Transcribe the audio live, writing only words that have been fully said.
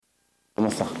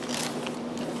המסך.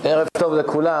 ערב טוב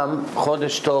לכולם,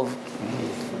 חודש טוב.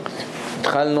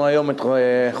 התחלנו היום את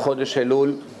חודש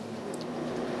אלול,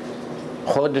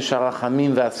 חודש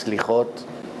הרחמים והסליחות.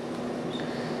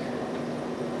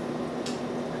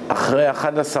 אחרי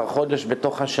 11 חודש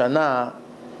בתוך השנה,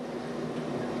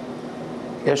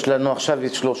 יש לנו עכשיו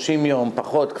 30 יום,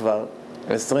 פחות כבר,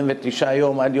 29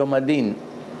 יום עד יום הדין.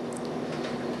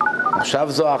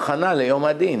 עכשיו זו ההכנה ליום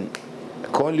הדין.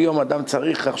 כל יום אדם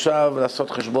צריך עכשיו לעשות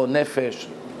חשבון נפש,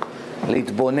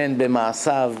 להתבונן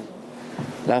במעשיו,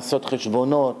 לעשות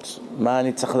חשבונות, מה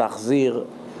אני צריך להחזיר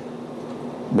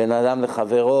בין אדם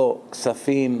לחברו,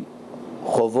 כספים,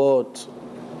 חובות,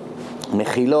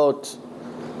 מחילות,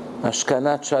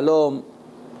 השכנת שלום,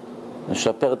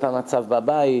 לשפר את המצב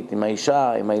בבית, עם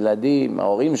האישה, עם הילדים,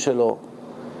 ההורים שלו.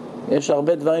 יש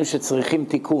הרבה דברים שצריכים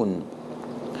תיקון.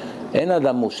 אין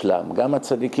אדם מושלם, גם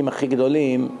הצדיקים הכי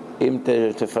גדולים, אם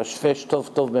תפשפש טוב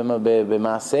טוב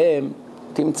במעשיהם,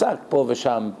 תמצא פה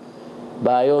ושם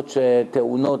בעיות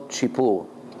שטעונות שיפור.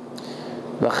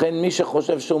 לכן מי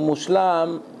שחושב שהוא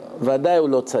מושלם, ודאי הוא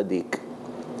לא צדיק.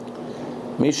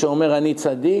 מי שאומר אני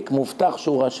צדיק, מובטח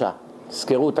שהוא רשע.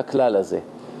 תזכרו את הכלל הזה.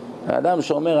 האדם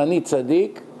שאומר אני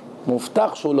צדיק,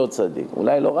 מובטח שהוא לא צדיק.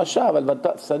 אולי לא רשע, אבל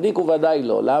צדיק הוא ודאי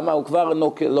לא. למה? הוא כבר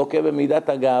לוקה במידת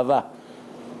הגאווה.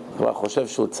 כבר חושב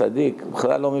שהוא צדיק, הוא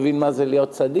בכלל לא מבין מה זה להיות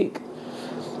צדיק.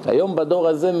 היום בדור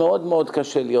הזה מאוד מאוד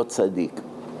קשה להיות צדיק.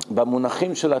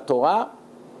 במונחים של התורה,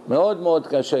 מאוד מאוד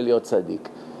קשה להיות צדיק.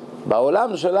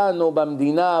 בעולם שלנו,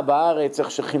 במדינה, בארץ,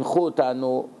 איך שחינכו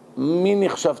אותנו, מי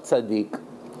נחשב צדיק?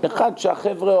 אחד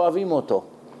שהחבר'ה אוהבים אותו.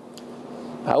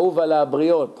 אהוב על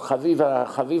הבריות,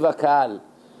 חביב הקהל.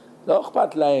 לא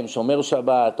אכפת להם, שומר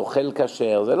שבת, אוכל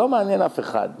כשר, זה לא מעניין אף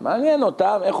אחד. מעניין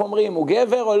אותם, איך אומרים, הוא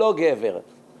גבר או לא גבר?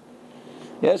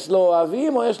 יש לו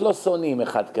אוהבים או יש לו שונאים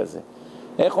אחד כזה?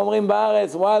 איך אומרים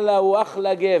בארץ? וואלה, הוא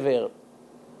אחלה גבר.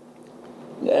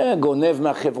 גונב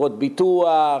מהחברות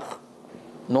ביטוח,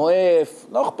 נואף,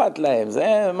 לא אכפת להם.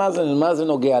 מה זה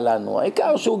נוגע לנו?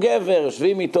 העיקר שהוא גבר,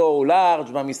 יושבים איתו, הוא לארג'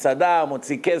 במסעדה,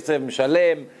 מוציא כסף,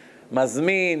 משלם,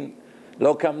 מזמין,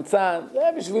 לא קמצן. זה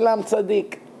בשבילם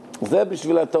צדיק. זה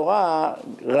בשביל התורה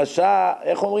רשע,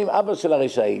 איך אומרים? אבא של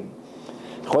הרשעים.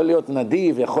 יכול להיות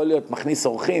נדיב, יכול להיות מכניס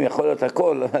אורחים, יכול להיות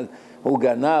הכל, הוא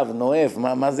גנב, נואף,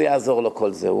 מה זה יעזור לו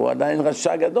כל זה? הוא עדיין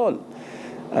רשע גדול.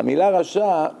 המילה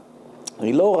רשע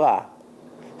היא לא רע.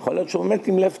 יכול להיות שהוא באמת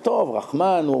עם לב טוב,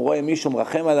 רחמן, הוא רואה מישהו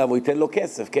מרחם עליו, הוא ייתן לו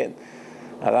כסף, כן.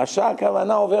 הרשע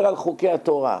הכוונה עובר על חוקי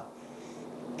התורה.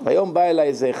 היום בא אליי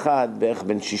איזה אחד, בערך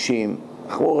בן 60,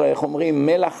 איך אומרים,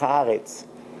 מלח הארץ.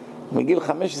 מגיל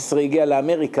 15 הגיע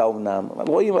לאמריקה אמנם, אבל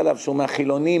רואים עליו שהוא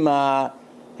מהחילונים,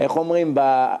 איך אומרים,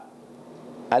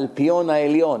 באלפיון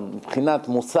העליון, מבחינת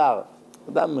מוסר.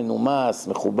 אדם מנומס,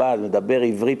 מכובד, מדבר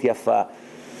עברית יפה.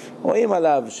 רואים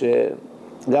עליו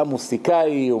שגם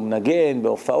מוסיקאי, הוא מנגן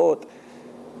בהופעות.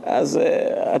 אז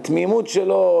התמימות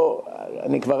שלו,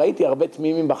 אני כבר ראיתי הרבה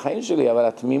תמימים בחיים שלי, אבל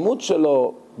התמימות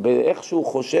שלו, באיך שהוא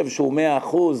חושב שהוא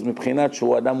 100% מבחינת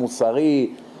שהוא אדם מוסרי,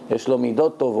 יש לו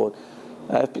מידות טובות.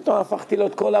 אז פתאום הפכתי לו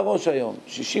את כל הראש היום,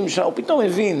 60 שנה, הוא פתאום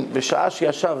הבין, בשעה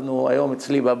שישבנו היום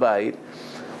אצלי בבית,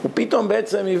 הוא פתאום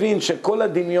בעצם הבין שכל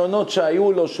הדמיונות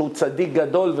שהיו לו, שהוא צדיק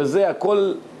גדול וזה,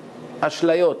 הכל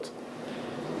אשליות.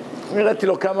 הראיתי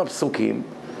לו כמה פסוקים,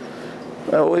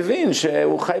 הוא הבין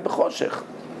שהוא חי בחושך.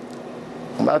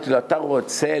 אמרתי לו, אתה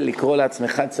רוצה לקרוא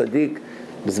לעצמך צדיק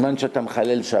בזמן שאתה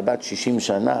מחלל שבת 60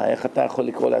 שנה? איך אתה יכול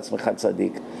לקרוא לעצמך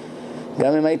צדיק?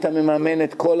 גם אם היית מממן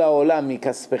את כל העולם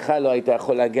מכספך, לא היית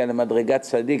יכול להגיע למדרגת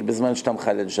צדיק בזמן שאתה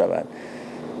מחלל שבת.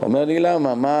 אומר לי,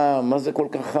 למה? מה זה כל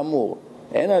כך חמור?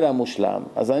 אין אדם מושלם,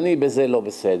 אז אני בזה לא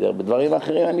בסדר, בדברים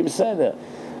אחרים אני בסדר.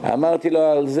 אמרתי לו,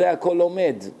 על זה הכל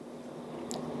עומד.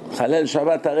 מחלל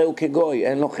שבת הרי הוא כגוי,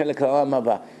 אין לו חלק לעולם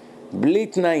הבא. בלי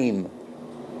תנאים.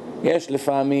 יש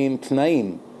לפעמים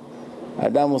תנאים.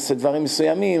 האדם עושה דברים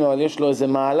מסוימים, אבל יש לו איזו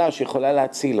מעלה שיכולה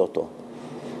להציל אותו.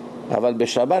 אבל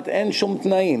בשבת אין שום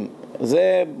תנאים.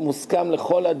 זה מוסכם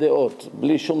לכל הדעות,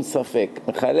 בלי שום ספק.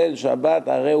 מחלל שבת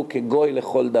הרי הוא כגוי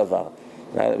לכל דבר.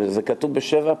 זה כתוב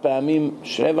ב7 פעמים,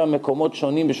 7 מקומות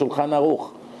שונים בשולחן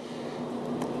ערוך.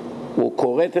 הוא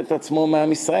קוראת את עצמו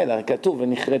מעם ישראל, הרי כתוב,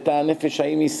 ונחרטה הנפש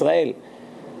ההיא מישראל.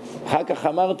 אחר כך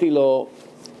אמרתי לו,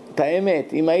 את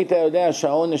האמת, אם היית יודע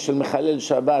שהעונש של מחלל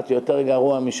שבת יותר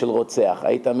גרוע משל רוצח,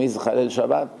 היית מעז לחלל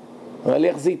שבת? אבל לי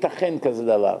איך זה ייתכן כזה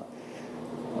דבר?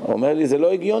 הוא אומר לי, זה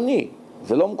לא הגיוני,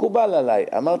 זה לא מקובל עליי.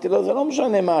 אמרתי לו, זה לא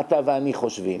משנה מה אתה ואני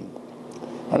חושבים.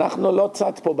 אנחנו לא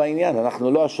צד פה בעניין,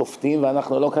 אנחנו לא השופטים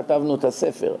ואנחנו לא כתבנו את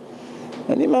הספר.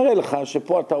 אני מראה לך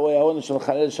שפה אתה רואה העונש של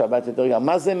מחלל שבת יותר גרוע.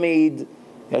 מה זה מעיד?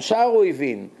 ישר הוא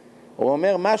הבין. הוא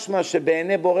אומר, משמע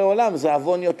שבעיני בורא עולם זה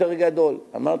עוון יותר גדול.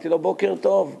 אמרתי לו, בוקר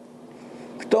טוב.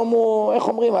 פתאום הוא, איך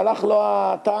אומרים, הלך לו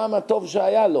הטעם הטוב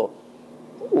שהיה לו.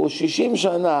 הוא 60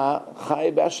 שנה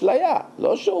חי באשליה,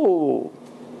 לא שהוא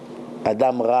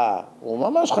אדם רע, הוא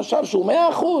ממש חשב שהוא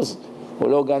 100%. הוא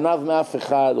לא גנב מאף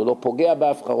אחד, הוא לא פוגע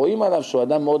באף אחד, רואים עליו שהוא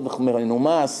אדם מאוד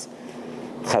מנומס,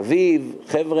 חביב,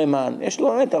 חברמן, יש לו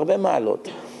באמת הרבה מעלות.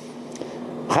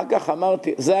 אחר כך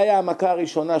אמרתי, זה היה המכה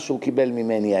הראשונה שהוא קיבל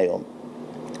ממני היום.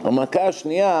 המכה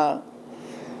השנייה,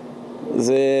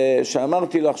 זה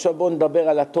שאמרתי לו, עכשיו בוא נדבר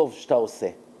על הטוב שאתה עושה.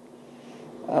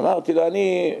 אמרתי לו,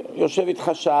 אני יושב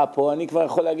איתך שעה פה, אני כבר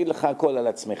יכול להגיד לך הכל על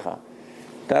עצמך.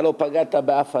 אתה לא פגעת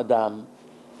באף אדם,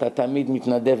 אתה תמיד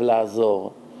מתנדב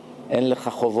לעזור, אין לך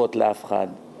חובות לאף אחד,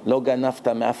 לא גנבת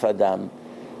מאף אדם,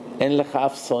 אין לך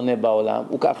אף שונא בעולם.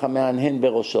 הוא ככה מהנהן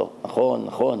בראשו, נכון,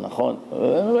 נכון, נכון,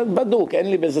 בדוק, אין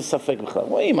לי בזה ספק בכלל.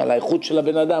 רואים על האיכות של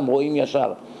הבן אדם, רואים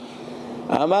ישר.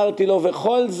 אמרתי לו,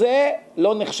 וכל זה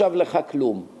לא נחשב לך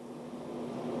כלום.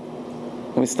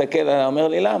 הוא מסתכל עליי, אומר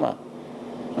לי, למה?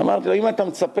 אמרתי לו, אם אתה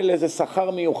מצפה לאיזה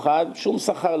שכר מיוחד, שום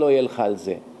שכר לא יהיה לך על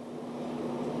זה.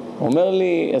 הוא אומר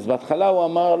לי, אז בהתחלה הוא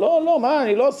אמר, לא, מה,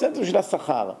 אני לא עושה את זה בשביל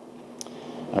השכר.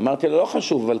 אמרתי לו, לא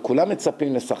חשוב, אבל כולם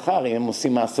מצפים לשכר, אם הם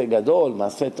עושים מעשה גדול,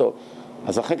 מעשה טוב.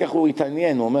 אז אחר כך הוא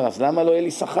התעניין, הוא אומר, אז למה לא יהיה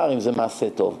לי שכר אם זה מעשה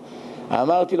טוב?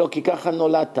 אמרתי לו, כי ככה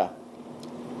נולדת.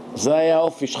 זה היה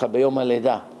האופי שלך ביום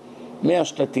הלידה.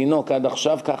 שאתה תינוק עד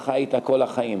עכשיו, ככה היית כל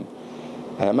החיים.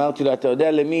 אמרתי לו, אתה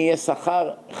יודע למי יהיה שכר?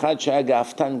 אחד שהיה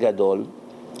גאוותן גדול,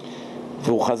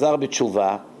 והוא חזר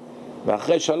בתשובה,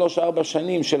 ואחרי 3-4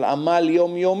 שנים של עמל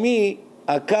יומיומי,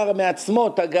 עקר מעצמו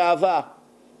את הגאווה,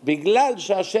 בגלל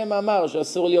שהשם אמר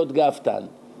שאסור להיות גאוותן.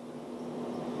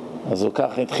 אז הוא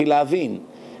ככה התחיל להבין.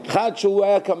 אחד שהוא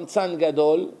היה קמצן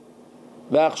גדול,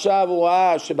 ועכשיו הוא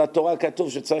ראה שבתורה כתוב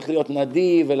שצריך להיות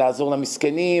נדיב ולעזור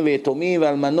למסכנים ויתומים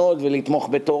ואלמנות ולתמוך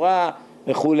בתורה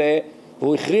וכו'.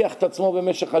 והוא הכריח את עצמו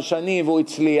במשך השנים והוא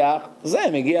הצליח, זה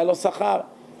מגיע לו שכר.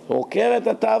 הוא עוקר את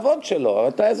התאוות שלו.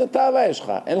 אתה איזה תאווה יש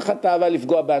לך? אין לך תאווה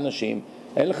לפגוע באנשים,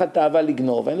 אין לך תאווה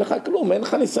לגנוב, אין לך כלום, אין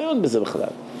לך ניסיון בזה בכלל.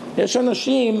 יש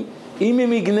אנשים, אם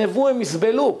הם יגנבו הם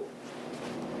יסבלו.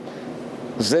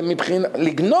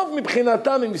 לגנוב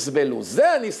מבחינתם הם יסבלו,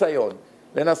 זה הניסיון.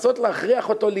 לנסות להכריח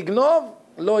אותו לגנוב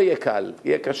לא יהיה קל,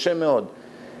 יהיה קשה מאוד.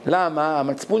 למה?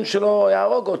 המצפון שלו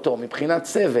יהרוג אותו מבחינת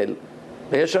סבל.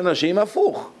 ויש אנשים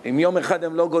הפוך, אם יום אחד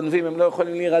הם לא גונבים הם לא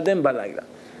יכולים להירדם בלילה.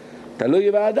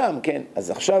 תלוי באדם, כן?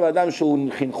 אז עכשיו האדם שהוא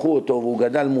חינכו אותו והוא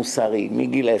גדל מוסרי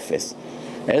מגיל 0,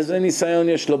 איזה ניסיון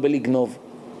יש לו בלגנוב?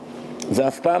 זה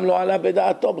אף פעם לא עלה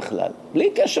בדעתו בכלל, בלי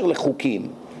קשר לחוקים.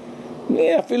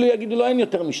 אפילו יגידו לו אין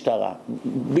יותר משטרה,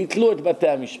 ביטלו את בתי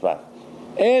המשפט,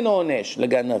 אין עונש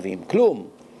לגנבים, כלום.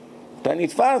 אתה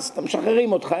נתפס, אתה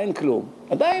משחררים אותך, אין כלום,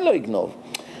 עדיין לא יגנוב.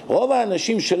 רוב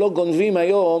האנשים שלא גונבים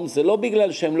היום זה לא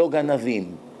בגלל שהם לא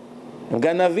גנבים, הם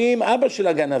גנבים, אבא של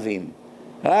הגנבים,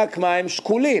 רק מה, הם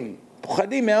שקולים,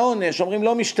 פוחדים מהעונש, אומרים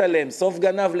לא משתלם, סוף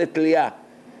גנב לתלייה.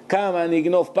 כמה אני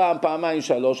אגנוב פעם, פעמיים,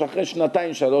 3, אחרי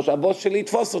 2-3, הבוס שלי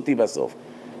יתפוס אותי בסוף.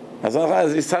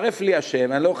 אז ישרף לי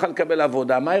השם, אני לא אוכל לקבל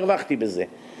עבודה, מה הרווחתי בזה?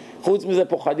 חוץ מזה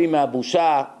פוחדים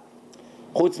מהבושה,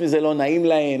 חוץ מזה לא נעים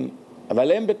להם,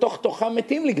 אבל הם בתוך תוכם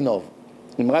מתים לגנוב.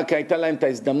 אם רק הייתה להם את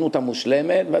ההזדמנות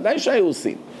המושלמת, ודאי שהיו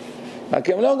עושים. רק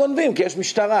הם לא גונבים, כי יש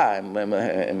משטרה,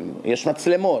 יש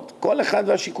מצלמות, כל אחד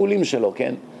והשיקולים שלו,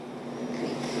 כן?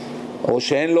 או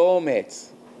שאין לו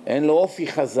אומץ, אין לו אופי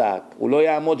חזק, הוא לא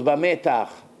יעמוד במתח,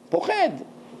 פוחד.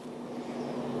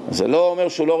 זה לא אומר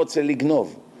שהוא לא רוצה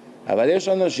לגנוב, אבל יש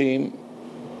אנשים,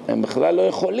 הם בכלל לא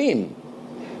יכולים,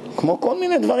 כמו כל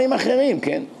מיני דברים אחרים,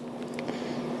 כן?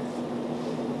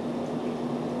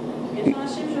 יש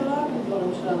אנשים שלא אוהבים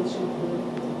דברים של אנשים אחרים,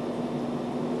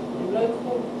 הם לא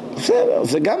יקחו. בסדר,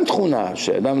 זה גם תכונה,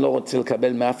 שאדם לא רוצה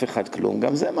לקבל מאף אחד כלום,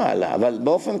 גם זה מעלה, אבל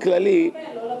באופן כללי...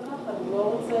 לא לקחת, הוא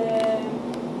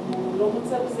לא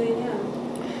רוצה בזה עניין.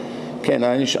 כן,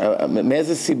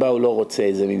 מאיזה סיבה הוא לא רוצה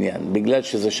איזה עניין? בגלל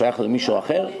שזה שייך למישהו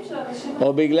אחר?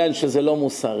 או בגלל שזה לא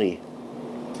מוסרי?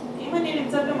 אם אני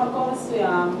נמצאת במקום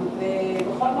מסוים,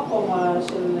 ובכל מקום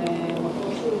של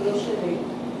מקום שהוא לא שלי,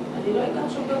 אני לא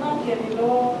אקח שום דבר, כי אני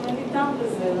לא טעם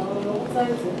בזה, לא רוצה את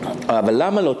זה. אבל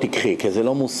למה לא תקחי? כי זה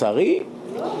לא מוסרי?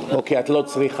 לא. או כי את לא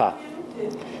צריכה?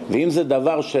 ואם זה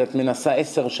דבר שאת מנסה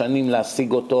 10 שנים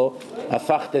להשיג אותו,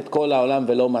 הפכת את כל העולם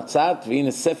ולא מצאת,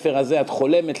 והנה ספר הזה את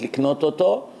חולמת לקנות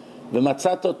אותו,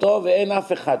 ומצאת אותו ואין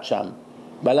אף אחד שם.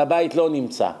 בעל הבית לא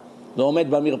נמצא, לא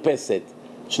עומד במרפסת.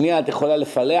 שנייה את יכולה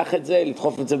לפלח את זה,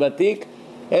 לדחוף את זה בתיק,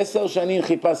 10 שנים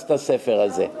חיפשת את הספר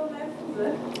הזה.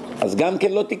 אז גם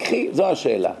כן לא תקחי? זו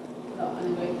השאלה.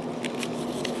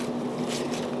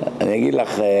 אני אגיד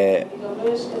לך, אני גם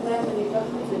לא אשתדע אם אני אקח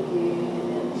את זה, כי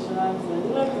אני שונה עם זה,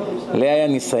 אני לא אקח. לי היה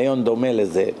ניסיון דומה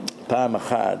לזה. פעם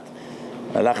אחת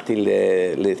הלכתי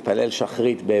להתפלל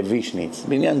שחרית בווישניץ,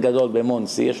 בניין גדול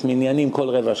במונסי, יש מניינים כל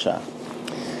רבע שעה.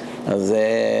 אז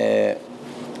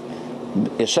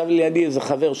ישב לידי איזה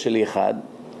חבר שלי אחד,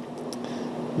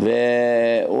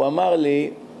 והוא אמר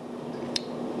לי,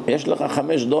 יש לך $5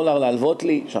 להלוות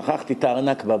לי? שכחתי את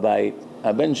הארנק בבית,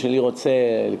 הבן שלי רוצה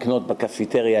לקנות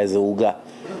בקפיטריה איזה עוגה.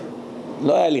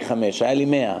 לא היה לי 5, היה לי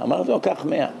 100. אמרתי לו, קח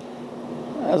 100.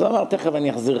 אז אמר, תכף אני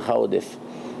אחזיר לך עודף.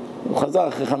 הוא חזר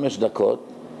אחרי 5 דקות,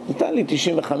 ניתן לי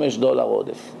 $95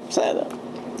 עודף. בסדר.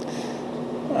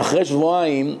 אחרי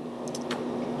שבועיים,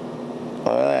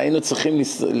 היינו צריכים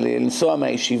לנסוע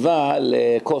מהישיבה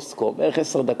לקוסטקו, בערך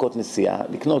 10 דקות נסיעה,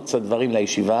 לקנות קצת דברים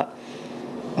לישיבה.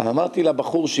 אמרתי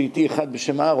לבחור שאיתי אחד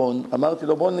בשם אהרון, אמרתי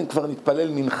לו, בואו כבר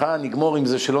נתפלל מנחה, נגמור עם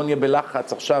זה שלא נהיה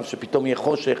בלחץ עכשיו, שפתאום יהיה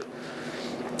חושך.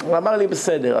 הוא אמר לי,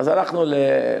 בסדר. אז הלכנו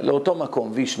לאותו מקום,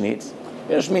 וישניץ,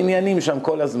 יש מניינים שם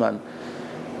כל הזמן.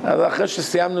 אז אחרי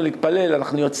שסיימנו להתפלל,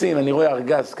 אנחנו יוצאים, אני רואה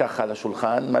ארגז ככה על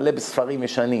השולחן, מלא בספרים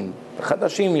ישנים,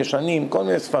 חדשים, ישנים, כל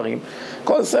מיני ספרים.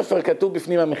 כל ספר כתוב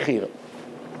בפנים המחיר.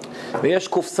 ויש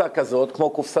קופסה כזאת, כמו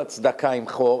קופסת צדקה עם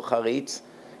חור, חריץ,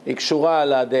 היא קשורה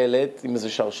על הדלת עם איזה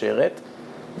שרשרת,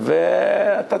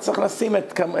 ואתה צריך לשים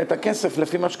את הכסף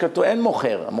לפי מה שכתוב. אין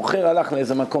מוכר, המוכר הלך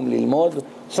לאיזה מקום ללמוד,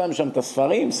 שם שם את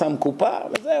הספרים, שם קופה,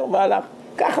 וזהו, והלך.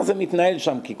 ככה זה מתנהל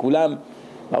שם, כי כולם,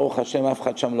 ברוך השם, אף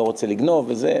אחד שם לא רוצה לגנוב,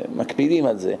 וזה, מקפידים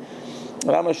על זה.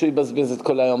 למה שהוא יבזבז את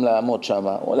כל היום לעמוד שם?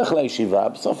 הוא הולך לישיבה,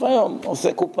 בסוף היום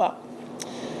עושה קופה.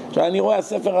 עכשיו אני רואה,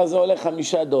 הספר הזה הולך $5.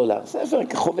 ספר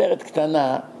כחוברת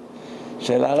קטנה,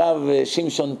 של הרב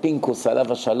שמשון פינקוס,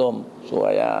 עליו השלום, שהוא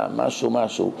היה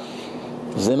משהו.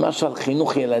 זה משהו על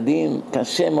חינוך ילדים,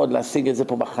 קשה מאוד להשיג את זה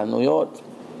פה בחנויות.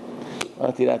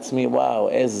 אמרתי לעצמי, וואו,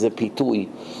 איזה פיתוי.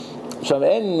 עכשיו,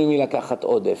 אין ממי לקחת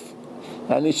עודף.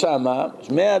 אני שמה,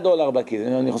 $100 בכיס,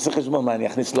 אני עושה חשבון, מה, אני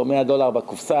אכניס לו $100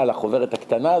 בקופסה, על החוברת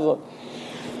הקטנה הזאת?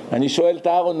 אני שואל את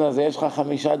הארון הזה, יש לך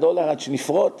 $5 עד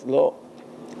שנפרוט? לא.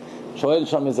 שואל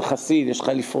שם איזה חסיד, יש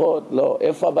לך לפרוט? לא.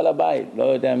 איפה הבעל הבית? לא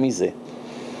יודע מי זה.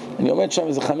 אני עומד שם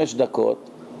איזה 5 דקות,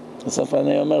 בסוף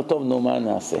אני אומר, טוב, נו, מה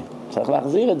נעשה? צריך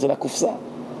להחזיר את זה לקופסה.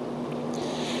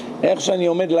 איך שאני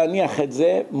עומד להניח את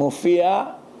זה, מופיע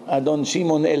אדון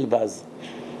שמעון אלבז,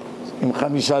 עם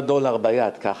 $5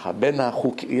 ביד, ככה, בין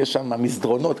החוק, יש שם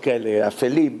מסדרונות כאלה,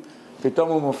 אפלים, פתאום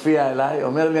הוא מופיע אליי,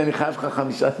 אומר לי, אני חייב לך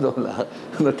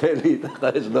 $5, נותן לי את $5,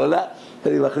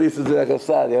 אני מכניס את זה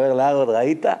לקופסה, אני אומר, לארון,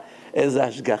 ראית? איזה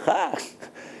השגחה.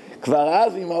 כבר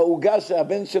אז עם העוגה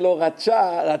שהבן שלו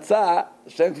רצה,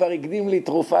 שהם כבר הקדים לי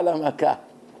תרופה למכה.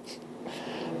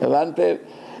 הבנתם?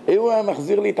 אם הוא היה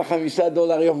מחזיר לי את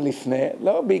 $5 יום לפני,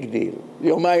 לא ביג דיל.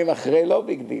 יומיים אחרי, לא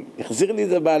ביג דיל. החזיר לי את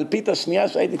זה באלפית השנייה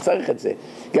שהייתי צריך את זה.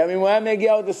 גם אם הוא היה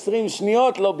מגיע עוד 20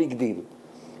 שניות, לא ביג דיל.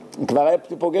 כבר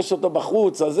הייתי פוגש אותו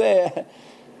בחוץ, אז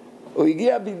הוא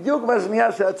הגיע בדיוק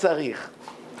בשנייה שהיה צריך.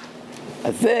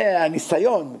 אז זה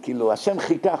הניסיון, כאילו, השם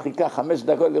חיכה 5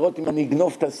 דקות לראות אם אני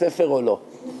אגנוב את הספר או לא.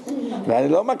 ואני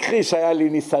לא מכחיש שהיה לי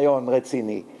ניסיון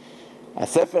רציני.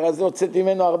 הספר הזה הוצאתי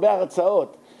ממנו הרבה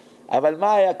הרצאות. אבל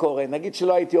מה היה קורה? נגיד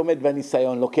שלא הייתי עומד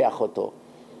בניסיון, לוקח אותו.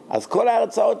 אז כל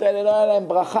ההרצאות האלה לא היה להם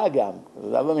ברכה גם.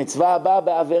 זה מצווה הבאה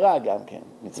בעבירה גם, כן.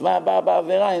 מצווה הבאה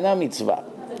בעבירה אינה מצווה.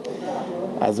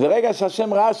 אז ברגע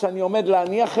שהשם ראה שאני עומד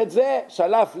להניח את זה,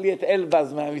 שלף לי את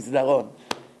אלבז מהמסדרון.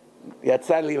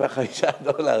 יצא לי $5.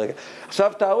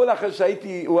 עכשיו תארו לכם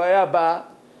הוא היה בא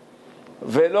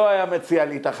ולא היה מציע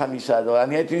לי את $5.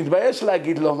 אני הייתי מתבייש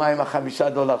להגיד לו מה עם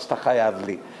 $5 שאתה חייב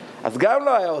לי. אז גם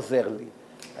לא היה עוזר לי.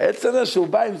 עצם שהוא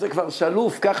בא עם זה כבר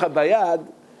שלוף ככה ביד,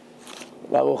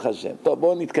 ברוך השם. טוב,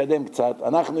 בואו נתקדם קצת.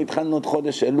 אנחנו התחלנו את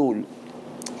חודש אלול.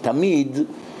 תמיד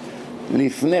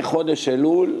לפני חודש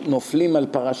אלול נופלים על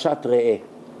פרשת ראה.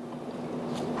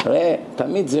 ראה,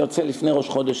 תמיד זה יוצא לפני ראש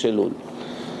חודש אלול.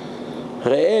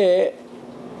 ראה,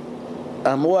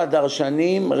 אמרו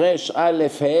הדרשנים, רש א'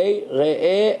 ה',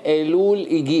 ראה אלול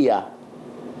הגיע.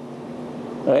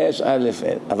 רש א'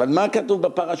 ה'. אבל מה כתוב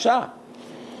בפרשה?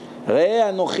 ראה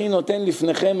אנוכי נותן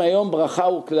לפניכם היום ברכה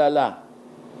וקללה.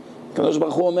 הקדוש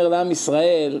ברוך הוא אומר לעם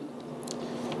ישראל,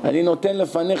 אני נותן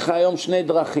לפניך היום 2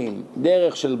 דרכים,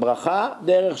 דרך של ברכה,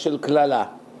 דרך של קללה.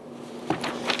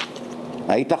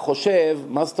 היית חושב,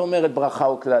 מה זאת אומרת ברכה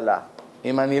וקללה?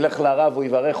 אם אני אלך לרב הוא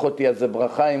יברך אותי אז זה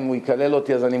ברכה, אם הוא יקלל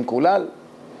אותי אז אני מקולל?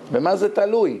 במה זה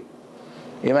תלוי?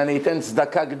 אם אני אתן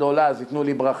צדקה גדולה אז ייתנו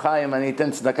לי ברכה, אם אני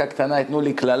אתן צדקה קטנה ייתנו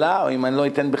לי קללה, או אם אני לא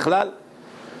אתן בכלל?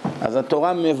 אז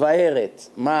התורה מבארת,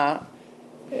 מה?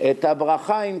 את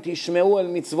הברכה אם תשמעו על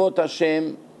מצוות השם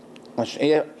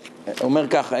אומר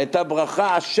ככה, את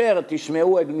הברכה אשר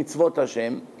תשמעו את מצוות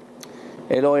השם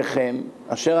אלוהיכם,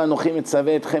 אשר אנוכי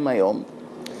מצווה אתכם היום,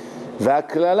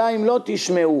 והכללה אם לא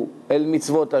תשמעו אל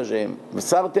מצוות השם,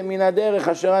 וסרתם מן הדרך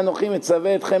אשר אנוכי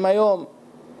מצווה אתכם היום.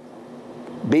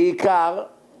 בעיקר,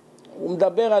 הוא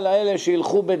מדבר על האלה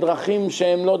שילכו בדרכים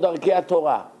שהם לא דרכי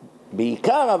התורה,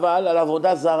 בעיקר אבל על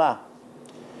עבודה זרה.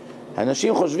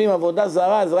 אנשים חושבים עבודה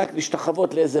זרה זה רק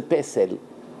להשתחוות לאיזה פסל.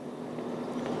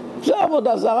 זה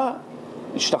עבודה זרה.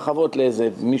 להשתחוות לאיזה,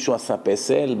 מישהו עשה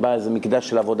פסל, בא איזה מקדש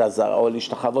של עבודה זרה, או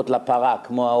להשתחוות לפרה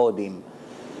כמו ההודים,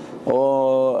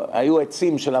 או היו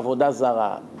עצים של עבודה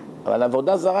זרה. אבל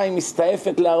עבודה זרה היא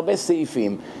מסתעפת להרבה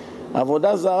סעיפים.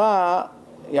 עבודה זרה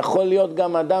יכול להיות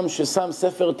גם אדם ששם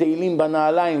ספר תהילים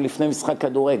בנעליים לפני משחק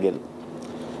כדורגל.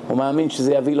 הוא מאמין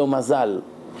שזה יביא לו מזל.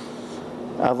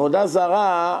 עבודה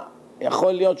זרה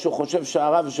יכול להיות שהוא חושב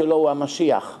שהרב שלו הוא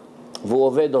המשיח והוא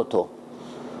עובד אותו.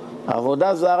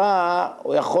 עבודה זרה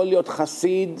הוא יכול להיות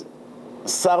חסיד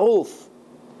שרוף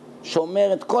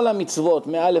שומר את כל המצוות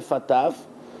מאלף עד תף,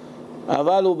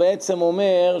 אבל הוא בעצם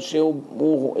אומר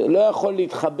שהוא לא יכול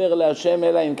להתחבר להשם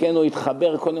אלא אם כן הוא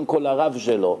יתחבר קודם כל לרב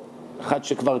שלו, אחד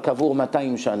שכבר קבור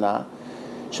 200 שנה,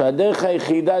 שהדרך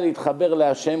היחידה להתחבר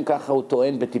להשם, ככה הוא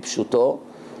טוען בטיפשותו,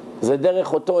 זה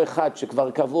דרך אותו אחד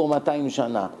שכבר קבור 200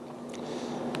 שנה.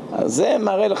 אז זה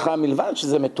מראה לך מלבד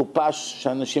שזה מטופש,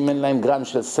 שאנשים אין להם גרם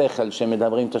של שכל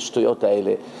שמדברים את השטויות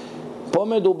האלה. פה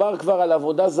מדובר כבר על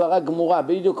עבודה זרה גמורה,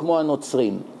 בדיוק כמו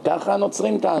הנוצרים. ככה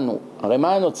הנוצרים טענו. הרי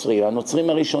מה הנוצרים? הנוצרים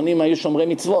הראשונים היו שומרי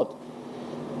מצוות.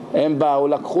 הם באו,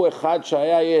 לקחו אחד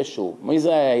שהיה ישו. מי זה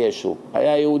היה ישו?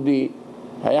 היה יהודי,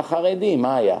 היה חרדי,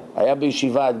 מה היה? היה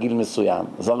בישיבה עד גיל מסוים.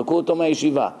 זרקו אותו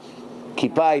מהישיבה.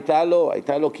 כיפה הייתה לו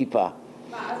כיפה.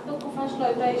 מה, אז בתקופה שלו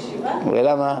הייתה ישיבה?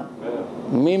 ולמה?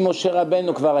 ממשה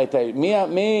רבנו כבר הייתה,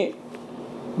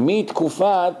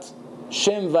 מתקופת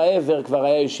שם ועבר כבר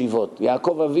היה ישיבות.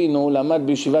 יעקב אבינו למד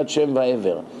בישיבת שם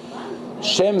ועבר.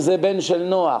 שם זה בן של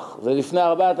נוח, זה לפני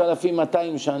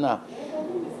 4200 שנה.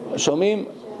 שומעים?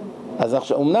 אז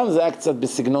עכשיו, אמנם זה היה קצת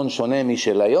בסגנון שונה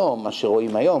משל היום, מה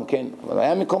שרואים היום, כן? אבל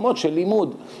היה מקומות של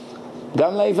לימוד.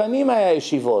 גם ליוונים היה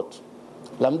ישיבות.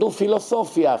 למדו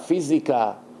פילוסופיה,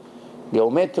 פיזיקה,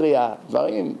 גיאומטריה,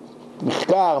 דברים,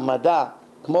 מחקר, מדע,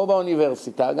 כמו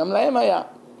באוניברסיטה, גם להם היה.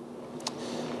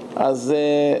 אז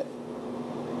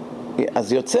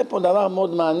יוצא פה דבר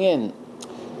מאוד מעניין,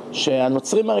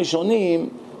 שהנוצרים הראשונים,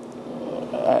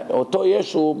 אותו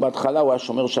ישו, בהתחלה הוא היה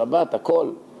שומר שבת, הכל,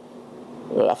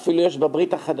 אפילו יש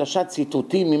בברית החדשה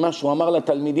ציטוטים ממה שהוא אמר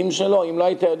לתלמידים שלו, אם לא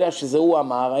היית יודע שזה הוא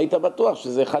אמר, היית בטוח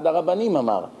שזה אחד הרבנים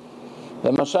אמר.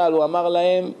 למשל, הוא אמר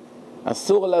להם,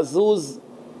 אסור לזוז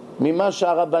ממה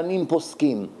שהרבנים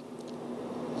פוסקים.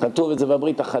 כתוב את זה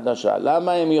בברית החדשה.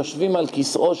 למה הם יושבים על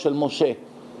כיסאו של משה,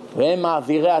 והם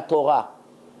מעבירי התורה.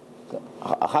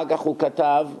 אחר כך הוא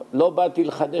כתב, לא באתי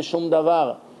לחדש שום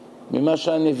דבר ממה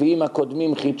שהנביאים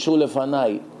הקודמים חידשו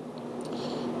לפניי.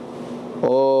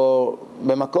 או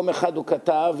במקום אחד הוא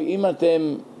כתב, אם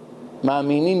אתם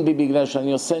מאמינים בי בגלל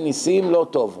שאני עושה ניסים, לא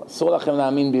טוב. אסור לכם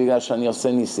להאמין בי בגלל שאני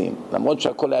עושה ניסים. למרות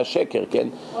שהכל היה שקר, כן?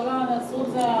 כל הנצרות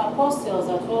זה הפוסטר,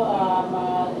 זה לא...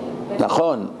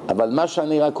 נכון, אבל מה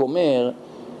שאני רק אומר,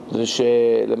 זה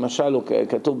שלמשל הוא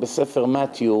כתוב בספר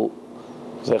מתיו,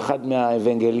 זה אחד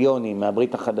מהאבנגליונים,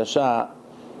 מהברית החדשה,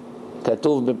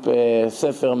 כתוב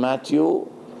בספר מתיו,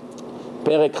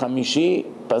 פרק 5,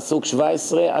 פסוק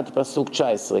 17 עד פסוק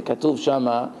 19. כתוב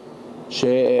שמה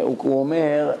שהוא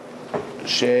אומר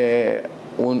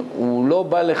שהוא לא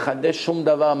בא לחדש שום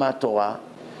דבר מהתורה.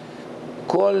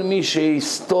 כל מי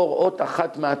שיסתור אות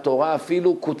אחת מהתורה,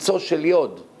 אפילו קוצו של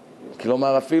יוד,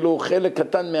 כלומר אפילו חלק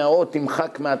קטן מהאות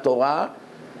ימחק מהתורה,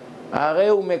 הרי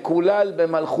הוא מקולל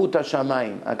במלכות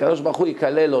השמיים. הקדוש ברוך הוא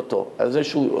יקלל אותו. אז זה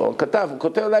שהוא כתב, הוא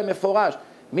כותב אולי מפורש,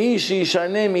 מי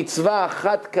שישנה מצווה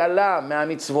אחת קלה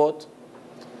מהמצוות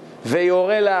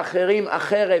ויורה לאחרים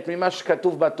אחרת ממה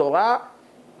שכתוב בתורה,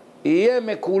 יהיה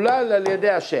מקולל על ידי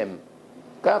השם.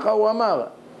 ככה הוא אמר.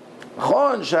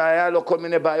 נכון שהיה לו כל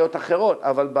מיני בעיות אחרות,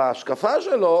 אבל בהשקפה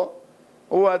שלו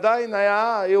הוא עדיין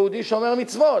היה יהודי שומר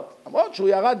מצוות, למרות שהוא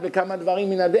ירד בכמה דברים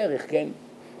מן הדרך, כן?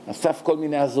 אסף כל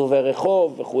מיני עזובי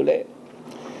רחוב וכו'.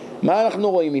 מה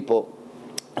אנחנו רואים מפה?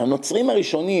 הנוצרים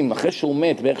הראשונים, אחרי שהוא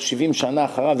מת בערך 70 שנה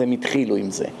אחריו, הם התחילו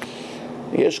עם זה.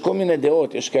 יש כל מיני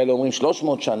דעות, יש כאלה אומרים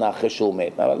 300 שנה אחרי שהוא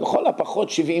מת, אבל לכל הפחות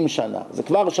 70 שנה. זה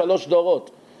כבר 3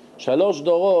 דורות. 3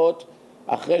 דורות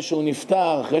אחרי שהוא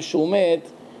נפטר, אחרי שהוא מת,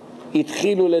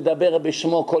 התחילו לדבר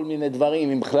בשמו כל מיני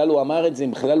דברים. אם בכלל הוא אמר את זה,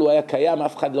 אם בכלל הוא היה קיים,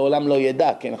 אף אחד לעולם לא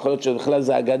ידע, כן? יכול להיות שבכלל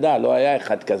זה אגדה, לא היה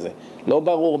אחד כזה. לא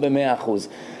ברור ב100%.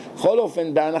 בכל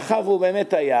אופן, בהנחה והוא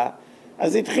באמת היה,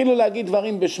 אז התחילו להגיד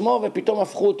דברים בשמו ופתאום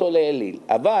הפכו אותו לאליל.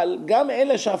 אבל גם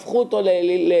אלה שהפכו אותו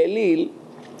לאליל,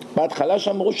 בהתחלה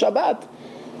שמרו שבת,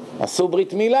 עשו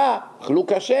ברית מילה, אכלו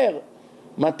כשר.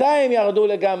 מתי הם ירדו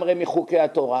לגמרי מחוקי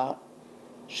התורה?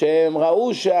 שהם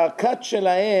ראו שהכת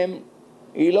שלהם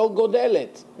היא לא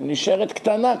גודלת, היא נשארת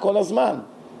קטנה כל הזמן,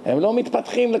 הם לא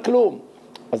מתפתחים לכלום.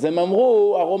 אז הם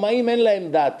אמרו, הרומאים אין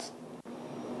להם דת,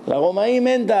 לרומאים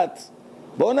אין דת,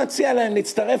 בואו נציע להם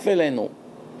להצטרף אלינו,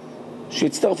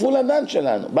 שיצטרפו לדת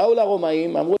שלנו. באו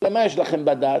לרומאים, אמרו להם, מה יש לכם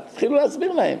בדת? התחילו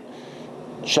להסביר להם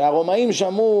שהרומאים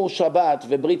שמעו שבת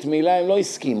וברית מילה, הם לא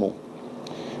הסכימו.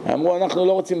 אמרו, אנחנו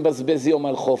לא רוצים לבזבז יום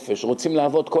על חופש, רוצים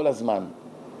לעבוד כל הזמן.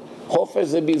 חופש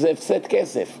זה הפסד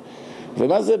כסף.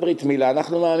 ומה זה ברית מילה?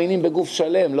 אנחנו מאמינים בגוף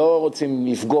שלם, לא רוצים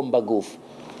לפגום בגוף.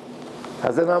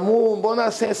 אז הם אמרו, בואו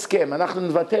נעשה הסכם, אנחנו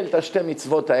נבטל את השתי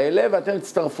מצוות האלה ואתם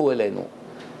תצטרפו אלינו.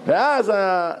 ואז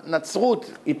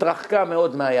הנצרות התרחקה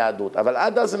מאוד מהיהדות, אבל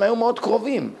עד אז הם היו מאוד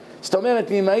קרובים. זאת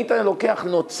אומרת, אם היית לוקח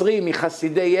נוצרי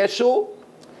מחסידי ישו,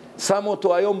 שם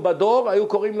אותו היום בדור, היו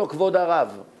קוראים לו כבוד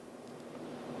הרב.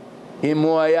 אם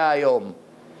הוא היה היום.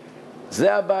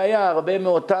 זה הבעיה, הרבה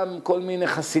מאותם כל מיני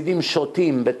חסידים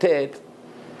שוטים בתת,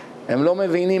 הם לא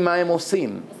מבינים מה הם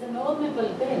עושים. זה מאוד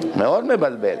מבלבל. מאוד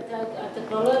מבלבל. אתה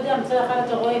כבר לא יודע, מצד אחד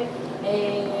אתה רואה,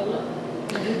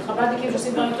 נגיד חב"דניקים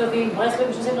שעושים דברים טובים,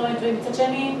 ברסלבים שעושים דברים טובים, מצד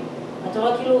שני, אתה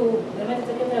רואה כאילו, באמת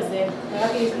את הקטע הזה,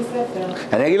 קראתי לי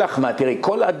ספר. אני אגיד לך מה, תראי,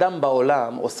 כל אדם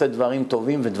בעולם עושה דברים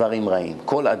טובים ודברים רעים,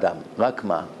 כל אדם, רק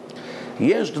מה?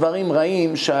 יש דברים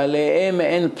רעים שעליהם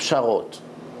אין פשרות.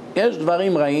 יש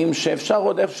דברים רעים שאפשר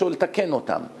עוד איפשהו לתקן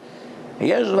אותם.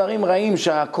 יש דברים רעים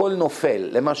שהכל נופל.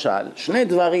 למשל, שני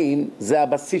דברים זה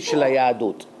הבסיס של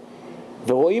היהדות.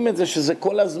 ורואים את זה שזה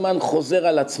כל הזמן חוזר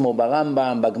על עצמו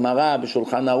ברמב"ם, בגמרא,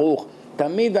 בשולחן ערוך.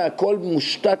 תמיד הכל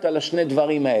מושתת על השני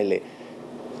דברים האלה.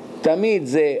 תמיד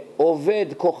זה עובד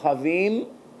כוכבים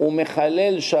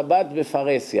ומחלל שבת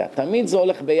בפרסיה. תמיד זה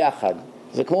הולך ביחד.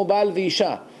 זה כמו בעל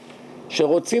ואישה.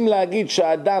 שרוצים להגיד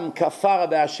שהאדם כפר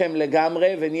בהשם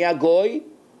לגמרי ונהיה גוי,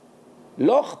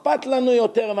 לא אכפת לנו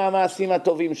יותר מהמעשים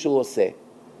הטובים שהוא עושה.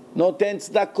 נותן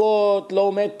צדקות,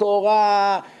 לומד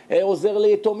תורה, עוזר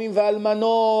ליתומים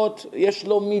ואלמנות, יש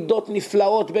לו מידות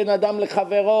נפלאות בין אדם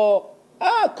לחברו,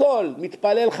 הכל,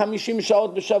 מתפלל 50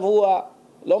 שעות בשבוע,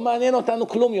 לא מעניין אותנו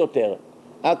כלום יותר.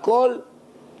 הכל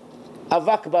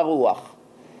אבק ברוח.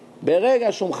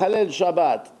 ברגע שהוא מחלל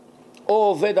שבת או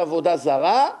עובד עבודה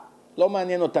זרה, לא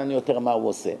מעניין אותנו יותר מה הוא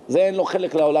עושה. זה אין לו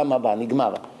חלק לעולם הבא,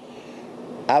 נגמר.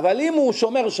 אבל אם הוא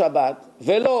שומר שבת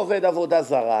ולא עובד עבודה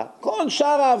זרה, כל שאר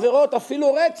העבירות, אפילו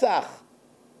רצח,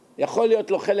 יכול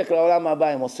להיות לו חלק לעולם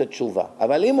הבא אם עושה תשובה.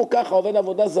 אבל אם הוא ככה עובד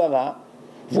עבודה זרה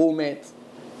והוא מת,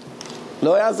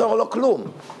 לא יעזור לו כלום.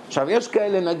 עכשיו יש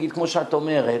כאלה, נגיד, כמו שאת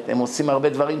אומרת, הם עושים הרבה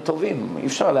דברים טובים, אי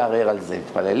אפשר לערער על זה,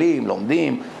 מתפללים,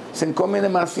 לומדים, עושים כל מיני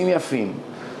מעשים יפים.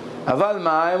 אבל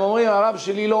מה? הם אומרים, הרב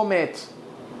שלי לא מת.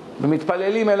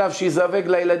 ומתפללים אליו שיזווג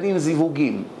לילדים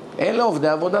זיווגים. אלה עובדי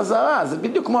עבודה זרה, זה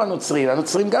בדיוק כמו הנוצרים.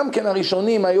 הנוצרים גם כן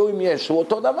הראשונים היו עם ישו,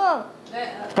 אותו דבר.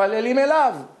 מתפללים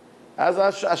אליו. אז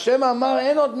השם אמר,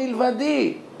 אין עוד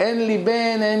מלבדי, אין לי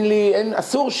בן,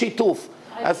 אסור שיתוף.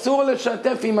 אסור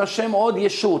לשתף עם השם עוד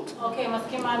ישות. אוקיי,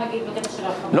 מסכימה נגיד בקטע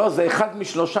שלך. לא, זה אחד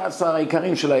מ13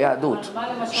 העיקרים של היהדות.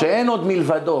 שאין עוד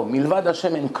מלבדו, מלבד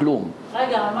השם אין כלום.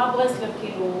 רגע, מה ברסלב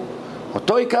כאילו?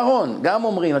 אותו עיקרון, גם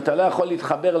אומרים, אתה לא יכול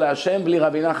להתחבר להשם בלי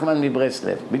רבי נחמן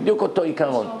מברסלב. בדיוק אותו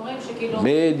עיקרון. שאומרים שכאילו...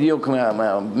 בדיוק 100%.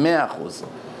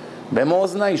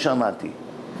 במאזני שמעתי.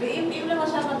 ואם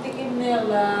למשל מדליקים נר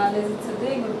לאיזה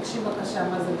צדיק ומבקשים בקשה,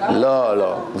 מה זה גם?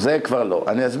 לא, זה כבר לא.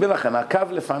 אני אסביר לכם, הקו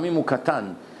לפעמים הוא קטן.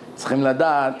 צריכים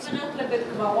לדעת...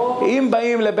 אם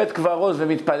באים לבית קברות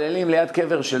ומתפללים ליד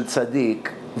קבר של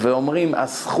צדיק, ואומרים,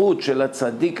 הזכות של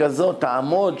הצדיק הזאת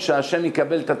תעמוד שהשם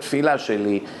יקבל את התפילה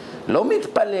שלי, לא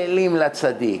מתפללים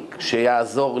לצדיק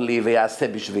שיעזור לי ויעשה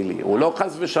בשבילי. הוא לא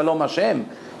חס ושלום השם,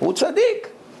 הוא צדיק.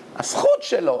 הזכות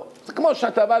שלו. זה כמו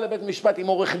שאתה בא לבית משפט עם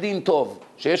עורך דין טוב,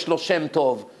 שיש לו שם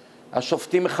טוב,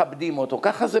 השופטים מכבדים אותו.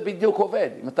 ככה זה בדיוק עובד.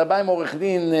 אם אתה בא עם עורך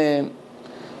דין,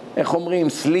 איך אומרים,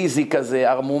 סליזי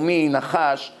כזה, ערמומי,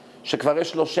 נחש, שכבר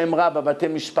יש לו שם רע בבתי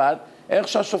משפט, איך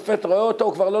שהשופט רואה אותו,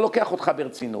 הוא כבר לא לוקח אותך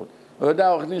ברצינות. הוא יודע,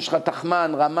 עורך דין שלך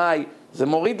תחמן, רמאי, זה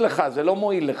מוריד לך, זה לא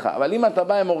מועיל לך. אבל אם אתה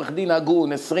בא עם עורך דין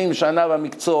הגון, 20 שנה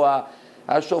במקצוע,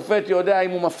 השופט יודע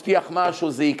אם הוא מבטיח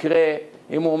משהו, זה יקרה.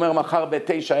 אם הוא אומר מחר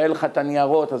ב9 אין לך את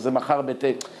הניירות, אז זה מחר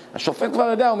ב9. השופט כבר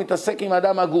יודע, הוא מתעסק עם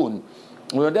אדם הגון.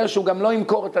 הוא יודע שהוא גם לא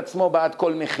ימכור את עצמו בעד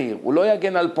כל מחיר. הוא לא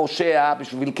יגן על פושע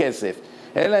בשביל כסף.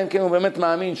 אלא אם כן הוא באמת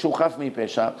מאמין שהוא חף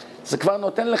מפשע. זה כבר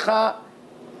נותן לך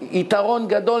יתרון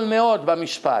גדול מאוד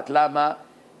במשפט. למה?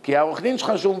 כי העורך דין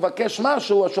שלך שהוא מבקש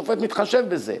משהו, השופט מתחשב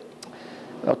בזה.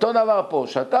 אותו דבר פה,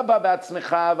 שאתה בא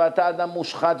בעצמך ואתה אדם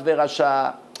מושחת ורשע,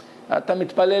 אתה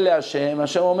מתפלל להשם,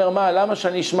 השם אומר, מה, למה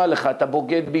שאני אשמע לך? אתה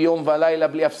בוגד ביום ולילה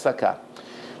בלי הפסקה.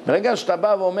 ברגע שאתה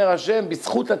בא ואומר, השם,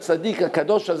 בזכות הצדיק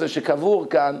הקדוש הזה שקבור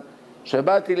כאן,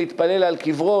 שבאתי להתפלל על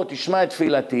קברו, תשמע את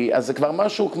תפילתי, אז זה כבר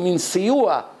משהו מין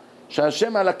סיוע,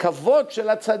 שהשם על הכבוד של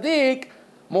הצדיק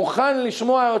מוכן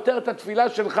לשמוע יותר את התפילה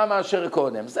שלך מאשר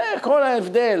קודם. זה כל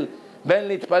ההבדל בין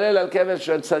להתפלל על קבר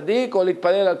של צדיק או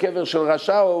להתפלל על קבר של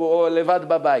רשע או לבד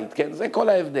בבית, כן? זה כל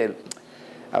ההבדל.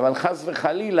 אבל חס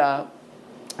וחלילה,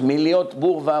 מלהיות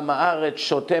בור ועם הארץ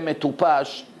שוטה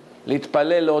מטופש,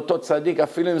 להתפלל לאותו צדיק,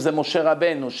 אפילו אם זה משה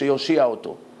רבנו שיושיע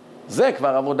אותו. זה כבר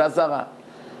עבודה זרה.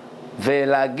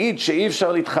 ולהגיד שאי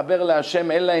אפשר להתחבר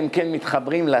להשם אלא אם כן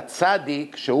מתחברים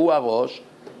לצדיק, שהוא הראש,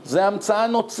 זה המצאה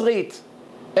נוצרית.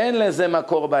 אין לזה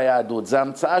מקור ביהדות. זה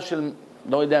המצאה של,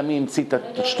 לא יודע מי המציא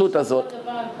את השטות הזאת. זה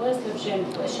דבר על ברסלב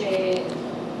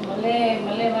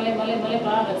מלא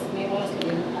בארץ,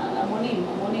 המונים.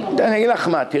 אני אגיד לך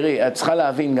מה, תראי, את צריכה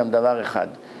להבין גם דבר אחד.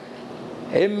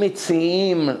 הם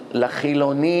מציעים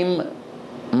לחילונים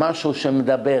משהו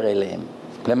שמדבר אליהם.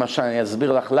 למשל, אני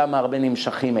אסביר לך למה הרבה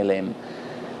נמשכים אליהם.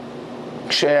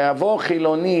 כשיבוא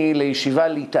חילוני לישיבה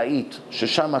ליטאית,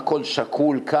 ששם הכל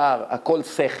שקול, קר, הכל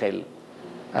שכל,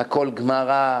 הכל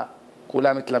גמרא,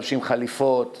 כולם מתלבשים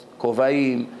חליפות,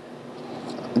 כובעים,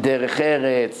 דרך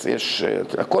ארץ,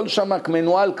 הכל שם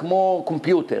מנוהל כמו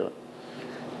קומפיוטר.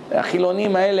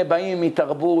 החילונים האלה באים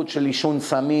מתרבות של עישון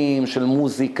סמים, של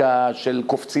מוזיקה, של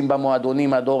קופצים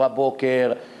במועדונים עד אור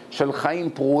הבוקר, של חיים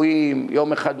פרועים,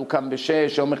 יום אחד הוא קם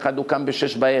ב6, יום אחד הוא קם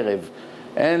ב6 בערב.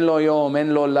 אין לו יום, אין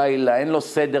לו לילה, אין לו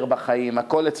סדר בחיים,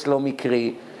 הכל אצלו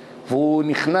מקרי, והוא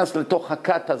נכנס לתוך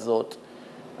הכת הזאת,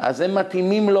 אז הם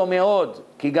מתאימים לו מאוד,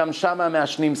 כי גם שם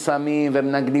מעשנים סמים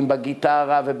ומנגנים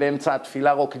בגיטרה ובאמצע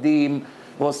התפילה רוקדים,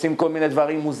 ועושים כל מיני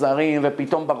דברים מוזרים,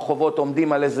 ופתאום ברחובות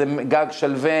עומדים על איזה גג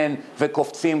של ון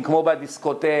וקופצים כמו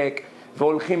בדיסקוטק,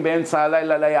 והולכים באמצע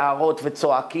הלילה ליערות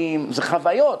וצועקים, זה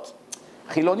חוויות.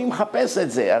 חילוני מחפש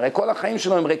את זה, הרי כל החיים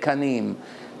שלו הם ריקניים.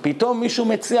 פתאום מישהו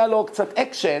מציע לו קצת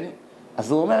אקשן,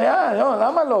 אז הוא אומר,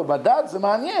 למה לא? בדת זה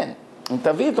מעניין. אם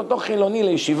תביא את אותו חילוני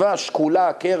לישיבה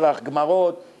שקולה, קרח,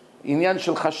 גמרות, עניין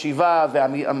של חשיבה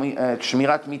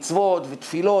ושמירת מצוות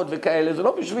ותפילות וכאלה, זה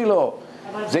לא בשבילו.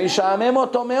 זה ישעמם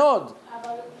אותו מאוד. אבל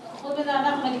חוץ מזה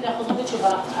אנחנו נגיד,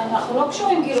 אנחנו לא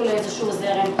קשורים כאילו לאיזשהו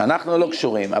זרם. אנחנו לא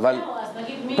קשורים, אבל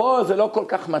פה זה לא כל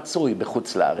כך מצוי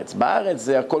בחוץ לארץ. בארץ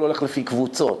זה הכל הולך לפי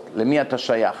קבוצות, למי אתה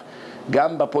שייך.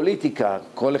 גם בפוליטיקה,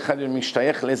 כל אחד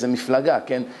משתייך לאיזה מפלגה,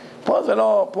 כן?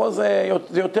 פה זה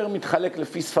יותר מתחלק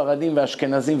לפי ספרדים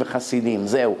ואשכנזים וחסידים,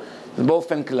 זהו, זה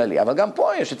באופן כללי. אבל גם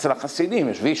פה יש אצל החסידים,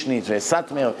 יש וישניץ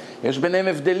וסטמר, יש ביניהם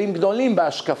הבדלים גדולים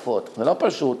בהשקפות, זה לא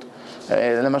פשוט.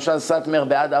 למשל סטמר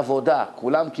בעד עבודה,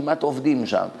 כולם כמעט עובדים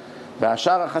שם,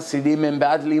 והשאר החסידים הם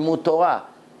בעד לימוד תורה.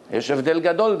 יש הבדל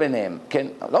גדול ביניהם, כן?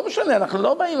 לא משנה, אנחנו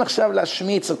לא באים עכשיו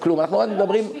להשמיץ או כלום,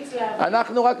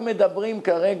 אנחנו רק מדברים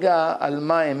כרגע על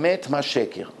מה אמת, מה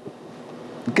שקר.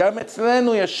 גם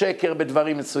אצלנו יש שקר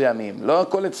בדברים מסוימים, לא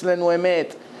הכל אצלנו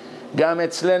אמת, גם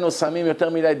אצלנו שמים יותר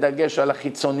מדי דגש על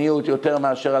החיצוניות יותר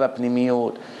מאשר על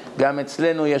הפנימיות, גם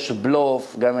אצלנו יש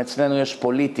בלוף, גם אצלנו יש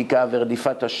פוליטיקה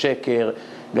ורדיפת השקר,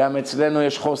 גם אצלנו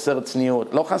יש חוסר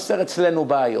צניעות, לא חסר אצלנו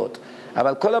בעיות,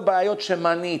 אבל כל הבעיות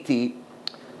שמניתי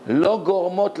לא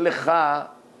גורמות לך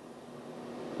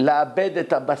לאבד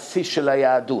את הבסיס של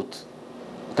היהדות.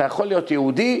 אתה יכול להיות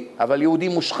יהודי, אבל יהודי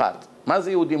מושחת. מה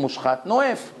זה יהודי מושחת?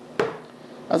 נואף.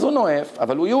 אז הוא נואף,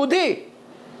 אבל הוא יהודי.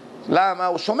 למה?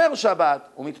 הוא שומר שבת,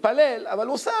 הוא מתפלל, אבל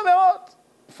הוא עושה עבירות.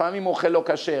 לפעמים הוא אוכל לא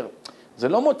כשר. זה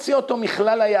לא מוציא אותו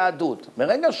מכלל היהדות.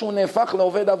 ברגע שהוא נהפך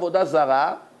לעובד עבודה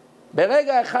זרה,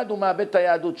 ברגע אחד הוא מאבד את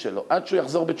היהדות שלו, עד שהוא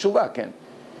יחזור בתשובה, כן.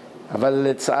 אבל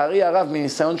לצערי הרב,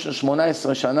 מניסיון של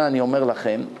 18 שנה, אני אומר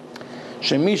לכם,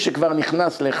 שמי שכבר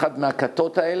נכנס לאחד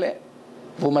מהכתות האלה,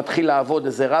 והוא מתחיל לעבוד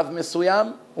איזה רב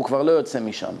מסוים, הוא כבר לא יוצא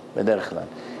משם, בדרך כלל.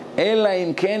 אלא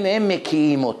אם כן הם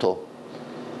מקיאים אותו.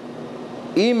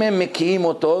 אם הם מקיאים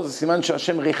אותו, זה סימן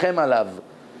שהשם ריחם עליו,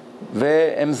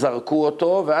 והם זרקו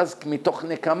אותו, ואז מתוך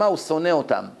נקמה הוא שונא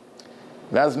אותם.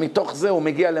 ואז מתוך זה הוא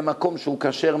מגיע למקום שהוא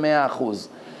כשר 100%.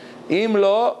 אם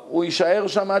לא, הוא יישאר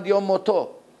שם עד יום מותו.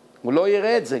 הוא לא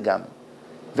יראה את זה גם.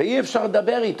 ואי אפשר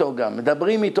לדבר איתו גם.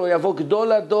 מדברים איתו, יבוא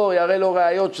גדול הדור, יראה לו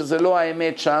ראיות שזה לא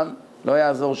האמת שם, לא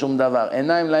יעזור שום דבר.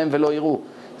 עיניים להם ולא יראו.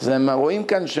 זה רואים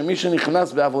כאן שמי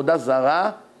שנכנס בעבודה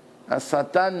זרה,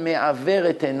 השטן מעבר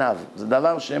את עיניו. זה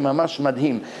דבר שממש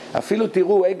מדהים. אפילו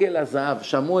תראו עגל הזהב,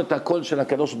 שמעו את הקול של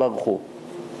הקדוש ברוך הוא.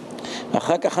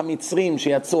 אחר כך המצרים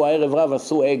שיצאו הערב רב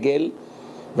עשו עגל,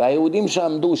 והיהודים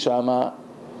שעמדו שם,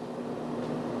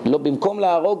 לא, במקום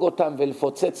להרוג אותם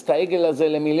ולפוצץ את העגל הזה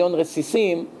למיליון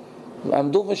רסיסים,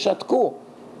 עמדו ושתקו.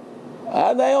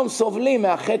 עד היום סובלים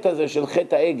מהחטא הזה של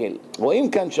חטא העגל. רואים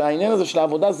כאן שהעניין הזה של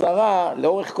העבודה זרה,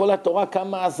 לאורך כל התורה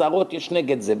כמה עזרות יש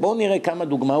נגד זה. בואו נראה כמה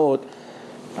דוגמאות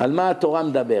על מה התורה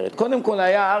מדברת. קודם כל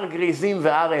היה הר גריזים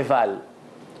והר עיבל.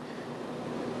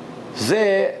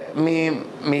 זה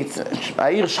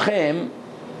העיר שכם,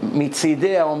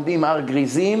 מצידיה עומדים הר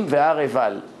גריזים והר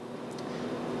עיבל.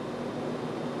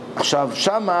 עכשיו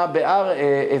שמה בהר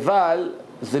עיבל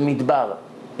זה מדבר,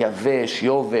 יבש,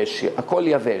 יובש, הכל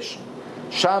יבש.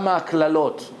 שמה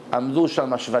הכללות, עמדו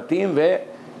שם השבטים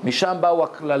ומשם באו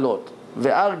הכללות.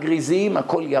 והר גריזים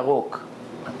הכל ירוק,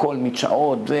 הכל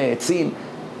מדשאות ועצים.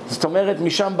 זאת אומרת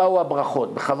משם באו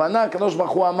הברכות. בכוונה הקדוש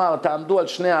ברוך הוא אמר תעמדו על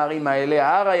שני הערים האלה,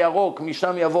 ההר הירוק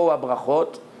משם יבואו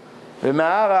הברכות,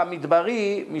 ומההר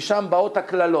המדברי משם באות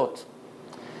הכללות.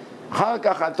 אחר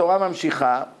כך התורה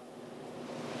ממשיכה,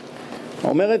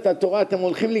 אומרת התורה אתם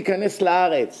הולכים להיכנס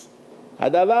לארץ.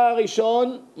 הדבר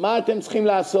הראשון, מה אתם צריכים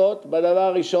לעשות בדבר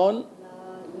הראשון?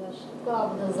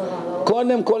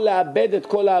 קודם כל לאבד את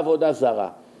כל העבודה זרה.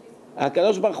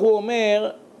 הקדוש ברוך הוא אומר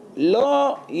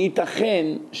לא ייתכן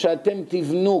שאתם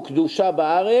תבנו קדושה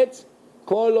בארץ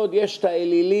כל עוד יש את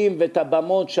האלילים ואת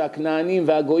הבמות שהכנענים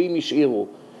והגויים השאירו.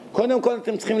 קודם כל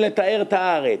אתם צריכים לתאר את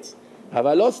הארץ,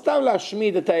 אבל לא סתם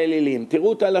להשמיד את האלילים.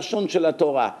 תראו את הלשון של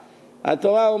התורה.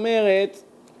 התורה אומרת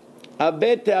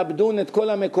אבד תאבדון את כל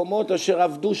המקומות אשר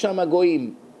עבדו שם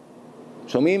הגויים.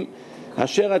 שומעים?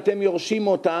 אשר אתם יורשים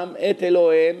אותם את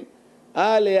אלוהיהם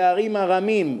על הערים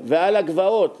הרמים ועל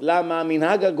הגבעות. למה?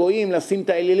 מנהג הגויים לשים את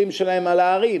האלילים שלהם על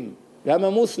הערים. גם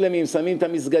המוסלמים שמים את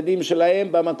המסגדים שלהם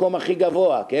במקום הכי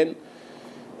גבוה, כן?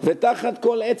 ותחת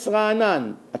כל עץ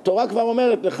רענן. התורה כבר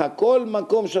אומרת לך, כל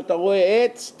מקום שאתה רואה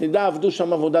עץ, תדע עבדו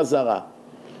שם עבודה זרה.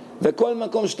 וכל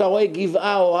מקום שאתה רואה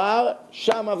גבעה או הר,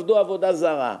 שם עבדו עבודה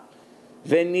זרה.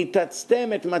 וניתצתם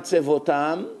את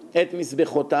מצבותם, את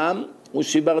מזבחותם,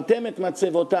 ושיברתם את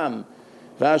מצבותם.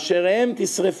 ואשריהם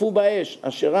תשרפו באש.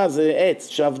 אשרה זה עץ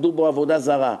שעבדו בו עבודה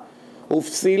זרה.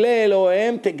 ופסילי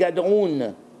אלוהיהם תגדרון.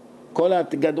 כל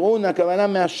התגדרון הכוונה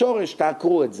מהשורש,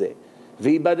 תעקרו את זה.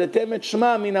 ואיבדתם את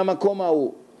שמה מן המקום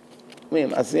ההוא.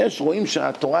 אז רואים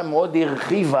שהתורה מאוד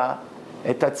הרחיבה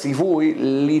את הציווי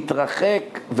להתרחק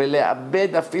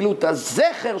ולאבד אפילו את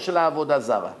הזכר של העבודה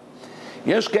זרה.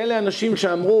 יש כאלה אנשים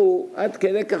שאמרו, עד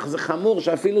כדי כך זה חמור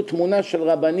שאפילו תמונה של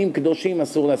רבנים קדושים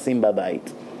אסור לשים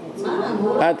בבית.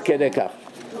 עד כדי כך.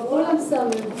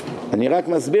 אני רק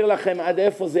מסביר לכם עד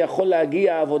איפה זה יכול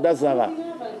להגיע העבודה זרה.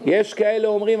 יש כאלה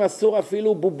אומרים אסור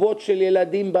אפילו בובות של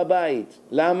ילדים בבית.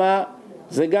 למה?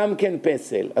 זה גם כן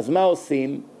פסל. אז מה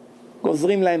עושים?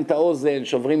 גוזרים להם את האוזן,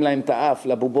 שוברים להם את האף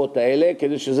לבובות האלה,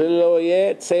 כדי שזה לא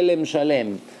יהיה צלם שלם.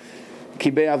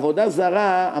 כי בעבודה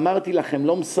זרה, אמרתי לכם,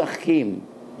 לא משחקים.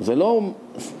 זה לא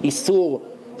איסור,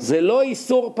 זה לא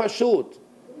איסור פשוט.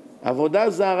 עבודה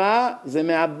זרה זה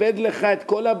מאבד לך את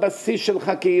כל הבסיס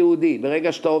שלך כיהודי,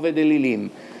 ברגע שאתה עובד אלילים.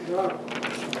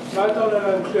 מה אתה עונה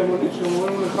להם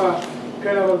כשאומרים לך,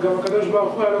 כן, אבל גם הקדוש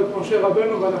ברוך הוא היה לו את משה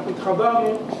רבנו ואנחנו התחברנו,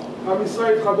 עם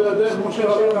ישראל התחבר דרך משה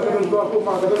רבנו והקדוש ברוך הוא,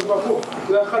 מה הקדוש ברוך הוא,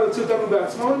 זה יכול להוציא אותנו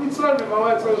בעצמו ממצרים, ומה הוא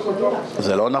היה צריך אותו?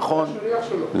 זה לא נכון.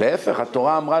 להפך,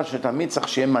 התורה אמרה שתמיד צריך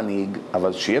שיהיה מנהיג,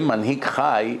 אבל שיהיה מנהיג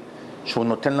חי, שהוא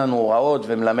נותן לנו הוראות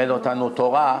ומלמד אותנו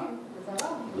תורה.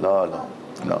 לא.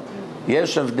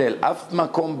 יש הבדל,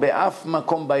 באף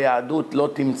מקום ביהדות לא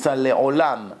תמצא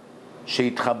לעולם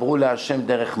שהתחברו להשם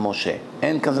דרך משה.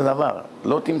 אין כזה דבר,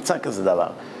 לא תמצא כזה דבר.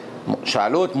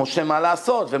 שאלו את משה מה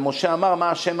לעשות, ומשה אמר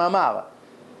מה השם אמר.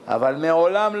 אבל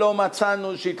מעולם לא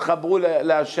מצאנו שהתחברו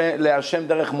להשם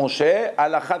דרך משה,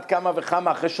 על אחת כמה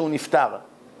וכמה אחרי שהוא נפטר.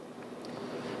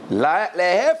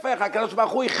 להפך, הקדוש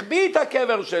ברוך הוא החביא את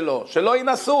הקבר שלו, שלא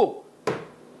ינסו.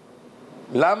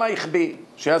 למה החביא?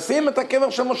 שישים את הקבר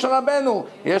של משה רבנו.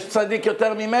 יש צדיק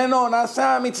יותר ממנו,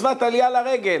 נעשה מצוות עלייה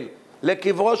לרגל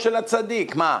לקברו של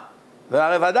הצדיק. מה?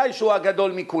 והרי ודאי שהוא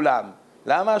הגדול מכולם.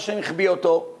 למה השם החביא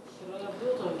אותו?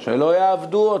 שלא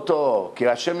יעבדו אותו. כי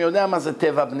השם יודע מה זה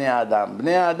טבע בני האדם.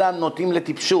 בני האדם נוטים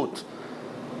לטיפשות,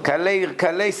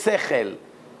 קלי שכל.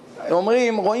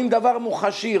 אומרים, רואים דבר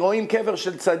מוחשי, רואים קבר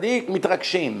של צדיק,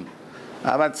 מתרגשים.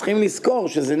 אבל צריכים לזכור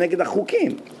שזה נגד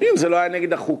החוקים. אם זה לא היה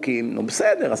נגד החוקים, נו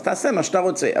בסדר, אז תעשה מה שאתה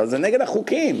רוצה. אבל זה נגד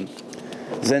החוקים.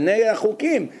 זה נגד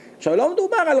החוקים. עכשיו לא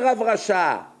מדובר על רב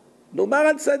רשע, מדובר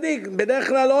על צדיק. בדרך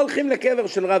כלל לא הולכים לקבר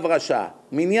של רב רשע.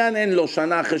 מניין אין לו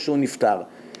שנה אחרי שהוא נפטר.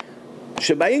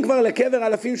 שבאים כבר לקבר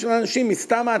אלפים של אנשים,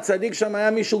 מסתם הצדיק שם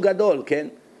היה מישהו גדול, כן?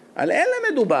 על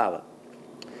אלה מדובר.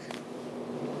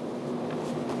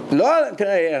 לא,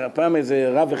 תראה, פעם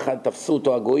איזה רב אחד תפסו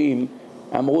אותו הגויים,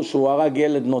 אמרו שהוא הרג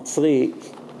ילד נוצרי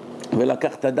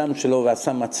ולקח את הדם שלו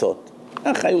ועשה מצות.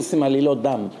 איך היו עושים עלילות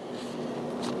דם?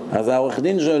 אז העורך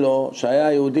דין שלו,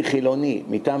 שהיה יהודי חילוני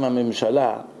מטעם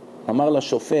הממשלה, אמר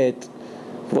לשופט,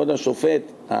 כבוד השופט,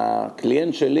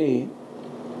 הקליינט שלי,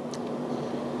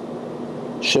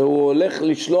 שהוא הולך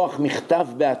לשלוח מכתב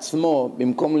בעצמו,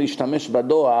 במקום להשתמש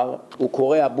בדואר, הוא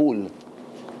קורא הבול,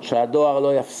 שהדואר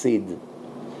לא יפסיד.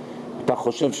 אתה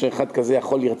חושב שאחד כזה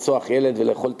יכול לרצוח ילד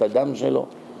ולאכול את הדם שלו?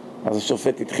 אז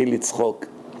השופט התחיל לצחוק.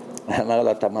 אמר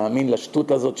לה, אתה מאמין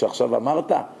לשטות הזאת שעכשיו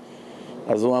אמרת?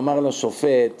 אז הוא אמר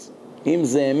לשופט, אם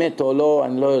זה אמת או לא,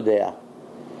 אני לא יודע.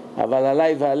 אבל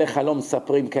עליי ועליך לא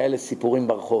מספרים כאלה סיפורים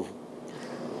ברחוב.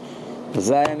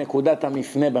 זה היה נקודת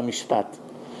המפנה במשפט.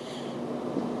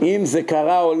 אם זה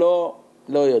קרה או לא,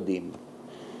 לא יודעים.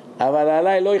 אבל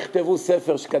עליי לא יכתבו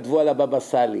ספר שכתבו על הבבא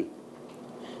סאלי.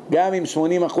 גם אם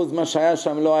 80% מה שהיה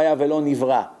שם לא היה ולא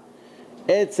נברא.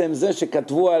 עצם זה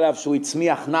שכתבו עליו שהוא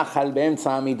הצמיח נחל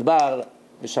באמצע המדבר,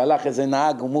 ושלח איזה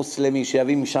נהג מוסלמי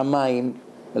שיביא משם מים,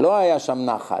 לא היה שם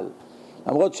נחל.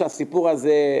 למרות שהסיפור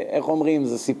הזה, איך אומרים,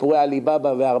 זה סיפורי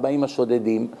עליבאבא ו40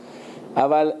 השודדים,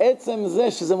 אבל עצם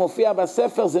זה שזה מופיע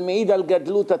בספר, זה מעיד על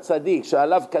גדלות הצדיק,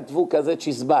 שעליו כתבו כזה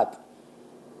צ'יזבט.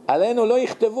 עלינו לא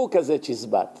יכתבו כזה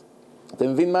צ'יזבט.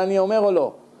 אתם מבין מה אני אומר או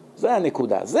לא? זה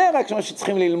הנקודה. זה רק מה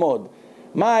שצריכים ללמוד.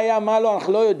 מה היה, מה לא,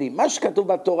 אנחנו לא יודעים. מה שכתוב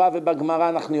בתורה ובגמרא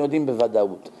אנחנו יודעים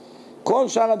בוודאות. כל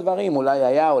שאר הדברים, אולי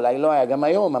היה, אולי לא היה, גם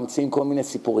היום ממציאים כל מיני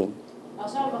סיפורים.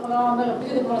 עכשיו בחזרה אומר,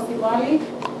 בדיוק כמו סיפרה לי,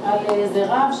 על איזה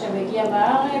רב שמגיע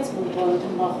בארץ, והוא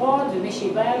נותן ברכות, ומישהי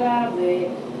בא אליו,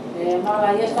 ואמר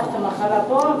לה, יש לך את המחלה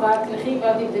פה, ואת תלכי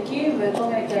ואת תבדקי, וכל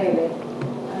מיני כאלה.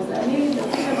 אז אני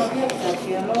דקתי ומרגיע קצת,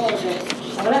 כי אני לא יודע.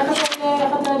 אבל איך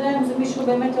אתה יודע אם זה מישהו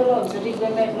באמת או לא, אם זה דיק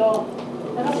באמת לא,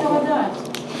 איך אפשר לדעת?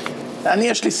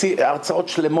 יש לי הרצאות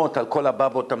שלמות על כל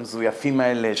הבבות המזויפים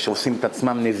האלה שעושים את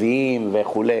עצמם נביאים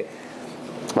וכו'.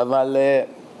 אבל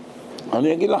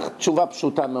אני אגיד לך תשובה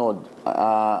פשוטה מאוד.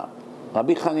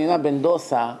 רבי חנינא בן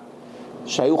דוסה,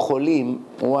 שהיו חולים,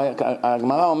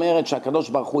 הגמרא אומרת שהקדוש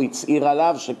ברוך הוא הצעיר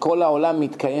עליו שכל העולם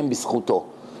מתקיים בזכותו.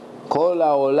 כל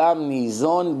העולם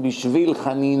ניזון בשביל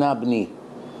חנינא בני.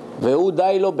 והוא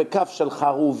די לו בכף של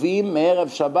חרובים מערב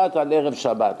שבת עד ערב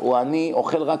שבת. הוא עני,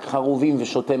 אוכל רק חרובים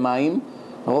ושותה מים,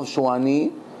 הרוב שהוא עני,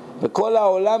 וכל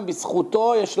העולם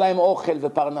בזכותו יש להם אוכל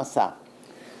ופרנסה.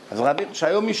 אז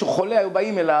כשהיום מישהו חולה, היו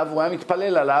באים אליו, הוא היה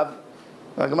מתפלל עליו,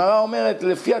 והגמרא אומרת,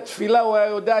 לפי התפילה הוא היה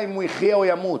יודע אם הוא יחיה או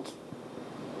ימות.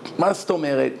 מה זאת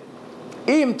אומרת?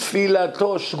 אם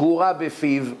תפילתו שגורה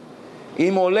בפיו,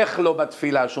 אם הולך לו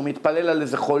בתפילה, שהוא מתפלל על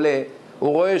איזה חולה,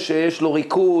 הוא רואה שיש לו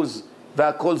ריכוז,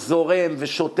 והכל זורם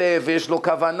ושוטה ויש לו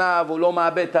כוונה והוא לא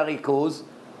מאבד את הריכוז,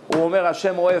 הוא אומר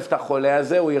השם אוהב את החולה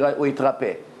הזה, הוא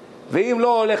יתרפא. ואם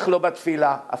לא הולך לו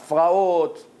בתפילה,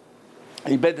 הפרעות,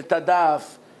 איבד את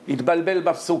הדף, התבלבל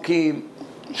בפסוקים,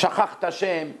 שכח את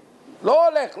השם, לא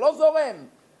הולך, לא זורם.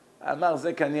 אמר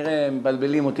זה כנראה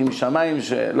מבלבלים אותי משמיים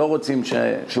שלא רוצים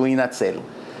שהוא ינצל.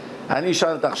 אני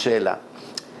אשאל אותך שאלה,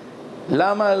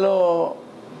 למה לא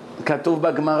כתוב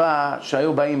בגמרא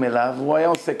שהיו באים אליו, הוא היה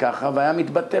עושה ככה והיה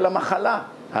מתבטל המחלה?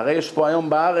 הרי יש פה היום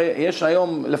בארץ, יש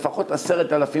היום לפחות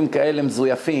 10,000 כאלה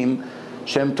מזויפים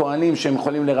שהם טוענים שהם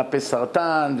יכולים לרפא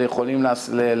סרטן ויכולים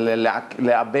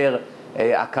לעבר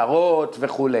עקרות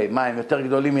וכו'. מה, הם יותר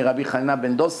גדולים מרבי חנינא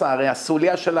בן דוסה? הרי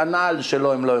הסוליה של הנעל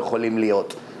שלו הם לא יכולים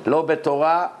להיות. לא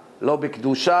בתורה, לא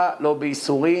בקדושה, לא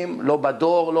באיסורים, לא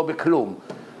בדור, לא בכלום.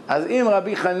 אז אם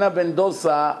רבי חנינא בן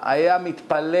דוסה היה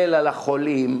מתפלל על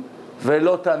החולים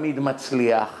ולא תמיד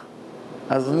מצליח,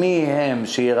 אז מי הם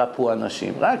שירפאו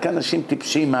אנשים? רק אנשים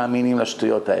טיפשים מאמינים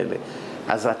לשטויות האלה.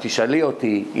 אז את תשאלי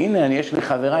אותי, הנה יש לי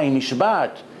חברה, היא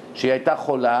נשבעת שהיא הייתה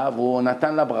חולה והוא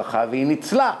נתן לה ברכה והיא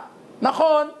ניצלה.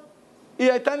 נכון,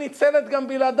 היא הייתה ניצלת גם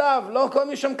בלעדיו, לא כל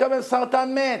מי שמקבל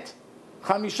סרטן מת.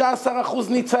 15%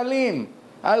 ניצלים,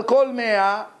 על כל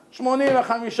 100,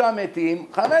 85 מתים,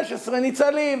 15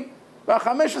 ניצלים,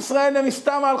 וה-15 האלה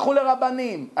מסתם הלכו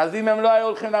לרבנים. אז אם הם לא היו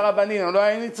הולכים לרבנים, הם לא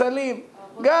היו ניצלים,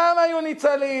 גם היו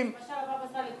ניצלים. למשל הבבא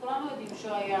סאלי, כולנו יודעים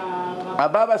שהוא היה...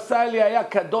 הבבא סאלי היה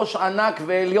קדוש ענק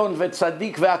ועליון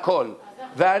וצדיק והכל.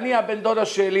 ואני, הבן דודה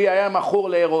שלי, היה מכור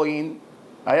להירואין,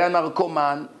 היה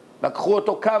נרקומן, לקחו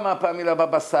אותו כמה פעמים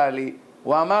לבבא סאלי,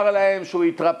 הוא אמר להם שהוא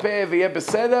יתרפא ויהיה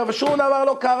בסדר, ושום דבר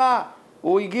לא קרה.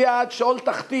 הוא הגיע עד שאול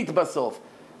תחתית בסוף.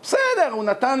 בסדר, הוא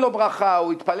נתן לו ברכה,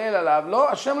 הוא התפלל עליו, לא,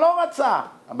 השם לא רצה.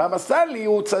 הבבא סאלי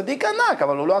הוא צדיק ענק,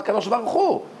 אבל הוא לא הקדוש ברוך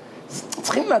הוא.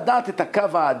 צריכים לדעת את הקו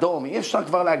האדום, אי אפשר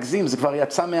כבר להגזים, זה כבר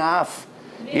יצא מהאף.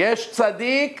 יש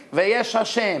צדיק ויש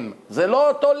השם, זה לא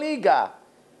אותו ליגה.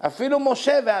 אפילו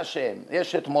משה והשם.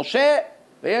 יש את משה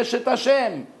ויש את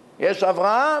השם. יש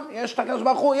אברהם, יש את הקדוש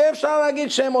ברוך הוא. אי אפשר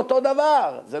להגיד שהם אותו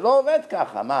דבר. זה לא עובד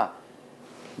ככה, מה?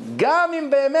 גם אם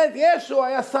באמת ישו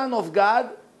היה son of God,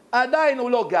 עדיין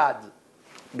הוא לא God.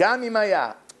 גם אם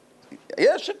היה.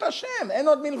 יש את השם, אין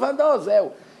עוד מלבדו, זהו.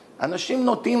 אנשים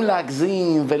נוטים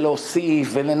להגזים ולהוסיף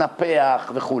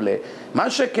ולנפח וכו'. מה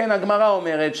שכן הגמרא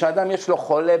אומרת, שאדם יש לו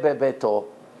חולה בביתו,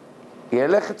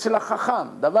 ילך אצל החכם.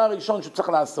 דבר ראשון שצריך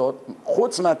לעשות,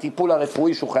 חוץ מהטיפול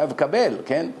הרפואי שהוא חייב לקבל,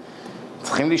 כן?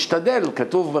 צריכים להשתדל,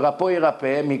 כתוב ברפוא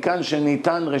ירפא, מכאן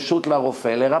שניתן רשות לרופא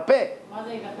לרפא. מה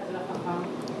זה ילך אצל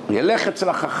החכם? ילך אצל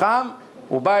החכם,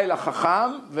 הוא בא אל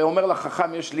החכם ואומר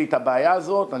לחכם, יש לי את הבעיה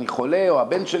הזאת, אני חולה או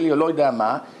הבן שלי או לא יודע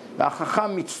מה,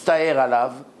 והחכם מצטער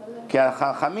עליו, כי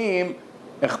החכמים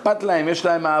אכפת להם, יש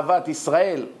להם אהבת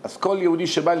ישראל, אז כל יהודי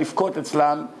שבא לבכות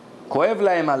אצלם, כואב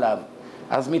להם עליו.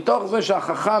 אז מתוך זה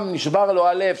שהחכם נשבר לו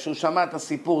הלב שהוא שמע את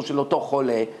הסיפור של אותו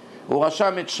חולה, הוא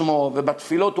רשם את שמו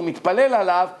ובתפילות הוא מתפלל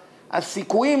עליו,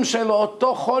 הסיכויים של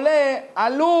אותו חולה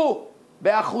עלו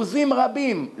באחוזים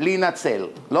רבים להינצל.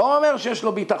 לא אומר שיש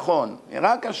לו ביטחון,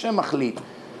 רק השם מחליט.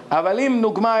 אבל אם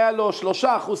נוגמה היה לו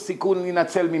 3% סיכון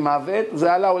להינצל ממוות,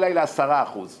 זה עלה אולי ל10%.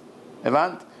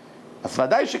 הבנת? אז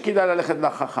ודאי שכדאי ללכת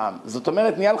לחכם. זאת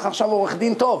אומרת, נהיה לך עכשיו עורך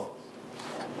דין טוב.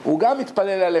 הוא גם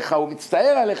מתפלל עליך, הוא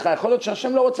מצטער עליך, יכול להיות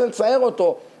שהשם לא רוצה לצייר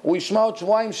אותו, הוא ישמע עוד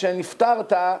שבועיים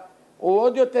שנפטרת, הוא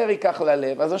עוד יותר ייקח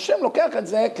ללב. אז השם לוקח את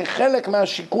זה כחלק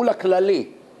מהשיקול הכללי.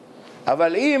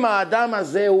 אבל אם האדם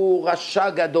הזה הוא רשע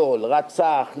גדול,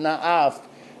 רצח, נאף,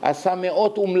 עשה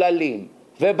מאות אומללים,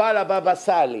 ובא לבבא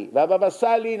סאלי, והבבא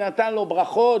סאלי נתן לו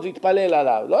ברכות והתפלל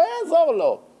עליו, לא יעזור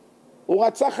לו. הוא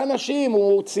רצח אנשים,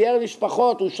 הוא צייר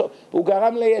משפחות, הוא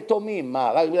גרם ליתומים.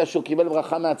 מה, רק בגלל שהוא קיבל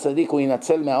ברכה מהצדיק הוא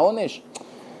ינצל מהעונש?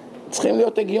 צריכים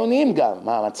להיות הגיוניים גם.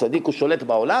 מה, הצדיק הוא שולט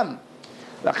בעולם?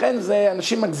 לכן זה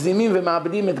אנשים מגזימים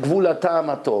ומאבדים את גבול הטעם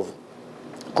הטוב.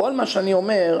 כל מה שאני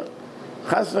אומר,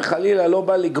 חס וחלילה לא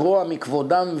בא לגרוע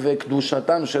מכבודם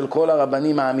וקדושתם של כל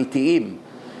הרבנים האמיתיים.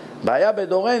 בעיה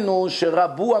בדורנו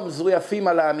שרבו המזויפים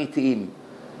על האמיתיים.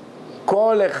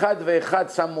 כל אחד ואחד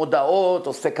שם מודעות,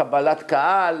 עושה קבלת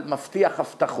קהל, מבטיח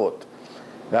הבטחות.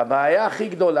 והבעיה הכי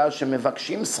גדולה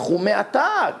שמבקשים סכומי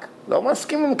עתק. לא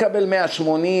מסכימים לקבל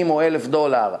 180 או $1,000.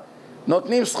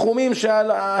 נותנים סכומים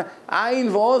שהעין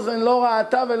ואוזן לא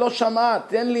ראתה ולא שמעת.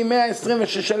 תן לי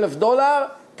 $126,000,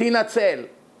 תנצל.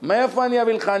 מאיפה אני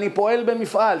אביא לך? אני פועל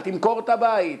במפעל, תמכור את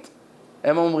הבית.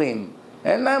 הם אומרים,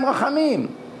 אין להם רחמים.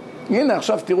 הנה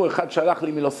עכשיו תראו, אחד שלח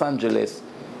לי מלוס אנג'לס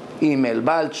אימייל,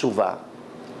 בעל תשובה.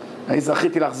 אני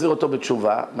זכיתי להחזיר אותו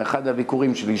בתשובה, מאחד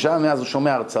הביקורים שלי שם, מאז הוא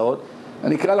שומע הרצאות.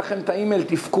 אני אקרא לכם את האימייל,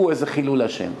 תפקו איזה חילול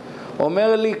השם.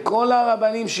 אומר לי, כל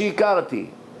הרבנים שהכרתי,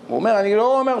 הוא אומר, אני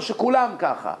לא אומר שכולם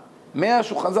ככה. מאז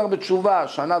שהוא חזר בתשובה, 1.5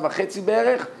 שנה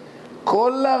בערך,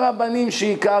 כל הרבנים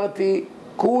שהכרתי,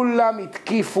 כולם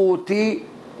התקיפו אותי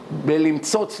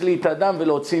בלמצוץ לי את הדם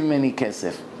ולהוציא ממני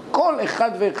כסף. כל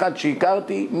אחד ואחד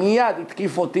שהכרתי מיד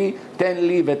התקיף אותי, תן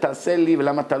לי ותעשה לי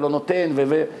ולמה אתה לא נותן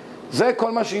זה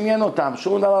כל מה שעניין אותם,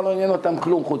 שום דבר לא עניין אותם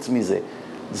כלום חוץ מזה.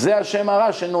 זה השם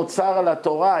הרע שנוצר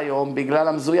לתורה היום בגלל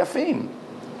המזויפים.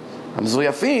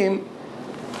 המזויפים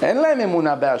אין להם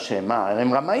אמונה בהשם, מה?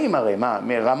 הם רמאים הרי, מה?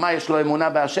 רמה יש לו אמונה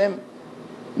בהשם?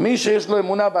 מי שיש לו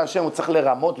אמונה בהשם הוא צריך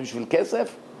לרמות בשביל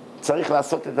כסף? צריך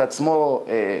לעשות את עצמו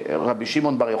רבי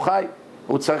שמעון בר יוחאי?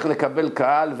 הוא צריך לקבל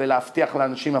קהל ולהבטיח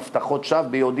לאנשים הבטחות שווא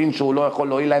ביודעין שהוא לא יכול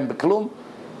להועיל להם בכלום?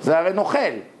 זה הרי נוכל.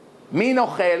 מי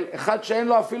נוכל? אחד שאין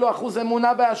לו אפילו אחוז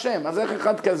אמונה בהשם. אז איך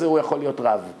אחד כזה הוא יכול להיות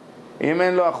רב? אם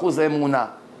אין לו אחוז אמונה.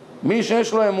 מי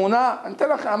שיש לו אמונה, אני אתן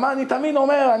לכם, מה אני תמיד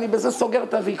אומר, אני בזה סוגר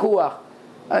את הוויכוח.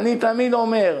 אני תמיד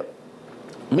אומר,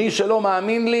 מי שלא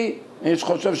מאמין לי, מי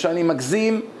שחושב שאני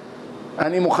מגזים,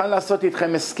 אני מוכן לעשות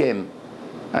איתכם הסכם.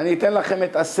 אני אתן לכם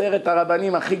את 10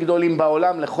 הרבנים הכי גדולים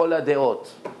בעולם לכל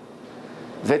הדעות.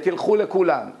 ותלכו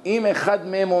לכולם. אם אחד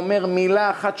מהם אומר מילה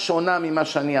אחת שונה ממה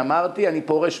שאני אמרתי, אני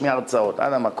פורש מהרצאות,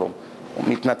 עד המקום. הוא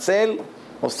מתנצל,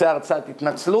 עושה הרצאת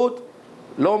התנצלות,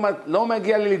 לא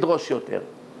מגיע לי לדרוש יותר.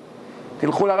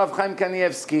 תלכו לרב חיים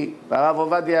קניאבסקי, והרב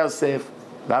עובדיה יוסף,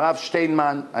 והרב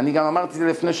שטיינמן. אני גם אמרתי זה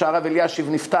לפני שהרב אלישיב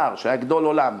נפטר, שהיה גדול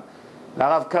עולם.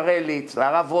 לרב קרליץ,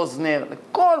 לרב ווזנר,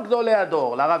 לכל גדולי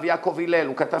הדור, לרב יעקב הלל,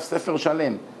 הוא כתב ספר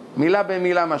שלם, מילה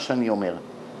במילה מה שאני אומר.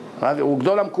 הוא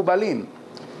גדול המקובלים.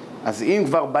 אז אם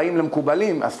כבר באים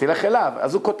למקובלים, אז תלך אליו.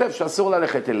 אז הוא כותב שאסור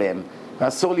ללכת אליהם,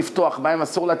 ואסור לפתוח בהם,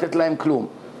 אסור לתת להם כלום.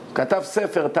 כתב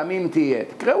ספר, תמים תהיה.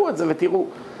 תקראו את זה ותראו.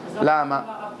 למה?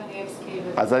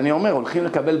 אז אני אומר, הולכים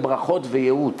לקבל ברכות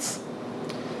וייעוץ.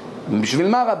 בשביל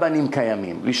מה רבנים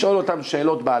קיימים? לשאול אותם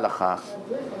שאלות בהלכה,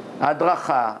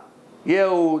 הדרכה,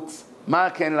 ייעוץ, מה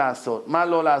כן לעשות, מה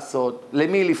לא לעשות,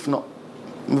 למי לפנות.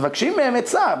 מבקשים מהם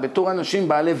עצה בתור אנשים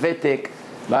בעלי ותק,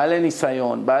 בעלי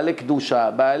ניסיון, בעלי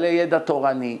קדושה, בעלי ידע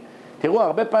תורני. תראו,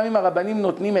 הרבה פעמים הרבנים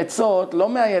נותנים עצות לא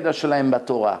מהידע שלהם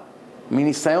בתורה,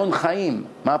 מניסיון חיים.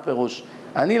 מה הפירוש?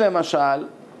 אני למשל,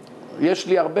 יש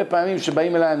לי הרבה פעמים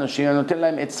שבאים אליי אנשים, אני נותן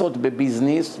להם עצות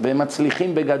בביזניס והם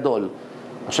מצליחים בגדול.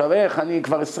 עכשיו איך? אני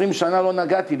כבר 20 שנה לא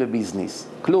נגעתי בביזניס,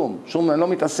 כלום, אני לא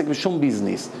מתעסק בשום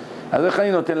ביזניס. אז איך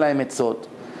אני נותן להם עצות?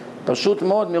 פשוט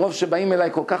מאוד, מרוב שבאים אליי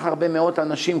כל כך הרבה מאות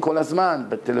אנשים כל הזמן,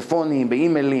 בטלפונים,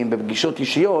 באימיילים, בפגישות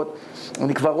אישיות,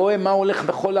 אני כבר רואה מה הולך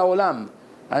בכל העולם.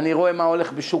 אני רואה מה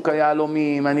הולך בשוק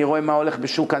היהלומים, אני רואה מה הולך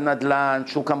בשוק הנדל"ן,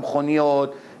 שוק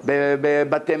המכוניות,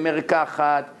 בבתי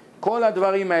מרקחת, כל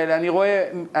הדברים האלה. אני רואה,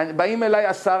 באים אליי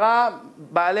 10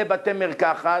 בעלי בתי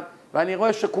מרקחת, ואני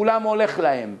רואה שכולם הולך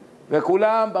להם,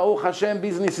 וכולם, ברוך השם,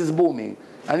 business is booming.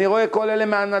 אני רואה כל אלה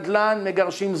מהנדל"ן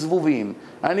מגרשים זבובים.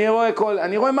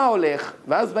 אני רואה מה הולך,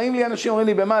 ואז באים לי אנשים, אומרים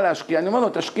לי, במה להשקיע? אני אומר לו,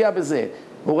 תשקיע בזה.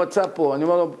 הוא רצה פה, אני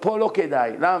אומר לו, פה לא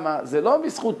כדאי. למה? זה לא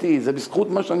בזכותי, זה בזכות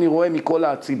מה שאני רואה מכל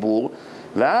הציבור,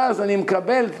 ואז אני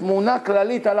מקבל תמונה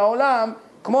כללית על העולם,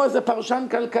 כמו איזה פרשן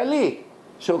כלכלי,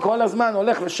 שהוא כל הזמן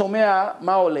הולך ושומע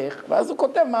מה הולך, ואז הוא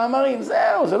כותב מאמרים.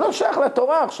 זהו, זה לא שייך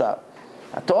לתורה עכשיו.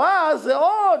 התורה זה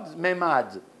עוד ממד,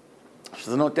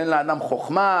 שזה נותן לאדם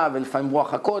חוכמה ולפעמים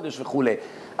רוח הקודש וכו'.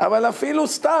 אבל אפילו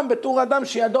סתם בתור אדם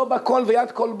שידו בכל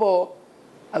ויד כל בו,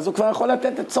 אז הוא כבר יכול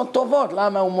לתת עצות טובות.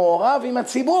 למה? הוא מעורב עם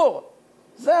הציבור.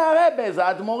 זה הרבה, זה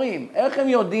האדמו"רים. איך הם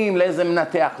יודעים לאיזה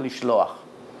מנתח לשלוח?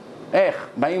 איך?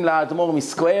 באים לאדמו"ר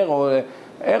מסקואר, או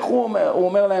איך הוא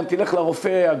אומר להם, תלך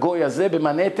לרופא הגוי הזה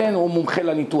במנהטן, הוא מומחה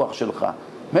לניתוח שלך.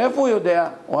 מאיפה הוא יודע?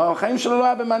 החיים שלו לא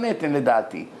היה במנהטן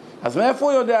לדעתי. אז מאיפה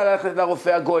הוא יודע ללכת לרופא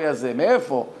הגוי הזה?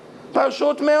 מאיפה?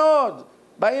 פשוט מאוד.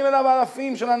 באים אליו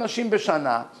אלפים של אנשים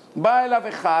בשנה, בא אליו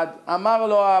אחד, אמר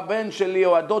לו הבן שלי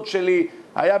או הדוד שלי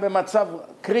היה במצב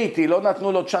קריטי, לא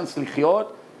נתנו לו צ'אנס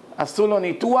לחיות, עשו לו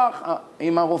ניתוח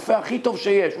עם הרופא הכי טוב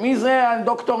שיש. מי זה?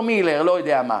 דוקטור מילר, לא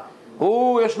יודע מה.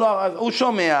 הוא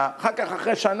שומע, אחר כך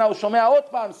אחרי שנה הוא שומע עוד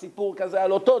פעם סיפור כזה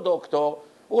על אותו דוקטור,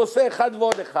 הוא עושה אחד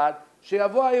ועוד אחד,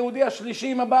 שיבוא היהודי השלישי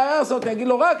עם הבעיה הזאת, יגיד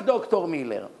לו רק דוקטור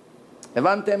מילר.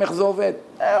 הבנתם איך זה עובד?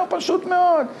 פשוט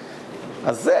מאוד.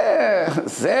 אז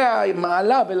זה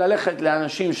המעלה בללכת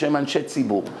לאנשים שהם אנשי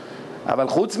ציבור. אבל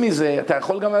חוץ מזה, אתה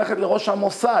יכול גם ללכת לראש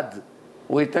המוסד,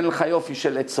 הוא ייתן לך יופי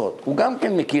של עצות. הוא גם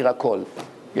כן מכיר הכל.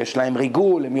 יש להם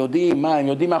ריגול, הם יודעים מה, הם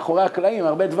יודעים מאחורי הקלעים,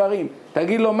 הרבה דברים.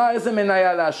 תגיד לו, איזה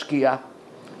מניה להשקיע?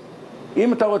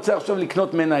 אם אתה רוצה עכשיו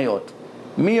לקנות מניות,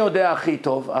 מי יודע הכי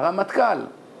טוב? הרמטכ"ל.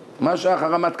 מה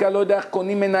שהרמטכ"ל לא יודע איך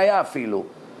קונים מניה אפילו.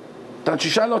 אתה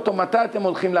תשאל אותו, מתי אתם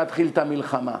הולכים להתחיל את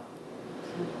המלחמה?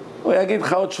 הוא יגיד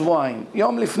לך עוד שבועיים.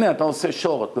 יום לפני אתה עושה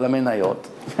שורט למניות,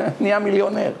 נהיה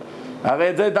מיליונר.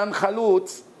 הרי זה דן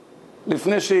חלוץ,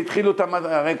 לפני שהתחילו את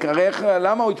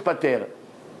למה הוא התפטר?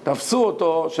 תפסו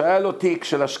אותו שהיה לו תיק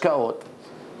של השקעות,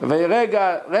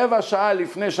 ורגע, רבע שעה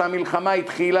לפני שהמלחמה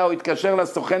התחילה, הוא התקשר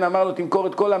לסוכן, אמר לו, תמכור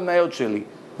את כל המניות שלי.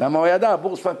 למה הוא ידע,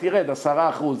 הבורסה תירד 10%.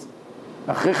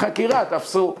 אחרי חקירה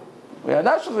תפסו. הוא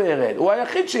ידע שזה ירד. הוא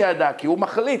היחיד שידע, כי הוא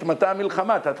מחליט מתי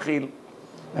המלחמה תתחיל.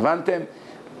 הבנתם?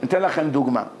 אתן לכם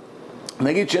דוגמה.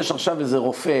 נגיד שיש עכשיו איזה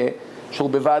רופא, שהוא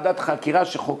בוועדת חקירה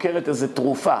שחוקרת איזה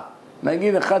תרופה.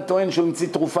 נגיד אחד טוען שהוא המציא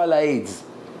תרופה לאיידס.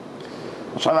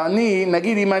 עכשיו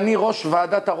נגיד אם אני ראש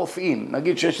ועדת הרופאים,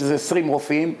 נגיד שיש איזה 20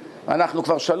 רופאים, אנחנו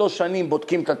כבר 3 שנים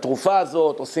בודקים את התרופה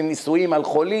הזאת, עושים ניסויים על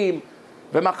חולים,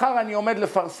 ומחר אני עומד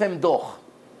לפרסם דוח.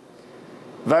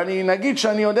 ואני נגיד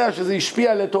שאני יודע שזה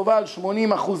השפיע לטובה על 80%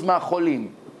 מהחולים.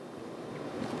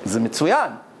 זה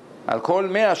מצוין. על כל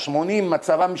 180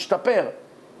 מצבה משתפר.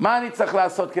 מה אני צריך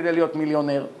לעשות כדי להיות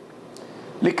מיליונר?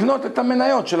 לקנות את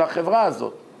המניות של החברה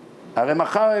הזאת. הרי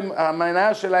מחר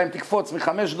המניה שלהם תקפוץ $5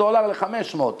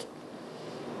 ל-500.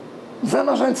 זה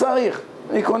מה שאני צריך.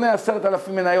 אני קונה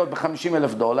 10,000 מניות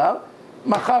 $50,000,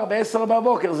 מחר ב-10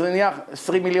 בבוקר זה נהיה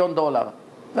 $20 מיליון.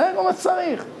 זה מה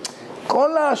שצריך.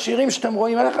 כל השירים שאתם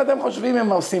רואים, איך אתם חושבים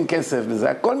הם עושים כסף בזה?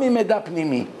 הכל ממידע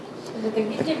פנימי.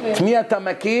 את מי אתה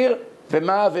מכיר,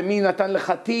 ומה, ומי נתן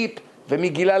לך טיפ, ומי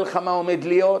גילה לך מה עומד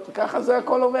להיות, וככה זה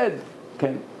הכל עובד.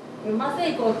 כן. ומה זה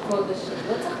אגרות קודש?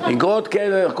 אגרות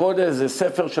קודש זה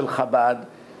ספר של חב"ד,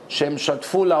 שהם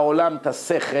שתפו לעולם את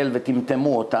השכל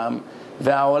וטמטמו אותם,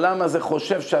 והעולם הזה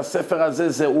חושב שהספר הזה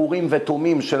זה אורים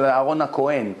ותומים של אהרון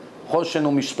הכהן, חושן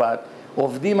ומשפט,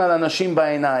 עובדים על אנשים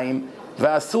בעיניים,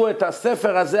 ועשו את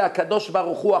הספר הזה הקדוש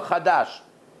ברוך הוא החדש,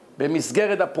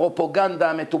 במסגרת הפרופוגנדה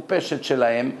המטופשת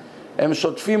שלהם, הם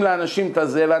שוטפים לאנשים את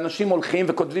הזה, ואנשים הולכים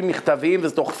וכותבים מכתבים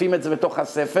ודוחפים את זה בתוך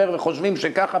הספר, וחושבים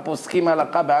שככה פוסקים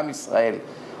הלכה בעם ישראל.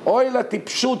 אוי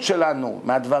לטיפשות שלנו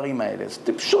מהדברים האלה. זה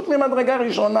טיפשות ממדרגה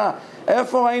ראשונה.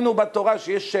 איפה ראינו בתורה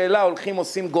שיש שאלה, הולכים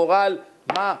עושים גורל,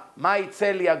 מה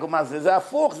יצא לי, מה זה? זה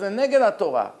הפוך, זה נגד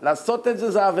התורה. לעשות את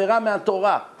זה עבירה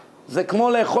מהתורה. זה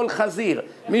כמו לאכול חזיר.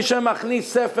 מי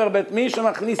שמכניס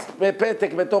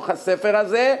פתק בתוך הספר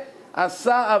הזה,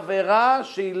 עשה עבירה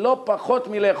שהיא לא פחות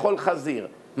מלאכול חזיר.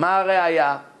 מה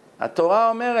הראיה? התורה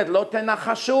אומרת, לא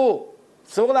תנחשו.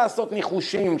 אסור לעשות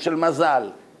ניחושים של מזל.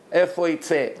 איפה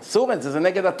יצא? אסור את זה, זה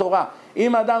נגד התורה.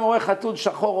 אם אדם רואה חתול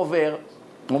שחור עובר,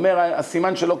 אומר,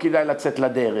 הסימן שלא כדאי לצאת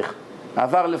לדרך.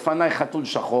 עבר לפניי חתול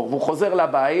שחור, והוא חוזר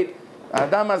לבית,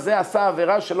 האדם הזה עשה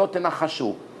עבירה שלא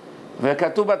תנחשו.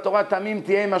 וכתוב בתורה, תמים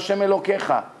תהיה עם השם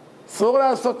אלוקיך. אסור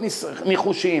לעשות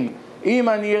ניחושים. אם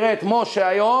אני אראה את משה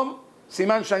היום,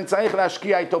 סימן שאני צריך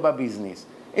להשקיע איתו בביזנס.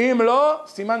 אם לא,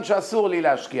 סימן שאסור לי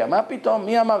להשקיע. מה פתאום?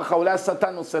 מי אמר לך? אולי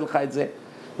השטן עושה לך את זה.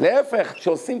 להפך,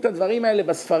 כשעושים את הדברים האלה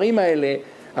בספרים האלה,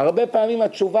 הרבה פעמים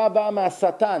התשובה באה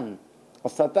מהשטן.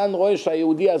 השטן רואה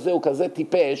שהיהודי הזה הוא כזה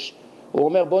טיפש, הוא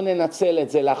אומר בוא ננצל את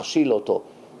זה, להכשיל אותו.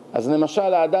 אז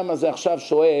למשל האדם הזה עכשיו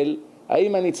שואל,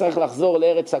 האם אני צריך לחזור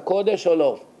לארץ הקודש או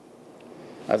לא?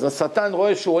 אז השטן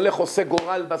רואה שהוא הולך עושה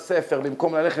גורל בספר,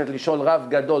 במקום ללכת לשאול רב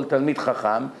גדול, תלמיד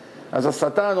חכם, אז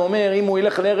השטן אומר, אם הוא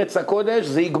ילך לארץ הקודש,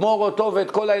 זה יגמור אותו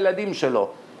ואת כל הילדים שלו.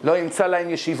 לא ימצא להם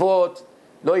ישיבות,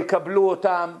 לא יקבלו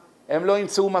אותם, הם לא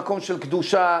ימצאו מקום של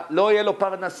קדושה, לא יהיה לו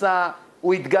פרנסה,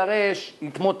 הוא יתגרש,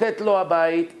 יתמוטט לו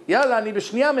הבית, יאללה, אני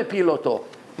בשנייה מפיל אותו.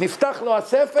 נפתח לו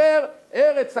הספר,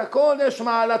 ארץ הקודש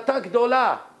מעלתה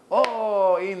גדולה.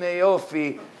 הנה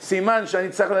יופי, סימן שאני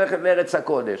צריך ללכת לארץ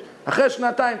הקודש. אחרי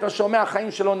שנתיים אתה שומע,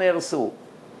 החיים שלו נהרסו.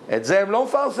 את זה הם לא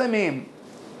מפרסמים.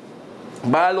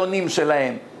 בעלונים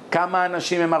שלהם, כמה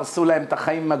אנשים הם הרסו להם את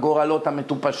החיים עם הגורלות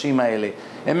המטופשים האלה.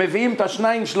 הם מביאים את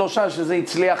השניים שלושה שזה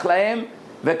הצליח להם,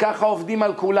 וככה עובדים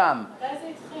על כולם.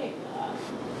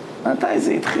 מתי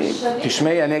זה התחיל?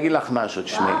 תשמעי, אני אגיד לך משהו,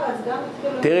 תשמעי.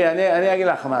 תראי, אני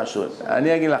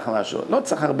אגיד לך משהו. לא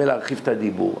צריך הרבה להרחיב את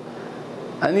הדיבור.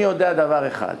 אני יודע דבר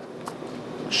אחד,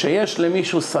 שיש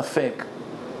למישהו ספק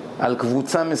על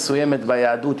קבוצה מסוימת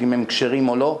ביהדות, אם הם קשרים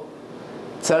או לא,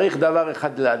 צריך דבר אחד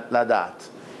לדעת.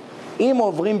 אם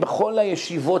עוברים בכל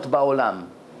הישיבות בעולם,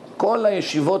 כל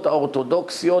הישיבות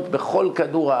האורתודוקסיות בכל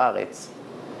כדור הארץ,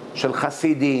 של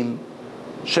חסידים,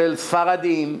 של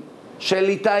ספרדים, של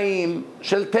ליטאים,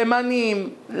 של תימנים,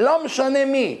 לא משנה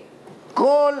מי,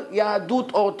 כל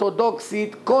יהדות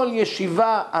אורתודוקסית, כל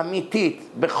ישיבה אמיתית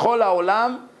בכל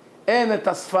העולם, אין את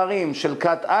הספרים של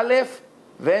כת א'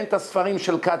 ואין את הספרים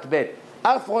של כת ב'.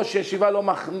 אף ראש ישיבה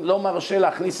לא מרשה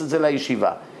להכניס את זה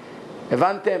לישיבה.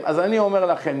 הבנתם? אז אני אומר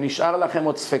לכם, נשאר לכם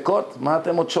עוד ספקות? מה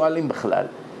אתם עוד שואלים בכלל?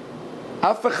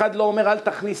 אף אחד לא אומר, אל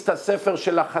תכניס את הספר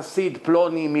של החסיד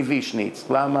פלוני מווישניץ.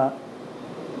 למה?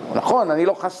 נכון, אני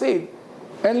לא חסיד.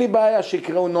 אין לי בעיה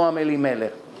שיקראו נועם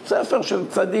אלימלך. ספר של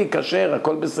צדיק, כשר,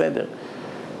 הכל בסדר.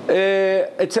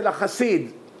 אצל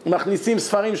החסיד מכניסים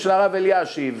ספרים של הרב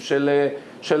אלישיב,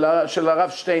 של הרב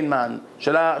שטיינמן,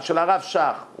 של הרב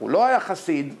שך. הוא לא היה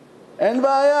חסיד, אין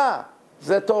בעיה.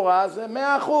 זה תורה, זה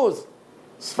 100%.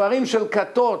 ספרים של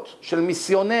כתות, של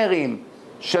מיסיונרים,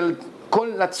 של כל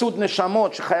לצוד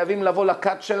נשמות שחייבים לבוא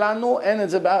לכת שלנו, אין את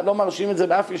זה, לא מרשים את זה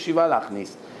באף ישיבה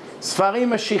להכניס.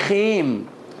 ספרים משיחיים,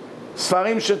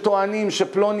 ספרים שטוענים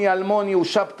שפלוני אלמוני הוא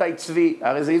שבתאי צבי,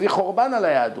 הרי זה הביא חורבן על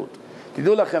היהדות.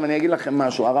 תדעו לכם, אני אגיד לכם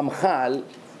משהו, הרמח"ל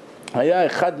היה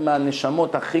אחד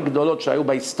מהנשמות הכי גדולות שהיו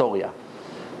בהיסטוריה.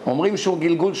 אומרים שהוא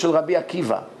גלגול של רבי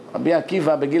עקיבא. רבי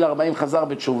עקיבא בגיל 40 חזר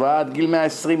בתשובה, עד גיל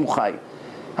 120 הוא חי.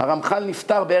 הרמח"ל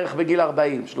נפטר בערך בגיל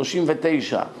 40,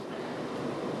 39.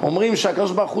 אומרים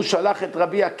שהקדוש ברוך הוא שלח את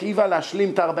רבי עקיבא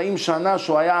להשלים את 40 שנה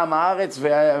שהוא היה עם הארץ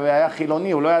והיה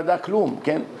חילוני, הוא לא ידע כלום,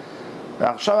 כן?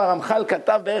 ועכשיו הרמח"ל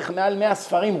כתב בערך מעל 100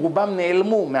 ספרים, רובם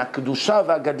נעלמו מהקדושה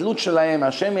והגדלות שלהם,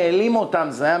 השם העלים אותם,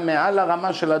 זה היה מעל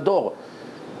הרמה של הדור.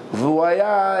 והוא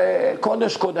היה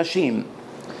קודש קודשים.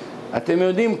 אתם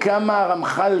יודעים כמה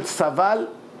הרמח"ל סבל?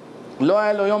 לא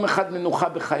היה לו יום אחד מנוחה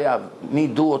בחייו.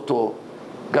 נידו אותו,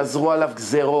 גזרו עליו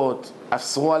גזרות,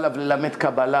 אסרו עליו ללמד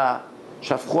קבלה,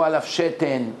 שפכו עליו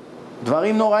שתן,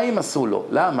 דברים נוראים עשו לו.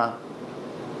 למה?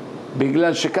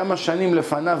 בגלל שכמה שנים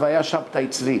לפניו היה שבתאי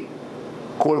צבי.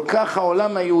 כל כך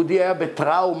העולם היהודי היה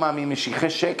בטראומה ממשיחי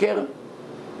שקר,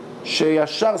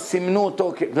 שישר סימנו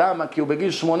אותו. למה? כי הוא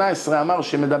בגיל 18 אמר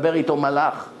שמדבר איתו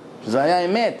מלאך. זה היה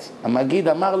אמת, המגיד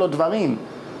אמר לו דברים.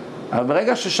 אבל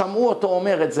ברגע ששמעו אותו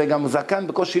אומר את זה, גם זקן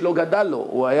בקושי לא גדל לו,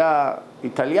 הוא היה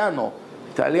איטליאנו.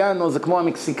 איטליאנו זה כמו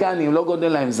המקסיקנים, לא גודל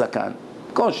להם זקן.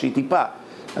 קושי, טיפה.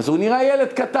 אז הוא נראה ילד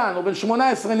קטן, הוא בן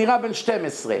 18 נראה בן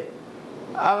 12.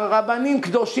 הרבנים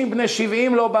קדושים בני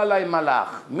 70 לא בא להם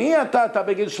מלאך. מי אתה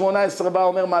בגיל 18 בא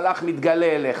אומר מלאך מתגלה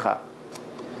אליך?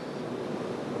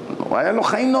 הוא היה לו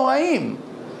חיים נוראים.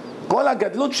 כל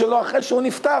הגדלות שלו אחרי שהוא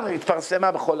נפטר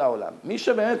התפרסמה בכל העולם. מי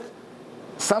שבאמת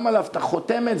שם עליו את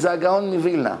החותמת זה הגאון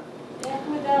מווילנה. איך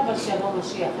נדע אבל שיבוא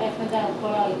משיח? איך נדע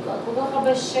כל כך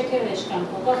הרבה שקר יש כאן,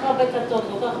 כל כך הרבה כתות,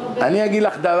 כל כך הרבה... אני אגיד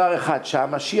לך דבר אחד,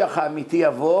 שהמשיח האמיתי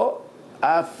יבוא,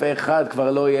 אף אחד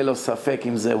כבר לא יהיה לו ספק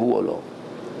אם זה הוא או לא.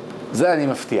 זה אני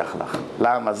מבטיח לך.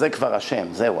 למה? זה כבר השם,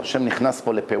 זהו, השם נכנס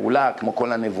פה לפעולה כמו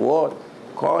כל הנבואות,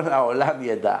 כל העולם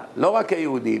ידע, לא רק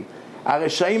היהודים.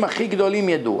 הרשעים הכי גדולים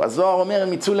ידעו. הזוהר אומר,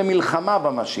 הם יצאו למלחמה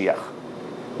במשיח.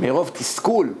 מרוב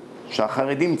תסכול,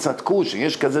 שהחרדים צדקו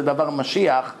שיש כזה דבר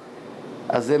משיח,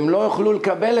 אז הם לא יוכלו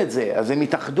לקבל את זה, אז הם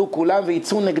יתאחדו כולם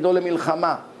ויצאו נגדו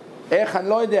למלחמה. איך? אני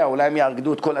לא יודע, אולי הם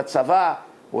יארגדו את כל הצבא,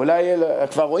 אולי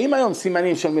כבר רואים היום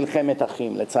סימנים של מלחמת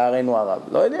אחים, לצערנו הרב,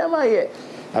 לא יודע מה יהיה.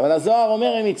 אבל הזוהר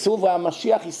אומר, הם יצאו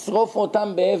והמשיח ישרוף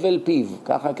אותם בהבל פיו,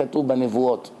 ככה כתוב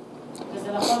בנבואות.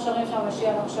 וזה נכון שאומרים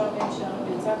שהמשיח עכשיו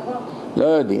נמצא כבר? לא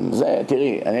יודעים, זה,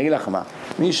 תראי, אני אגיד לך מה,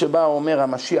 מי שבא אומר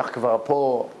המשיח כבר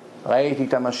פה, ראיתי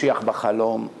את המשיח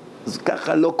בחלום, אז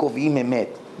ככה לא קובעים אמת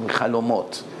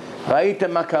מחלומות.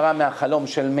 ראיתם מה קרה מהחלום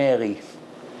של מרי?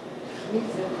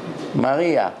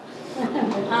 מריה.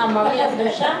 מריה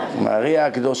הקדושה? מריה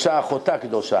הקדושה, אחותה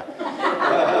קדושה.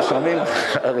 שומעים?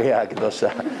 מריה הקדושה.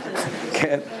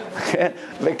 כן, כן.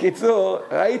 בקיצור,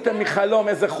 ראיתם מחלום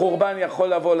איזה חורבן יכול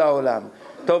לבוא לעולם.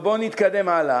 טוב, בואו נתקדם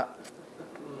הלאה.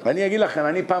 אני אגיד לכם,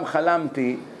 אני פעם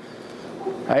חלמתי,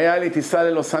 היה לי טיסה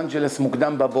ללוס אנג'לס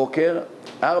מוקדם בבוקר,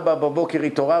 4 בבוקר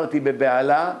התעוררתי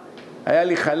בבעלה, היה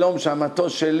לי חלום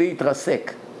שהמטוס שלי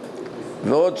התרסק,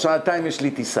 ועוד 2 יש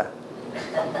לי טיסה.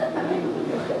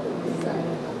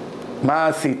 מה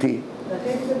עשיתי?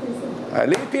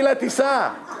 עליתי לטיסה.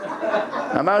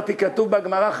 אמרתי, כתוב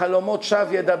בגמרא, חלומות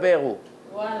שווא ידברו.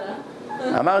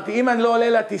 אמרתי, אם אני לא עולה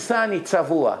לטיסה, אני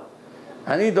צבוע.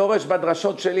 אני דורש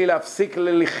בדרשות שלי להפסיק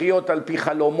לחיות על פי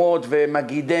חלומות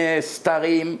ומגידי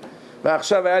סתרים,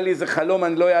 ועכשיו היה לי איזה חלום,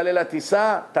 אני לא אעלה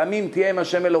לטיסה, תמים תהיה עם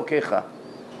השם אלוקיך.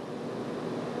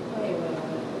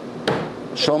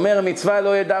 שומר מצווה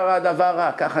לא ידע רע דבר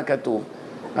רע, ככה כתוב.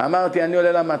 אמרתי, אני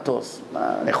עולה למטוס.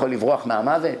 מה, אני יכול לברוח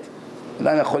מהמוות?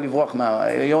 אני יכול לברוח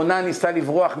יונה ניסה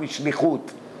לברוח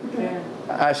משליחות.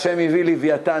 השם הביא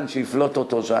לוויתן שיפלוט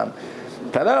אותו שם.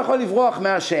 אתה לא יכול לברוח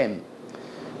מהשם.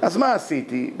 אז מה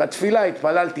עשיתי? בתפילה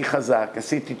התפללתי חזק,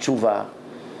 עשיתי תשובה.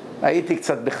 הייתי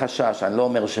קצת בחשש, אני לא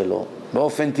אומר שלא.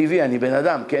 באופן טבעי אני בן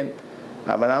אדם, כן?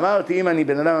 אבל אמרתי, אם אני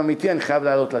בן אדם אמיתי, אני חייב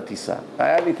לעלות לטיסה.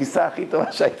 היה לי טיסה הכי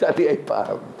טובה שהייתה לי אי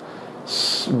פעם.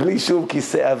 בלי שום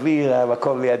כיסא אוויר,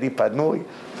 המקום לידי פנוי.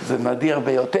 זה מדהיר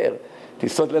ביותר.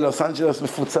 טיסות ללוס אנג'לס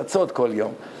מפוצצות כל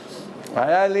יום.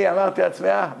 היה לי, אמרתי לעצמי,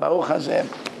 ברוך השם.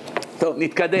 טוב,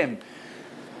 נתקדם.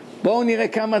 בואו נראה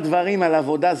כמה דברים על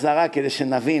עבודה זרה כדי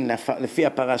שנבין לפי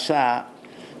הפרשה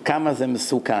כמה זה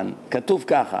מסוכן. כתוב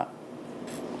ככה,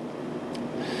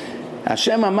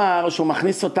 השם אמר שהוא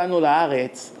מכניס אותנו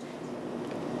לארץ,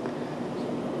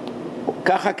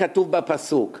 ככה כתוב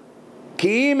בפסוק,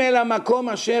 כי אם אל המקום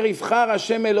אשר יבחר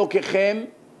השם אלוקיכם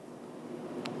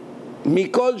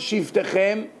מכל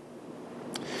שבטכם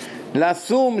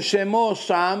לשום שמו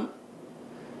שם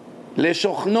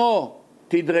לשוכנו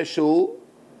תדרשו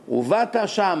ובאת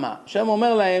שמה. השם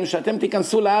אומר להם שאתם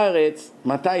תיכנסו לארץ,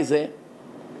 מתי זה?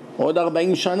 עוד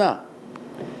 40 שנה.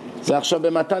 זה עכשיו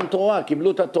במתן תורה,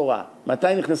 קיבלו את התורה.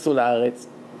 מתי נכנסו לארץ?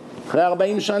 אחרי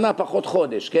 40 שנה פחות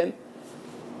חודש, כן?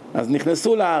 אז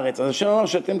נכנסו לארץ. אז השם אומר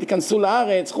שאתם תיכנסו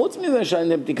לארץ, חוץ מזה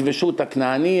שאתם תכבשו את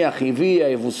הכנעני, החיבי,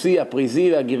 היבוסי,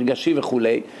 הפריזי, הגרגשי וכו'.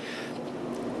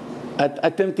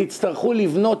 אתם תצטרכו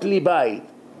לבנות לי בית,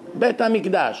 בית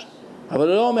המקדש. אבל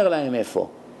הוא לא אומר להם איפה.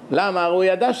 למה? הוא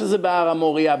ידע שזה בהר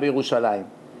המוריה בירושלים.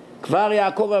 כבר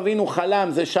יעקב אבינו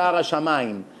חלם, זה שער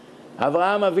השמיים.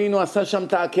 אברהם אבינו עשה שם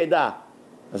את העקדה.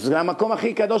 אז זה המקום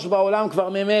הכי קדוש בעולם כבר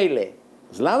ממילא.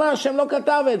 אז למה השם לא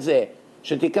כתב את זה?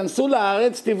 שתיכנסו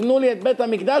לארץ, תבנו לי את בית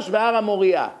המקדש בהר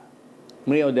המוריה.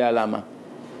 מי יודע למה?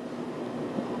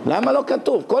 למה לא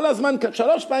כתוב? כל הזמן,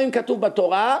 3 פעמים כתוב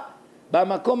בתורה,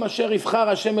 במקום אשר יבחר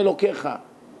השם אלוקיך,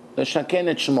 לשכן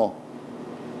את שמו.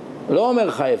 לא אומר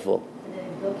לך איפה.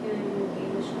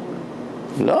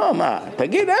 לא, מה?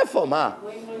 תגיד איפה, מה?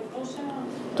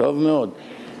 טוב מאוד.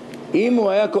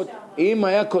 אם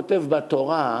היה כותב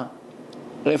בתורה,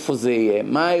 איפה זה יהיה?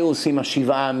 מה היו עושים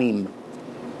 7 עמים?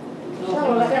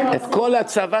 את כל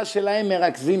הצבא שלהם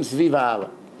מרכזים סביב ההר.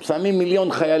 שמים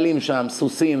 1,000,000 חיילים שם,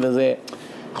 סוסים וזה.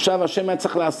 עכשיו השם היה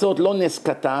צריך לעשות לא נס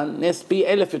קטן, נס פי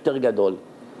 1,000 יותר גדול.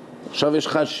 עכשיו יש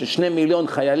לך 2 מיליון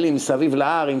חיילים סביב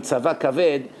להר עם צבא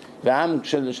כבד, ועם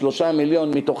של 3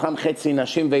 מיליון, מתוכם חצי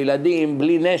נשים וילדים,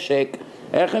 בלי נשק,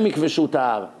 איך הם יכבשו את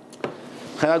ההר?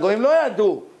 לכן הגויים לא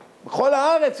ידעו. בכל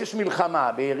הארץ יש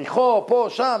מלחמה, ביריחו, פה,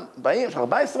 שם,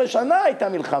 14 שנה הייתה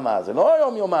מלחמה, זה לא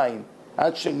יום-יומיים,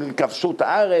 עד שכבשו את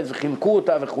הארץ וחילקו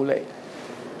אותה וכו'.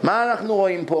 מה אנחנו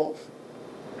רואים פה?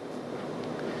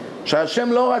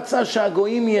 שהשם לא רצה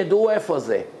שהגויים ידעו איפה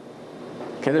זה,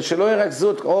 כדי שלא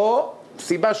ירכזו, או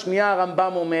סיבה שנייה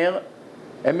הרמב"ם אומר,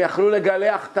 הם יכלו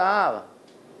לגלח את ההר.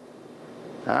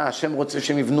 השם רוצה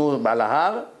שהם יבנו על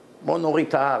ההר, בואו נוריד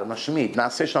את ההר, נשמיד,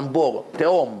 נעשה שם בור,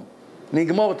 תאום,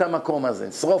 נגמור את המקום הזה,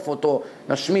 נשרוף אותו,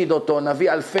 נשמיד אותו,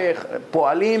 נביא אלפי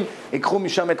פועלים, ייקחו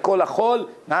משם את כל החול,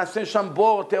 נעשה שם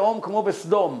בור, תאום כמו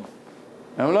בסדום.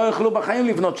 הם לא יוכלו בחיים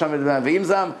לבנות שם, ואם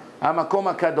זה המקום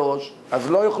הקדוש,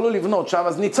 אז לא יוכלו לבנות שם,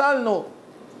 אז ניצלנו.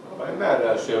 אבל אין בעיה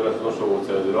לאשר לעשות מה שהוא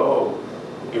רוצה, זה לא...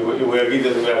 אם הוא יגיד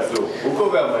את זה יעשו, הוא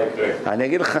קובע מה יקרה. אני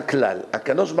אגיד לך כלל,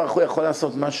 הקדוש ברוך הוא יכול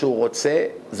לעשות מה שהוא רוצה,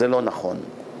 זה לא נכון.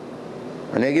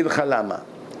 אני אגיד לך למה.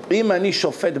 אם אני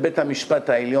שופט בית המשפט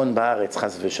העליון בארץ,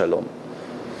 חס ושלום,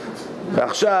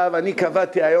 ועכשיו אני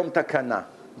קבעתי היום תקנה,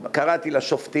 קראתי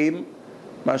לשופטים,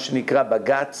 מה שנקרא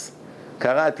בגץ,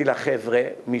 קראתי לחבר'ה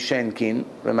משנקין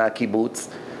ומהקיבוץ,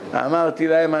 אמרתי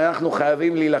להם, אנחנו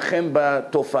חייבים להילחם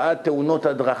בתופעת תאונות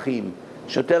הדרכים.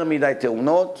 יש יותר מדי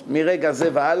תאונות, מרגע זה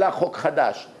והלאה חוק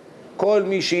חדש. כל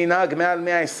מי שינהג מעל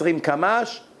 120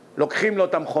 קמ"ש, לוקחים לו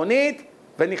את המכונית,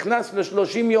 ונכנס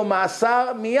ל30 יום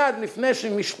מאסר, מיד לפני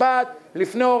משפט,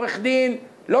 לפני עורך דין,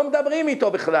 לא מדברים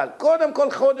איתו בכלל. קודם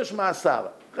כל חודש מאסר,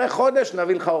 אחרי חודש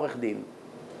נביא לך עורך דין.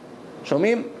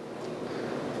 שומעים?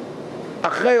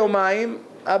 אחרי יומיים,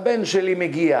 הבן שלי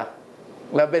מגיע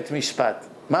לבית משפט.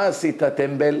 מה עשית,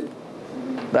 טמבל?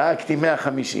 נהגתי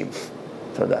 150.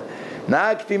 תודה.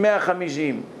 נהגתי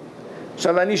 150.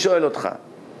 עכשיו אני שואל אותך,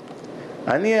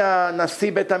 אני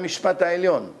הנשיא בית המשפט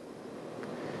העליון,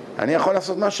 אני יכול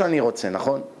לעשות מה שאני רוצה,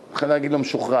 נכון? יכול להגיד לו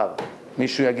משוחרר.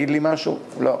 מישהו יגיד לי משהו?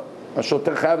 לא.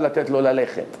 השוטר חייב לתת לו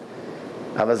ללכת.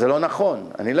 אבל זה לא נכון,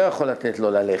 אני לא יכול לתת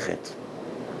לו ללכת.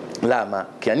 למה?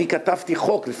 כי אני כתבתי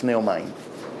חוק לפני יומיים.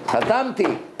 חתמתי.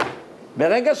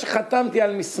 ברגע שחתמתי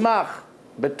על מסמך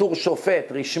בתור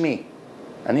שופט רשמי,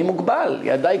 אני מוגבל,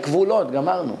 ידיי כבולות,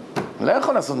 גמרנו. אני לא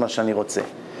יכול לעשות מה שאני רוצה.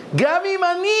 גם אם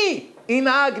אני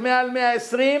אנהג מעל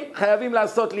 120, חייבים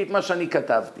לעשות לי את מה שאני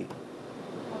כתבתי.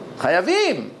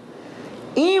 חייבים.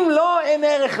 אם לא, אין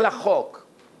ערך לחוק.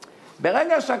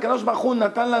 ברגע שהקדוש ברוך הוא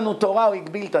נתן לנו תורה, הוא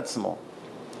הגביל את עצמו.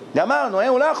 גמרנו,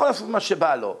 הוא לא יכול לעשות מה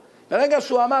שבא לו. ברגע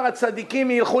שהוא אמר,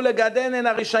 הצדיקים ילכו לגדנן,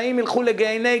 הרשעים ילכו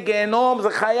לגהני גיהנום, זה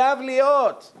חייב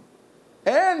להיות.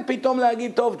 אין פתאום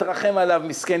להגיד, טוב, תרחם עליו,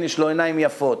 מסכן, יש לו עיניים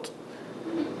יפות.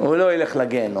 הוא לא ילך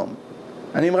לגיהנום.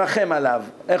 אני מרחם עליו.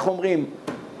 איך אומרים?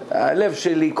 הלב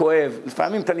שלי כואב.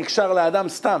 לפעמים אתה נקשר לאדם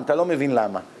סתם, אתה לא מבין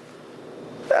למה.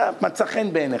 מצא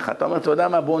חן בעיניך, אתה אומר, אתה יודע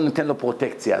מה, בואו ניתן לו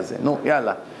פרוטקציה הזה, נו,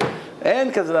 יאללה.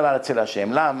 אין כזה דבר אצל השם.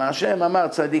 למה? השם אמר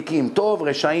צדיקים טוב,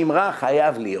 רשעים רע,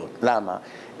 חייב להיות. למה?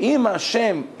 אם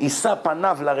השם יישא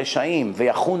פניו לרשעים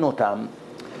ויחון אותם,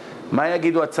 מה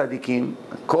יגידו הצדיקים?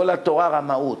 כל התורה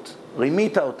רמאות,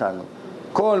 רימית אותנו.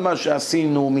 כל מה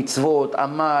שעשינו, מצוות,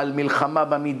 עמל, מלחמה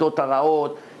במידות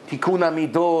הרעות, תיקון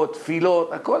המידות,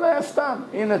 תפילות, הכל היה סתם.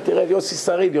 הנה תראה, יוסי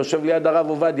שריד יושב ליד הרב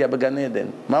עובדיה בגן עדן.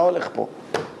 מה הולך פה?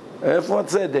 איפה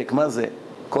הצדק? מה זה?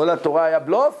 כל התורה היה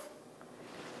בלוף?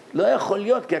 לא יכול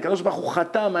להיות, כי הקדוש ברוך הוא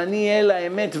חתם, אני אל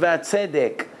האמת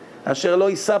והצדק, אשר לא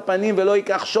יישא פנים ולא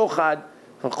ייקח שוחד.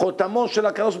 חותמו של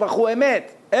הקדוש ברוך הוא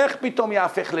אמת. איך פתאום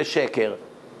יהפך לשקר?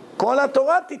 כל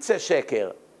התורה תצא שקר.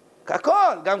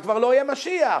 הכל, גם כבר לא יהיה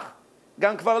משיח,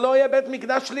 גם כבר לא יהיה בית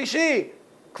מקדש שלישי,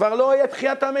 כבר לא יהיה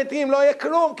תחיית המתים, לא יהיה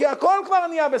כלום, כי הכל כבר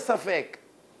נהיה בספק.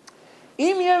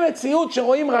 אם יהיה מציאות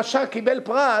שרואים רשע קיבל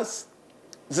פרס,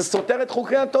 זה סותר את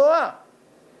חוקי התורה.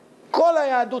 כל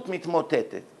היהדות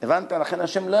מתמוטטת. הבנת? לכן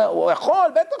השם לא... הוא יכול,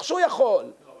 בטח שהוא יכול.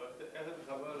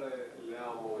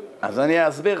 אז אני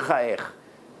אסביר לך איך.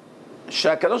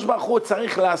 שהקדוש ברוך הוא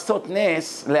צריך לעשות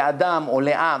נס לאדם או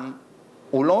לעם,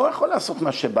 הוא לא יכול לעשות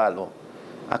מה שבא לו.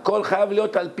 הכל חייב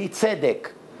להיות על פי צדק.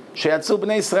 שיצאו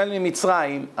בני ישראל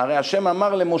ממצרים, הרי השם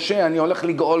אמר למשה, אני הולך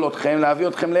לגאול אתכם, להביא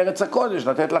אתכם לארץ הקודש,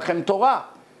 לתת לכם תורה.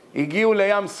 הגיעו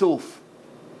לים סוף.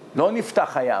 לא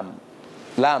נפתח הים.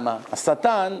 למה?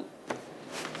 השטן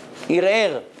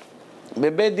ערער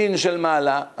בבית דין של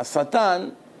מעלה. השטן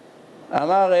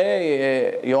אמר,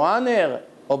 יוהנר,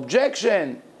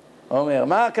 אובג'קשן. אומר,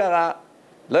 מה קרה?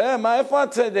 לא, מה, איפה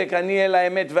הצדק? אני אל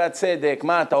האמת והצדק.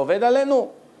 מה, אתה עובד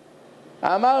עלינו?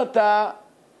 אמרת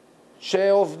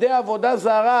שעובדי עבודה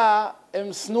זרה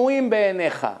הם סנויים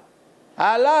בעיניך.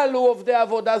 הללו עובדי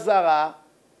עבודה זרה,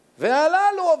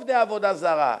 והללו עובדי עבודה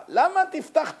זרה. למה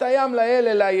תפתח את הים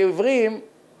לאלה, לעברים,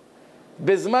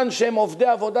 בזמן שהם עובדי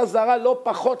עבודה זרה לא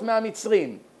פחות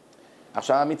מהמצרים?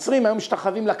 עכשיו, המצרים היו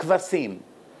משתחווים לכבשים,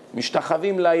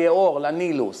 משתחווים ליאור,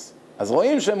 לנילוס. אז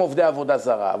רואים שהם עובדי עבודה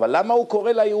זרה, אבל למה הוא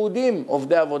קורא ליהודים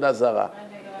עובדי עבודה זרה?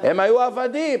 הם היו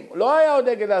עבדים, לא היה עוד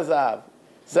עגל הזהב.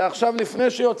 זה עכשיו לפני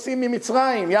שיוצאים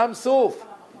ממצרים, ים סוף.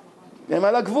 הם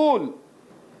על הגבול.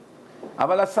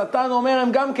 אבל השטן אומר,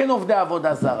 הם גם כן עובדי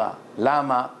עבודה זרה.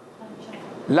 למה?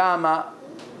 למה?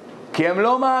 כי הם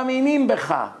לא מאמינים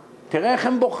בך. תראה איך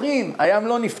הם בוכים. הים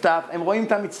לא נפתח, הם רואים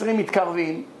את המצרים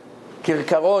מתקרבים,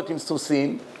 קרקרות עם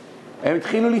סוסים. הם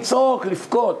התחילו לצעוק,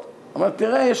 לפקות. אבל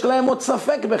תראה, יש להם עוד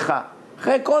ספק בך.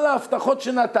 אחרי כל ההבטחות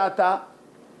שנתת,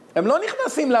 הם לא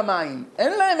נכנסים למים,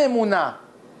 אין להם אמונה.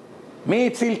 מי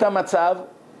הציל את המצב?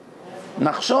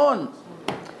 נחשון.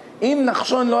 אם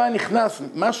נחשון לא היה נכנס,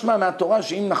 משמע מהתורה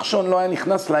שאם נחשון לא היה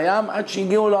נכנס לים, עד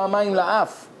שהגיעו לו המים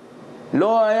לאף,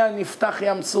 לא היה נפתח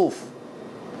ים סוף.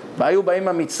 והיו באים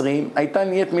המצרים, הייתה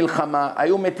נהיית מלחמה,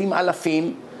 היו מתים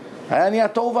אלפים, היה נהיה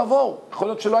תוהו ובוהו. יכול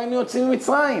להיות שלא היינו יוצאים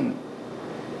ממצרים.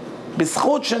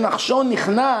 בזכות שנחשון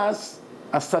נכנס,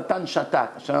 השטן שתק.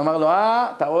 השם אמר לו,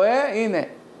 אתה רואה? הנה,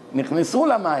 נכנסו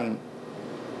למים.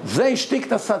 זה השתיק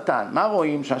את השטן. מה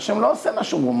רואים? שהשם לא עושה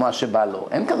משהו מה שבא לו.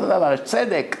 אין כזה דבר, יש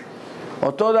צדק.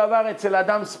 אותו דבר אצל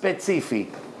אדם ספציפי.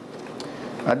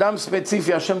 אדם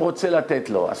ספציפי, השם רוצה לתת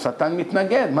לו. השטן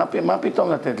מתנגד, מה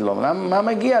פתאום לתת לו? מה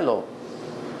מגיע לו?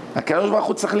 הקדוש ברוך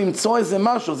הוא צריך למצוא איזה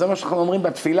משהו, זה מה שאנחנו אומרים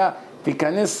בתפילה,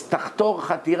 תיכנס, תחתור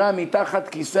חתירה מתחת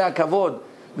כיסא הכבוד.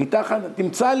 מתחת,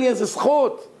 תמצא לי איזה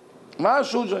זכות,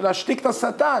 משהו, להשתיק את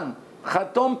השטן.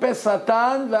 חתום פה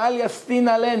שטן ואל יסטין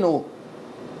עלינו.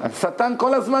 השטן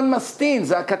כל הזמן מסטין,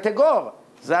 זה הקטגור,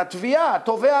 זה התביעה,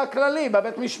 התובע הכללי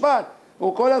בבית משפט.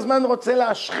 הוא כל הזמן רוצה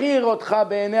להשחיר אותך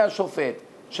בעיני השופט,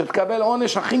 שתקבל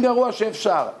עונש הכי גרוע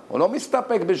שאפשר. הוא לא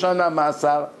מסתפק בשנה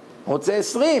מאסר, רוצה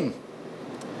 20.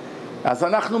 אז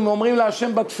אנחנו אומרים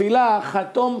להשם בתפילה,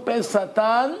 חתום פה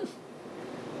שטן,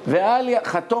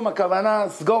 חתום הכוונה,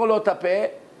 סגור לו את הפה,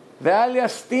 ואל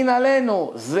יסטין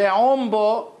עלינו, זעום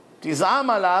בו, תזעם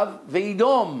עליו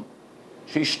וידום,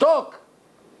 שישתוק.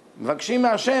 מבקשים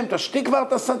מהשם, תשתיק כבר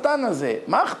את השטן הזה.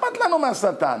 מה אכפת לנו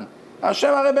מהשטן?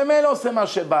 השם הרי במילא עושה מה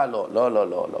שבא לו. לא, לא,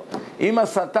 לא, לא. אם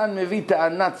השטן מביא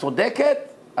טענה צודקת,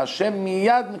 השם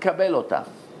מיד מקבל אותה.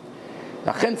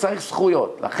 לכן צריך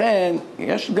זכויות. לכן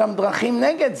יש גם דרכים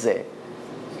נגד זה.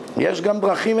 יש גם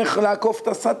דרכים איך לעקוף את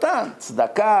השטן.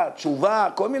 צדקה, תשובה,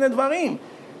 כל מיני דברים.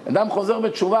 אדם חוזר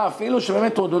בתשובה, אפילו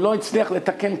שבאמת עוד הוא לא הצליח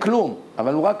לתקן כלום.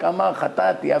 אבל הוא רק אמר,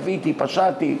 חטאתי, אביתי,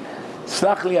 פשעתי,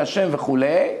 סלח לי השם וכו'.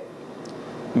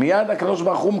 מיד הקדוש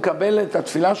ברוך הוא מקבל את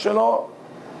התפילה שלו.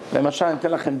 למשל, אני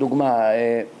אתן לכם דוגמה.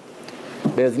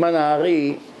 בזמן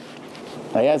הארי,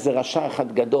 היה איזה רשע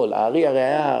אחד גדול. הארי הרי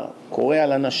היה קורא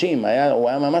על אנשים, הוא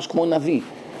היה ממש כמו נביא.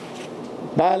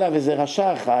 בא אליו איזה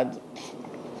רשע אחד,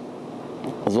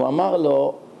 אז הוא אמר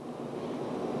לו,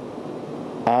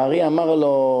 הארי אמר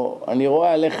לו, אני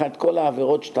רואה עליך את כל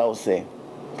העבירות שאתה עושה.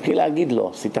 התחיל להגיד לו,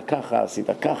 עשית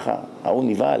ככה, ההוא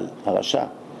נבהל, הרשע.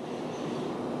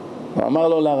 הוא אמר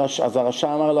לו לרשע, אז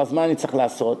הרשע אמר לו, אז מה אני צריך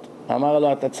לעשות? אמר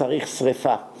לו, אתה צריך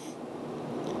שריפה.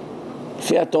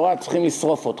 לפי התורה צריכים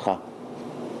לשרוף אותך.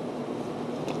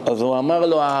 אז הוא אמר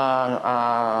לו,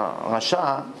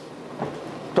 הרשע,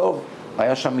 טוב,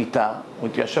 היה שם מיטה, הוא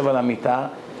התיישב על המיטה,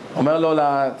 אומר לו,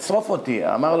 לצרוף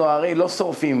אותי. אמר לו, הרי לא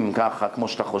שורפים ככה, כמו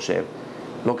שאתה חושב.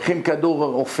 לוקחים כדור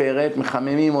עופרת,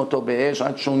 מחממים אותו באש,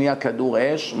 עד שהוא נהיה כדור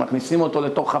אש, מכניסים אותו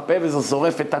לתוך הפה, וזה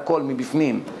שורף את הכל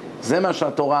מבפנים. זה מה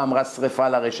שהתורה אמרה, שריפה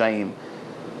לרשעים.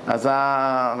 אז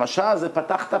הרשע הזה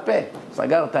פתח את הפה,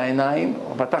 סגר את העיניים,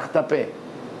 הוא פתח את הפה.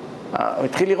 הוא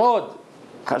התחיל לראות,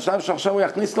 חשב שעכשיו הוא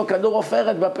יכניס לו כדור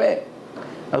עופרת בפה.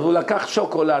 אז הוא לקח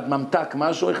שוקולד, ממתק,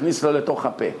 משהו, הכניס לו לתוך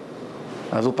הפה.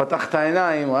 אז הוא פתח את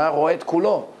העיניים, הוא היה רואה את כולו.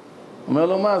 הוא אומר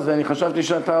לו, מה זה? אני חשבתי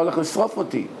שאתה הולך לשרוף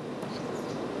אותי.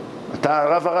 אתה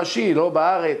הרב הראשי, לא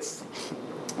בארץ.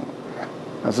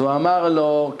 אז הוא אמר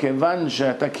לו, כיוון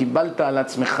שאתה קיבלת על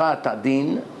עצמך את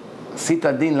הדין, עשית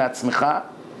דין לעצמך,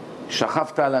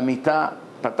 שכבת על המיטה,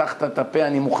 פתחת את הפה,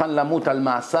 אני מוכן למות על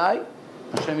מעשיי,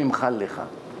 השם ימחל לך.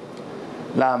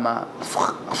 למה?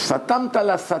 סתמת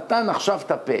לשטן עכשיו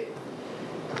את הפה.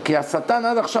 כי השטן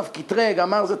עד עכשיו קטרג,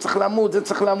 אמר זה צריך למות, זה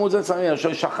צריך למות, זה צריך למות.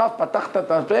 ששכב, פתחת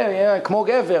את הפה, כמו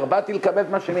גבר, באתי לקבל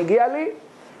מה שמגיע לי,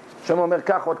 השם אומר,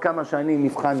 כך עוד כמה שנים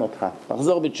נבחן אותך,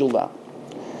 תחזור בתשובה.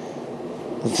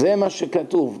 זה מה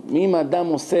שכתוב, אם אדם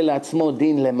עושה לעצמו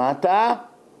דין למטה,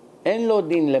 אין לו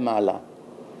דין למעלה.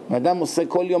 אדם עושה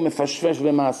כל יום מפשפש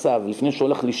במעשיו, לפני שהוא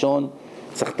הולך לישון,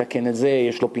 צריך לתקן את זה,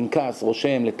 יש לו פנקס,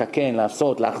 רושם, לתקן,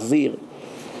 לעשות, להחזיר.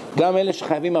 גם אלה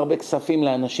שחייבים הרבה כספים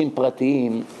לאנשים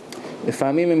פרטיים,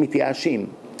 לפעמים הם מתייאשים.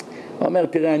 הוא אומר,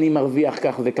 תראה, אני מרוויח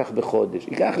כך וכך בחודש,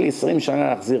 ייקח לי 20 שנה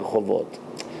להחזיר חובות.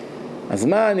 אז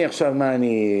מה אני עכשיו,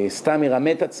 אני סתם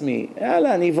ירמה את עצמי?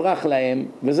 יאללה, אני אברח להם,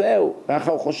 וזהו,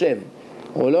 ככה הוא חושב.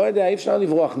 הוא לא יודע, אי אפשר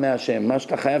לברוח מהשם. מה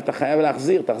שאתה חייב, אתה חייב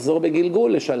להחזיר, תחזור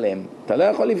בגלגול לשלם. אתה לא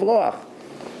יכול לברוח.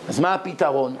 אז מה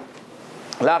הפתרון?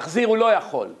 להחזיר הוא לא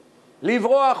יכול.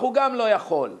 לברוח הוא גם לא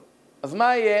יכול. אז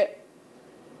מה יהיה?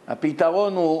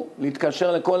 הפתרון הוא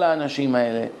להתקשר לכל האנשים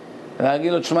האלה,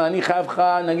 להגיד לו, תשמע, אני חייב לך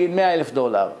נגיד $100,000.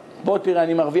 בוא תראה,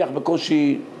 אני מרוויח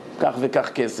בקושי כך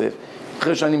וכך כסף.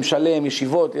 אחרי שאני משלם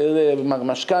ישיבות,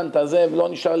 משכנתה, זה, לא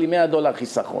נשאר לי $100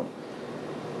 חיסכון.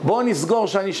 בוא נסגור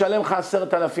שאני אשלם לך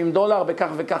 $10,000 בכך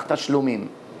וכך תשלומים.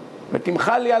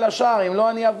 ותמחל לי על השאר, אם לא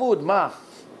אני אבוד, מה?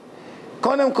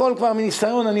 קודם כל, כבר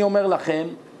מניסיון אני אומר לכם,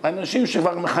 אנשים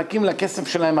שכבר מחכים לכסף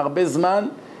שלהם הרבה זמן,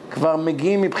 כבר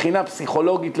מגיעים מבחינה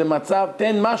פסיכולוגית למצב,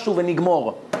 תן משהו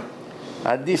ונגמור.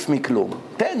 עדיף מכלום.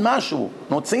 תן משהו,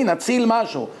 נציל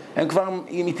משהו. הם כבר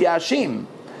מתייאשים.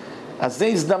 אז זו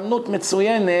הזדמנות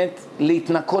מצוינת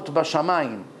להתנקות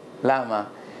בשמיים. למה?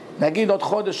 נגיד עוד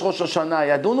חודש ראש השנה,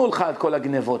 ידונו לך את כל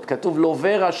הגנבות. כתוב,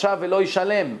 לווה רשע ולא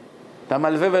ישלם. אתה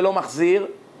מלווה ולא מחזיר,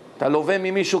 אתה לווה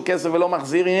ממישהו כסף ולא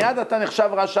מחזיר, מיד אתה נחשב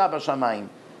רשע בשמיים.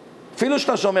 אפילו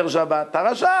שאתה שומר שבת, אתה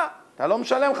רשע. אתה לא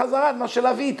משלם חזרה את מה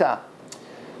שלווית.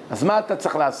 אז מה אתה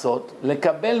צריך לעשות?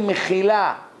 לקבל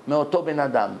מחילה מאותו בן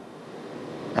אדם.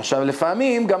 עכשיו,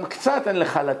 לפעמים גם קצת אין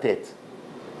לך לתת.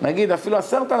 נגיד, אפילו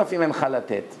 10,000 אין לך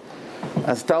לתת.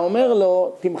 אז אתה אומר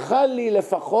לו, תמחל לי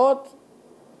לפחות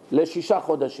ל6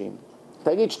 חודשים.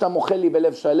 תגיד שאתה מוכל לי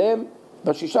בלב שלם,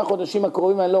 ב6 חודשים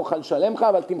הקרובים אני לא אוכל לשלם לך,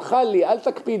 אבל תמחל לי, אל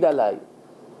תקפיד עליי.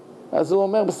 אז הוא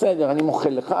אומר, בסדר, אני מוכל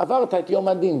לך, עברת את יום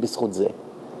הדין בזכות זה.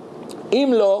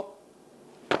 אם לא,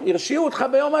 הרשיעו אותך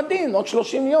ביום הדין, עוד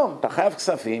 30 יום, אתה חייב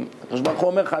כספים. הקדוש ברוך הוא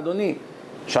אומר לך, אדוני,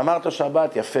 שמרת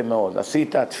שבת יפה מאוד,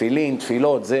 עשית תפילין,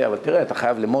 תפילות, זה, אבל תראה, אתה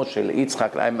חייב למשה,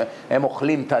 ליצחק, הם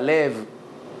אוכלים את הלב,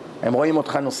 הם רואים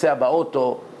אותך נוסע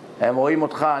באוטו, הם רואים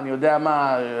אותך, אני יודע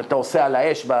מה, אתה עושה על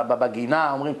האש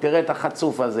בגינה, אומרים, תראה את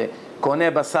החצוף הזה,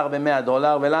 קונה בשר $100,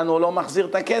 ולנו הוא לא מחזיר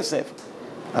את הכסף.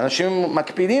 אנשים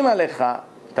מקפידים עליך,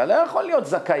 אתה לא יכול להיות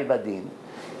זכאי בדין,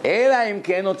 אלא אם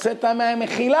כן הוצאת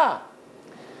מהמחילה.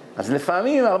 אז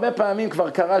לפעמים, הרבה פעמים כבר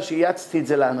קרה שיצתי את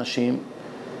זה לאנשים,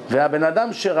 והבן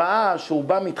אדם שראה שהוא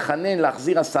בא מתחנן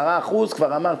להחזיר 10%,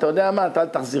 כבר אמר, אתה יודע מה, אתה אל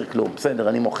תחזיר כלום, בסדר,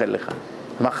 אני מוכל לך.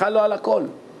 מחל לו על הכל.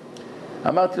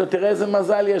 אמרתי לו, תראה איזה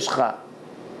מזל יש לך.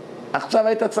 עכשיו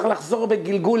היית צריך לחזור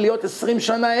בגלגול, להיות 20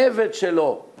 שנה עבד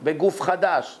שלו, בגוף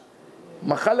חדש.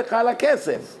 מחל לך על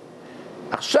הכסף.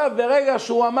 עכשיו ברגע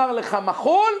שהוא אמר לך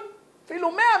מחול, אפילו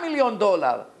 $100 מיליון,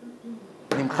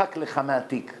 נמחק לך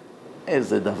מהתיק.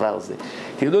 איזה דבר זה.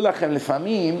 תדעו לכם,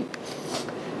 לפעמים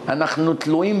אנחנו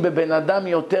תלויים בבן אדם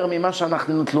יותר ממה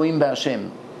שאנחנו תלויים בהשם.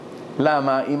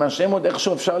 למה? עם השם עוד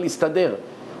איכשהו אפשר להסתדר.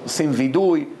 עושים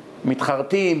וידוי,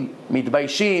 מתחרטים,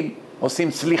 מתביישים,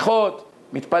 עושים סליחות,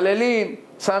 מתפללים,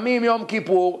 צמים יום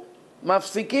כיפור,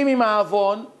 מפסיקים עם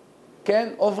העוון, כן?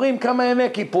 עוברים כמה ימי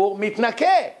כיפור, מתנקה.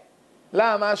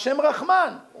 למה? השם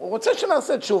רחמן. הוא רוצה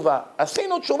שנעשה תשובה.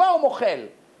 עשינו תשובה הוא מוכל.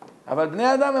 אבל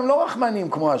בני אדם הם לא רחמנים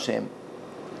כמו השם.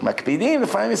 מקפידים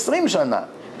לפעמים 20 שנה.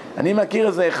 אני מכיר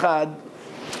איזה אחד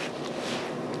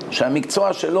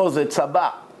שהמקצוע שלו זה צבא.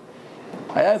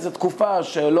 היה איזו תקופה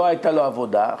שלא הייתה לו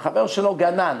עבודה, חבר שלו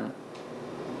גנן.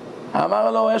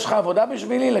 אמר לו, יש לך עבודה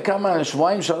בשבילי? לכמה?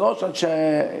 2-3 עד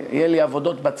שיהיה לי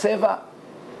עבודות בצבע?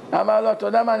 אמר לו, אתה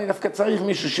יודע מה, אני דווקא צריך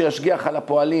מישהו שישגיח על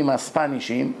הפועלים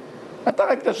הספנישים. אתה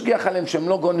רק תשגיח עליהם שהם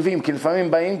לא גונבים, כי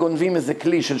לפעמים באים גונבים איזה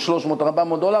כלי של $300-400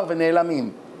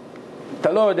 ונעלמים.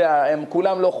 אתה לא יודע, הם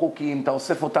כולם לא חוקיים, אתה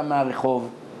אוסף אותם מהרחוב.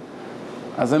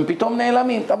 אז הם פתאום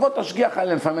נעלמים, תבוא תשגיח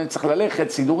עליהם, לפעמים צריך ללכת,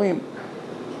 סידורים.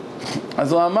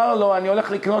 אז הוא אמר לו, אני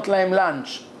הולך לקנות להם לנץ',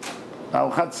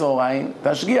 ארוחת צהריים,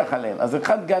 תשגיח עליהם. אז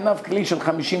אחד גנב כלי של $50.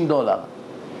 זה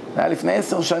היה לפני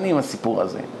 10 שנים הסיפור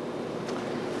הזה.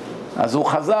 אז הוא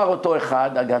חזר אותו אחד,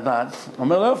 הגנב,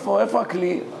 אומר לו, איפה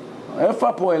הכלי? איפה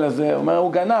הפועל הזה? הוא אומר,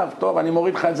 הוא גנב, טוב, אני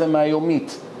מוריד לך את זה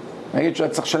מהיומית. נגיד שהוא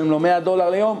צריך לשלם לו $100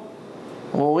 ליום,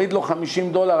 הוא הוריד לו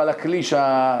 $50 על הכלי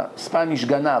שהספניש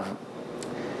גנב.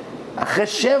 אחרי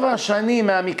 7 שנים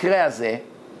מהמקרה הזה,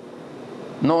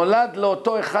 נולד לו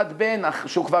אותו אחד בן,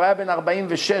 שהוא כבר היה בן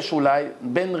 46 אולי,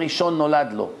 בן ראשון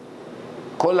נולד לו.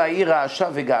 כל העיר רעשה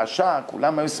וגעשה,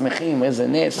 כולם היו שמחים, איזה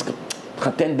נס,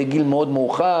 התחתן בגיל מאוד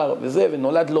מאוחר וזה,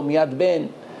 ונולד לו מיד בן.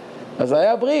 אז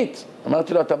היה ברית.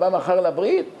 אמרתי לו, אתה בא מחר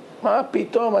לברית? מה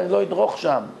פתאום, אני לא אדרוך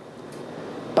שם.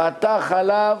 פתח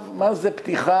עליו, מה זה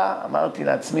פתיחה? אמרתי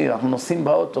לעצמי, אנחנו נוסעים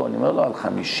באוטו, אני אומר לו, על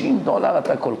 $50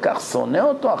 אתה כל כך שונא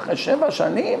אותו אחרי 7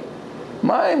 שנים?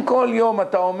 מה אם כל יום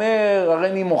אתה אומר, הרי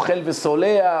אני מוכל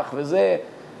וסולח וזה?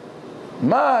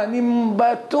 מה, אני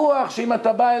בטוח שאם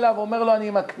אתה בא אליו ואומר לו, אני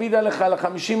מקפיד עליך על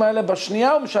 50 האלה,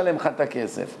 בשנייה הוא משלם לך את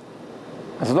הכסף.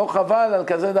 אז לא חבל על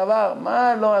כזה דבר?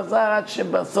 מה לא עזר עד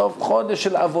שבסוף חודש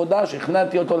של עבודה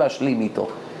שכנעתי אותו להשלים איתו.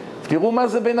 תראו מה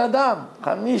זה בן אדם, $50,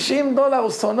 הוא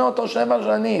שונא אותו 7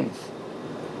 שנים.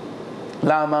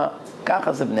 למה?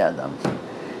 ככה זה בני אדם.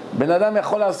 בן אדם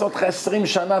יכול לעשות לך 20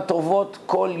 שנה טובות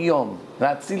כל יום,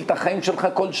 להציל את החיים שלך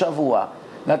כל שבוע,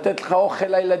 לתת לך אוכל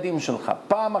לילדים שלך.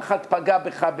 פעם אחת פגע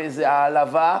בך באיזה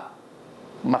העלבה,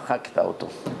 מחקת אותו.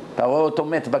 אתה רואה אותו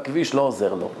מת בכביש, לא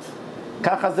עוזר לו.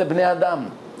 ככה זה בני אדם.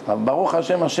 אבל ברוך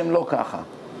השם, השם לא ככה.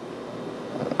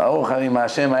 ברוך אם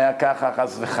השם היה ככה,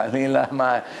 חס וחלילה,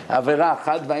 עבירה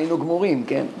אחת והיינו גמורים,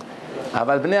 כן?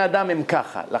 אבל בני אדם הם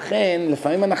ככה. לכן,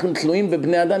 לפעמים אנחנו תלויים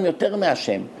בבני אדם יותר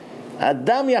מהשם.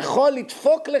 אדם יכול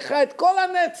לדפוק לך את כל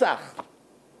הנצח.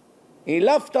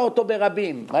 אילפת אותו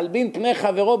ברבים. מלבין פני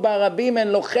חברו ברבים, אין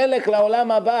לו חלק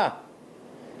לעולם הבא.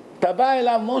 אתה בא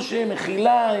אליו, משה,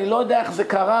 מחילה, אני לא יודע איך זה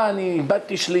קרה, אני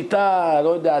איבדתי שליטה, לא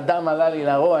יודע, אדם עלה לי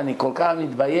לרוע, אני כל כך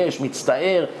מתבייש,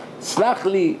 מצטער, סלח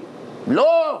לי.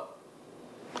 לא,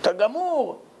 אתה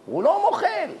גמור, הוא לא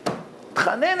מוכל.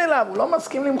 תחנן אליו, הוא לא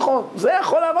מסכים למחוק. זה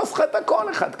יכול להרוס לך את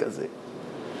הכל אחד כזה.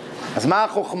 אז מה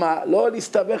החוכמה? לא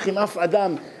להסתבך עם אף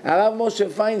אדם. הרב משה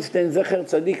פיינסטיין, זכר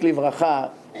צדיק לברכה,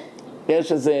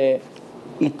 יש איזה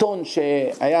עיתון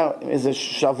שהיה איזה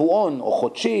שבועון או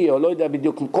חודשי או לא יודע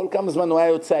בדיוק, כל כמה זמן הוא היה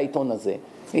יוצא העיתון הזה.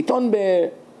 עיתון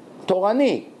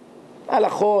בתורני,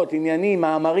 הלכות, עניינים,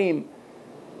 מאמרים.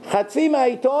 חצי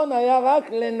מהעיתון היה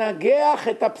רק לנגח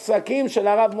את הפסקים של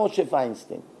הרב משה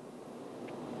פיינסטיין.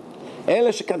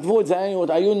 אלה שכתבו את זה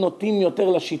היו נוטים יותר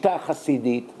לשיטה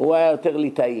החסידית, הוא היה יותר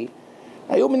ליטאי.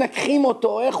 היו מנקחים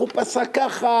אותו, איך הוא פסק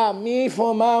ככה,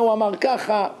 מאיפה, מה הוא אמר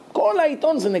ככה. כל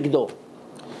העיתון זה נגדו.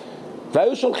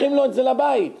 והיו שולחים לו את זה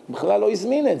לבית, בכלל לא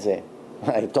הזמין את זה.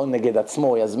 העיתון נגד עצמו,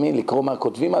 הוא יזמין לקרוא מה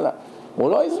כותבים עליו, הוא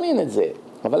לא הזמין את זה,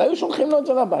 אבל היו שולחים לו את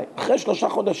זה לבית. אחרי 3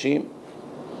 חודשים,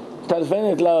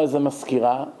 טלפנת לה איזו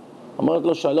מזכירה, אומרת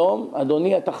לו, שלום,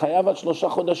 אדוני, אתה חייב עד 3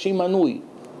 חודשים מנוי.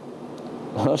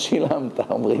 לא שילמת,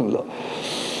 אומרים לו.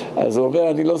 אז הוא אומר,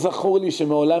 אני לא זכור לי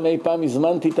שמעולם אי פעם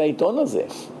הזמנתי את העיתון הזה.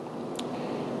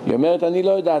 היא אומרת, אני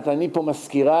לא יודעת, אני פה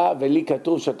מזכירה, ולי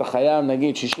כתוב שאתה חייב,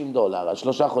 נגיד, $60, על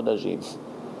 3 חודשים.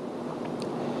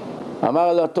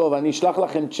 אמר לו, טוב, אני אשלח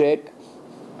לכם צ'ק,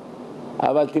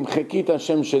 אבל תמחקי את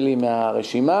השם שלי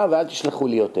מהרשימה, ואל תשלחו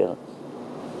לי יותר.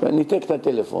 וניתק את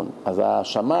הטלפון. אז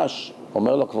השמש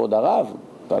אומר לו, כבוד הרב,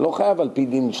 אתה לא חייב על פי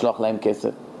דין לשלוח להם כסף.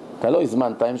 אתה לא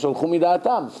הזמנת, הם שלחו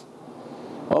מדעתם.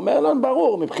 הוא אומר לו,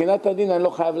 ברור, מבחינת הדין אני לא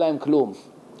חייב להם כלום.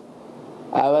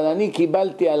 אבל אני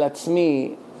קיבלתי על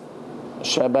עצמי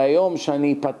שביום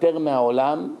שאני אפטר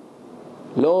מהעולם,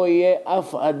 לא יהיה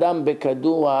אף אדם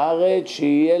בכדור הארץ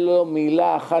שיהיה לו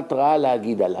מילה אחת רעה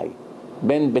להגיד עליי.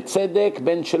 בין בצדק,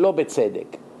 בין שלא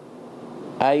בצדק.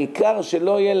 העיקר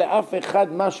שלא יהיה לאף אחד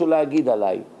משהו להגיד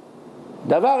עליי.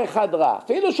 דבר אחד רע,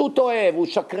 אפילו שהוא טועה, הוא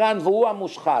שקרן והוא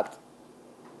המושחת.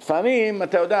 לפעמים,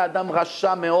 אתה יודע, אדם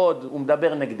רשע מאוד, הוא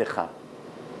מדבר נגדך.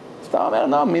 אז אתה אומר,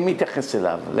 לא, מי מתייחס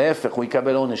אליו? להפך, הוא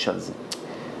יקבל עונש על זה.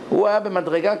 הוא היה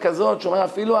במדרגה כזאת, שאומר,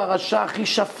 אפילו הרשע הכי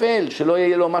שפל, שלא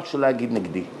יהיה לו משהו להגיד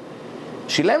נגדי.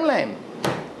 שילם להם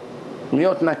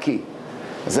להיות נקי.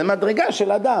 זה מדרגה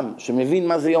של אדם, שמבין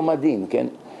מה זה יום הדין, כן?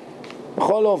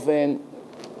 בכל אופן,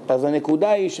 אז הנקודה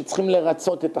היא שצריכים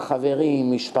לרצות את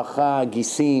החברים, משפחה,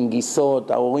 גיסים,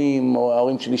 גיסות, ההורים או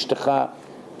ההורים של אשתך,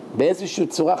 באיזושהי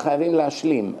צורה חייבים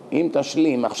להשלים. אם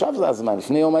תשלים, עכשיו זה הזמן,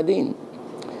 לפני יום הדין.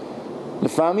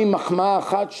 לפעמים מחמאה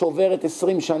אחת שוברת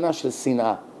 20 שנה של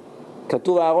שנאה.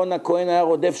 כתוב, אהרון הכהן היה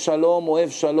רודף שלום, אוהב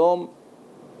שלום,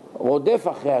 רודף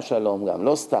אחרי השלום גם,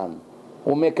 לא סתם.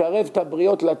 הוא מקרב את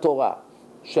הבריות לתורה.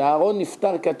 שאהרון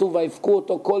נפטר, כתוב, והפקו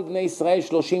אותו כל בני ישראל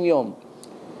 30 יום.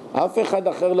 אף אחד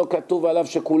אחר לא כתוב עליו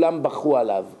שכולם בכו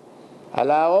עליו.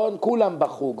 על אהרון כולם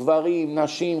בכו, גברים,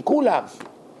 נשים, כולם.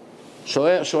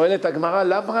 שואלת הגמרא,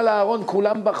 למה על אהרון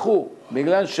כולם בכו?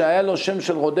 בגלל שהיה לו שם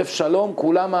של רודף שלום,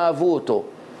 כולם אהבו אותו.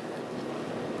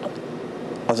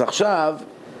 אז עכשיו,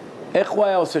 איך הוא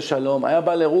היה עושה שלום? היה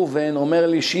בא לראובן, אומר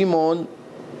לי, שמעון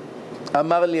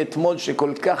אמר לי אתמול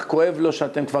שכל כך כואב לו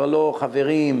שאתם כבר לא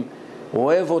חברים, הוא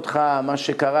אוהב אותך, מה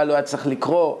שקרה לו היה צריך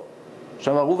לקרוא.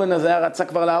 עכשיו הראובן הזה היה רצה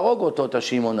כבר להרוג אותו, את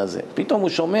השמעון הזה. פתאום הוא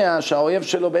שומע שהאויב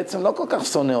שלו בעצם לא כל כך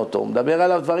שונא אותו, הוא מדבר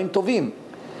עליו דברים טובים.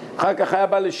 אחר כך היה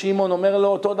בא לשמעון, אומר לו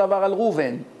אותו דבר על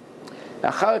ראובן.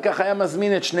 אחר כך היה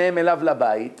מזמין את שניהם אליו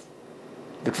לבית,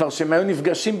 וכבר שהם היו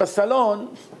נפגשים בסלון,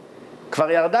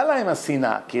 כבר ירדה להם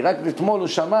השנאה, כי רק אתמול הוא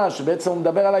שמע שבעצם הוא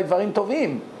מדבר עליי דברים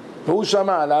טובים, והוא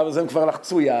שמע עליו, אז הם כבר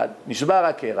לחצו יד, נשבר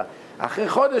הקרע. אחרי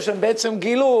חודש הם בעצם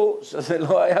גילו שזה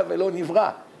לא היה ולא נברא.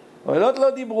 אבל לא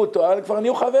דיברו אותו, אבל כבר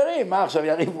נהיו חברים, מה עכשיו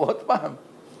יריבו עוד פעם?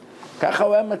 ככה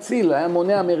הוא היה מציל, היה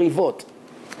מונע מריבות.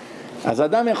 אז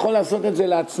אדם יכול לעשות את זה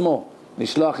לעצמו,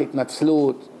 לשלוח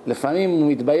התנצלות, לפעמים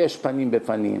הוא מתבייש פנים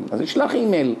בפנים, אז ישלח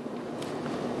אימייל,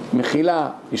 מחילה,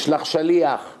 ישלח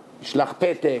שליח, ישלח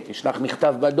פתק, ישלח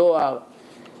מכתב בדואר,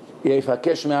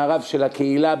 יפקש מהרב של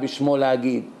הקהילה בשמו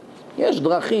להגיד. יש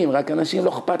דרכים, רק אנשים לא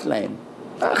אכפת להם.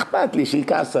 אכפת לי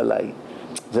שיקעס עליי.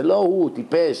 זה לא הוא,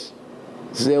 טיפש.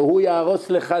 זה הוא יהרוס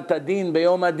לך את הדין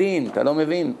ביום הדין, אתה לא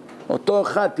מבין? אותו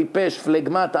אחד טיפש,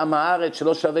 פלגמת עם הארץ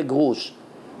שלא שווה גרוש.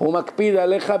 הוא מקפיד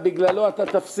עליך, בגללו אתה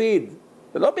תפסיד.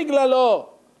 זה לא בגללו.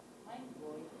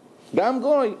 גם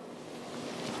גוי.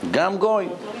 גם גוי.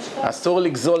 אסור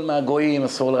לגזול מהגויים,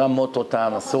 אסור לרמות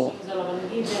אותם, אסור.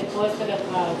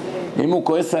 אם הוא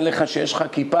כועס עליך שיש לך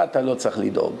כיפה, אתה לא צריך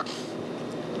לדאוג.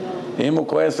 אם הוא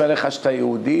כועס עליך שאתה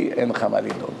יהודי, אין לך מה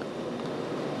לדאוג.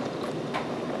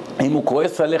 אם הוא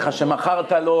כועס עליך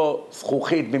שמכרת לו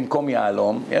זכוכית במקום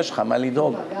יעלום, יש לך מה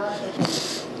לדאוג.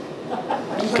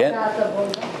 כן?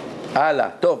 הלאה,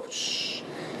 טוב.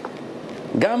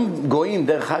 גם גויים,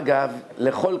 דרך אגב,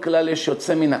 לכל כלל יש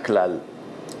יוצא מן הכלל.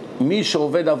 מי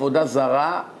שעובד עבודה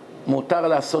זרה, מותר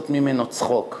לעשות ממנו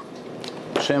צחוק.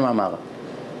 השם אמר,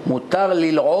 מותר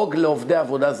ללעוג לעובדי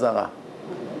עבודה זרה.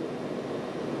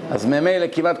 אז ממילא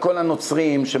כמעט כל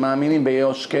הנוצרים שמאמינים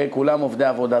ביושקה, כולם עובדי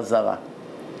עבודה זרה.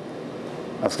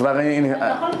 אז כבר...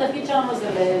 אתה יכול לתפקיד שלנו זה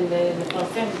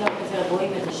לפרסם גם כזה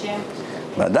רואים את השם.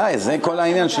 ודאי, זה כל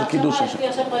העניין של קידוש השם. יש לי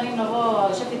עכשיו פנים לבוא,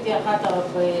 יושבת איתי אחת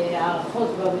הערכות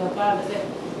במרפאה וזה,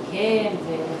 כן,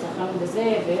 וצריכים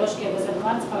בזה, ויושקה וזה,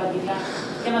 ומה אני צריכה להגיד לה?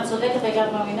 כן, את צודקת,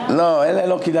 הגעת מאמינה? לא, אלה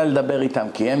לא כדאי לדבר איתם,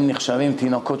 כי הם נחשבים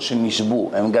תינוקות שנשבו.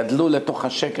 הם גדלו לתוך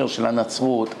השקר של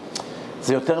הנצרות.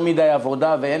 זה יותר מדי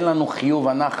עבודה, ואין לנו חיוב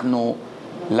אנחנו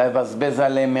לבזבז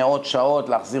עליהם מאות שעות,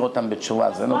 להחזיר אותם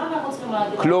בתשובה. זה לא... מה אנחנו צריכים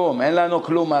להגיד? כלום, אין לנו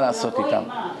כלום מה לעשות איתם.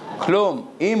 כלום.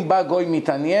 אם בא גוי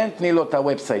מתעניין, תני לו את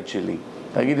הוובסייט שלי.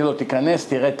 תגידי לו, תיכנס,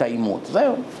 תראה את האימות.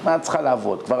 זהו, מה את צריכה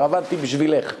לעבוד? כבר עבדתי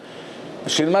בשבילך.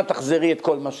 בשביל מה תחזרי את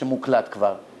כל מה שמוקלט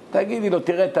כבר? תגידי לו,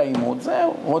 תראה את האימות.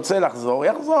 זהו, רוצה לחזור,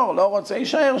 יחזור. לא רוצה,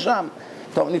 יישאר שם.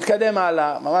 טוב, נתקדם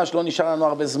הלאה. ממש לא נשאר לנו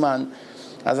הרבה זמן.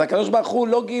 אז הקדוש ברוך הוא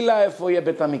לא גילה איפה יהיה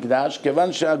בית המקדש,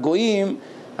 כיוון שהגויים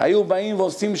היו באים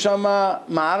ועושים שם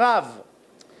מערב.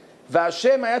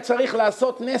 והשם היה צריך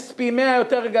לעשות נס פי 100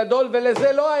 יותר גדול,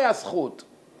 ולזה לא היה זכות.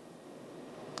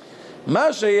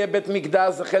 מה שיהיה בית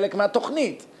מקדש זה חלק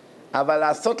מהתוכנית. אבל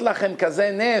לעשות לכם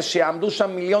כזה נס שיעמדו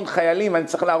שם מיליון חיילים, ואני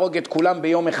צריך להרוג את כולם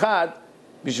ביום אחד,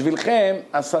 בשבילכם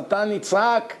השטן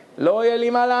יצעק, לא יהיה לי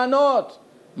מה לענות.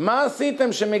 מה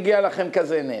עשיתם שמגיע לכם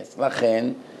כזה נס? לכן,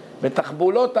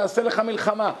 בתחבולות תעשה לך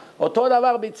מלחמה. אותו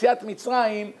דבר ביציאת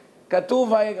מצרים,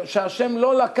 כתוב שהשם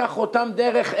לא לקח אותם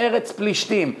דרך ארץ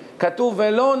פלישתים. כתוב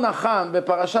ולא נחם,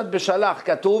 בפרשת בשלח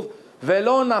כתוב,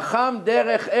 ולא נחם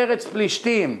דרך ארץ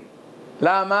פלישתים.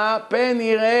 למה? פן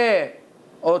יראה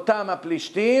אותם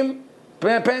הפלישתים,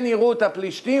 פן יראו את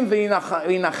הפלישתים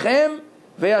וינחם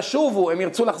וישובו. הם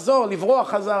ירצו לחזור, לברוח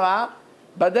חזרה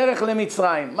בדרך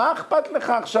למצרים. מה אכפת לך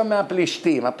עכשיו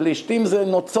מהפלישתים? הפלישתים זה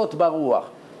נוצות ברוח.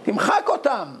 תמחק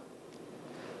אותם.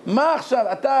 מה עכשיו,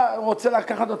 אתה רוצה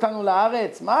לקחת אותנו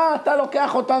לארץ? מה אתה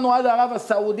לוקח אותנו עד ערב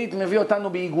הסעודית, מביא אותנו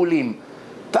בעיגולים?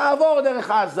 תעבור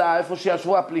דרך עזה, איפה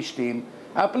שישבו הפלישתים,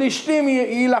 הפלישתים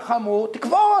יילחמו,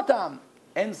 תקבור אותם.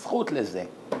 אין זכות לזה.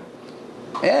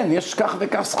 אין, יש כך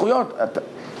וכך זכויות.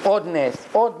 עוד נס,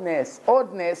 עוד נס, עוד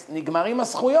נס, נגמרים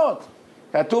הזכויות.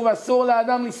 כתוב אסור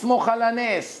לאדם לסמוך על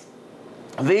הנס.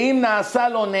 ואם נעשה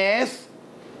לו נס,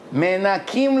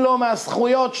 מנקים לו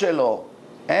מהזכויות שלו.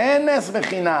 אין נס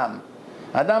בחינם.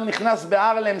 אדם נכנס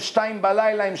בארלם 2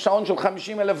 בלילה עם שעון של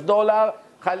 $50,000,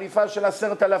 חליפה של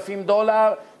 $10,000,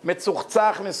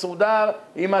 מצוחצח, מסודר,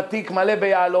 עם התיק מלא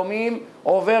ביעלומים,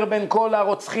 עובר בין כל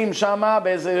הרוצחים שם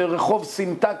באיזה רחוב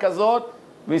סמטה כזאת,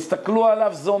 והסתכלו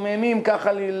עליו זוממים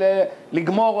ככה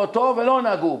לגמור אותו, ולא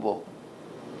נגעו בו.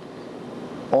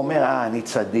 אומר, אני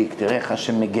צדיק, תראה איך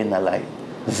השם מגן עליי.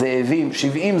 זאבים,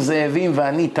 70 זאבים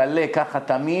ואני תלה ככה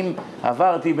תמים,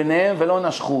 עברתי ביניהם ולא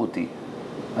נשכו אותי.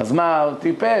 אז מה,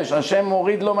 טיפש, השם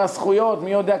מוריד לו מהזכויות,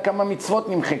 מי יודע כמה מצוות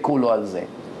נמחקו לו על זה.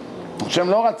 השם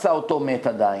לא רצה אותו מת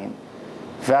עדיין.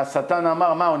 והשטן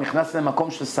אמר, מה, הוא נכנס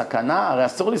למקום של סכנה? הרי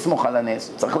אסור לסמוך על הנס,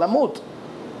 הוא צריך למות.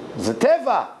 זה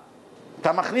טבע.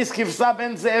 אתה מכניס כבשה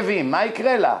בין זאבים, מה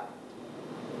יקרה לה?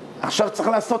 עכשיו צריך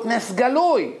לעשות נס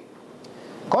גלוי.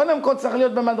 קודם כל צריך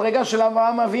להיות במדרגה של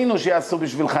אברהם אבינו שיעשו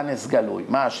בשבילך נס גלוי.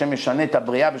 מה, השם משנה את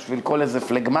הבריאה בשביל כל איזה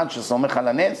פלגמט שסומך על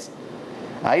הנס?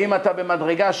 האם אתה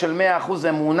במדרגה של 100%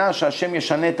 אמונה שהשם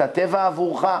ישנה את הטבע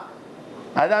עבורך?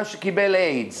 האדם שקיבל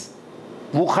איידס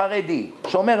והוא חרדי,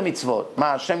 שומר מצוות,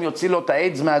 מה, השם יוציא לו את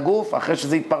האיידס מהגוף אחרי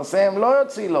שזה יתפרסם? לא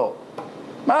יוציא לו.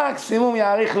 מקסימום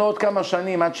יאריך לו עוד כמה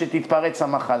שנים עד שתתפרץ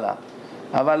המחלה.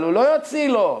 אבל הוא לא יוציא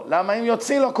לו. למה אם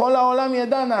יוציא לו כל העולם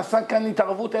ידע, נעשה כאן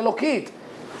התערבות אלוקית.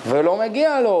 ולא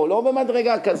מגיע לו, לא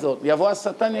במדרגה כזאת. יבוא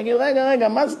השטן יגיד, רגע,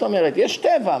 מה זאת אומרת? יש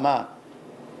טבע, מה?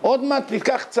 עוד מעט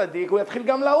תיקח צדיק, הוא יתחיל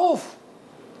גם לעוף.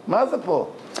 מה זה פה?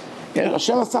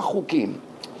 השם עשה חוקים,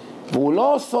 והוא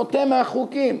לא סוטה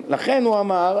מהחוקים. לכן הוא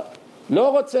אמר, לא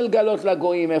רוצה לגלות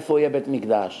לגויים איפה יהיה בית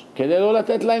מקדש, כדי לא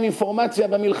לתת להם אינפורמציה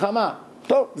במלחמה.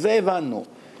 טוב, זה הבנו.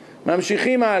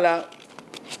 ממשיכים הלאה.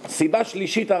 סיבה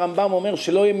שלישית, הרמב"ם אומר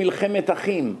שלא יהיה מלחמת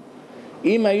אחים.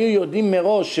 אם היו יודעים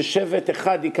מראש ששבט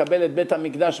אחד יקבל את בית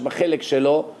המקדש בחלק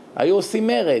שלו, היו עושים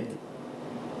מרד.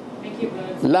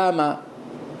 למה?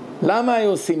 למה היו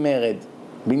עושים מרד?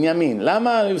 בנימין,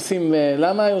 למה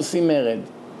היו עושים מרד?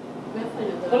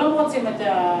 כולם רוצים את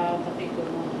החיקום.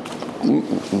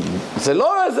 זה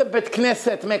לא איזה בית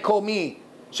כנסת מקומי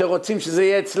שרוצים שזה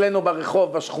יהיה אצלנו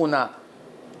ברחוב, בשכונה.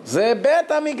 זה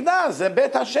בית המקדש, זה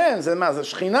בית השם, זה מה? זה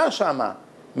שכינה שמה.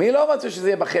 מי לא רוצה שזה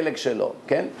יהיה בחלק שלו,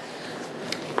 כן?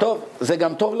 טוב, זה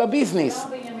גם טוב לביזניס.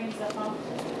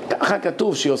 ככה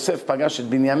כתוב שיוסף פגש את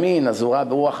בנימין, אז הוא ראה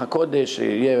ברוח הקודש,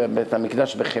 יהיה בית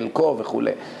המקדש בחלקו וכו'.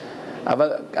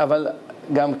 אבל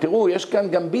גם תראו, יש כאן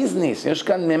גם ביזניס, יש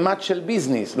כאן ממד של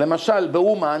ביזניס. למשל,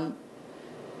 באומן,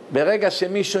 ברגע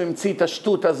שמישהו המציא את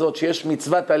השטות הזאת, שיש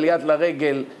מצוות עליית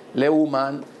לרגל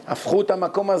לאומן, הפכו את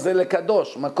המקום הזה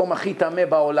לקדוש, מקום הכי טמא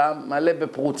בעולם, מלא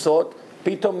בפרוצות,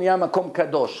 פתאום נהיה מקום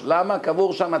קדוש. למה?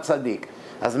 קבור שם הצדיק.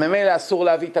 אז ממילא אסור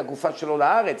להביא את הגופה שלו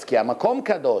לארץ, כי המקום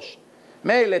קדוש.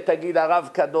 מילא תגיד הרב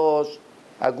קדוש,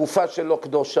 הגופה שלו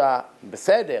קדושה,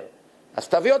 בסדר. אז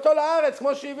תביא אותו לארץ,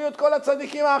 כמו שהביאו את כל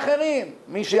הצדיקים האחרים,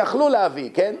 מי שיכלו להביא,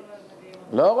 כן?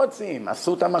 לא רוצים,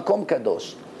 עשו את המקום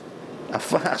קדוש.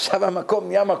 עכשיו המקום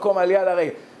נהיה מקום עלייה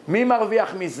לרגל. מי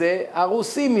מרוויח מזה?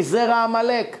 הרוסים, מזרע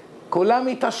עמלק. כולם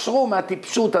התעשרו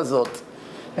מהטיפשות הזאת.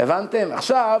 הבנתם?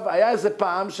 עכשיו, היה איזה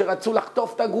פעם שרצו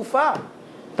לחטוף את הגופה.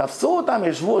 תפסו אותם,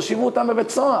 ישיבו אותם בבית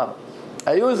סוהר.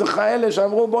 היו איזה כאלה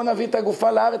שאמרו, בוא נביא את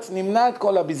הגופה לארץ, נמנע את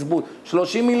כל הבזבוז.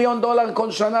 30 מיליון דולר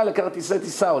כל שנה לכרטיסי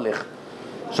טיסה הולך.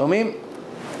 שומעים?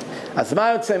 אז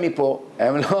מה יוצא מפה?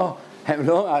 הם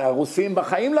לא, הרוסים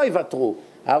בחיים לא יוותרו.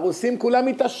 הרוסים כולם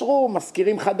התעשרו,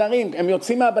 מזכירים חדרים, הם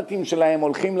יוצאים מהבתים שלהם,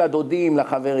 הולכים לדודים,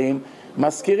 לחברים,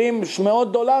 מזכירים $100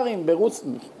 ברוס,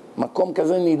 מקום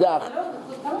כזה נידח.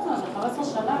 כמה זמן? 15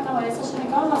 שנה? כמה? 10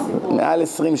 שנים? כמה זה הסיפור? מעל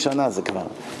 20 שנה זה כבר.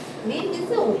 מי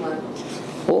זה אומן?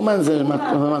 אומן זה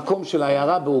מקום של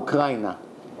העיירה באוקראינה.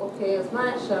 אוקיי, אז מה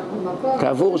יש שם? מקום?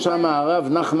 קבור שם הרב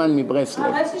נחמן מברסלב.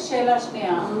 יש לי שאלה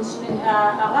שנייה.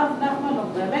 הרב נחמן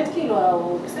הוא באמת כאילו,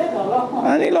 הוא בסדר, לא?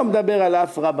 אני לא מדבר על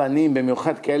אף רבנים,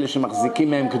 במיוחד כאלה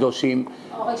שמחזיקים מהם קדושים.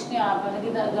 אוקיי, שנייה, אבל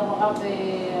נגיד גם הרב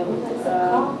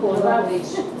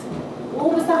רביץ'.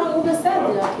 הוא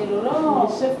בסדר, כאילו לא...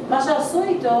 מה שעשו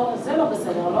איתו, זה לא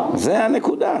בסדר, לא? זה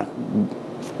הנקודה.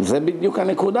 זה בדיוק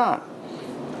הנקודה.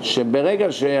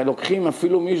 שברגע שלוקחים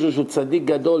אפילו מישהו שהוא צדיק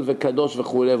גדול וקדוש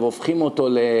וכו' והופכים אותו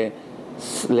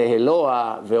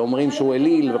לאלוה ואומרים שהוא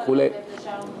אליל וכו'.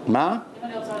 מה?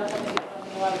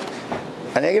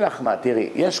 אני אגיד לך מה, תראי,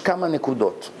 יש כמה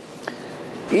נקודות.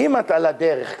 אם את על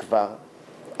הדרך כבר,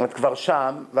 את כבר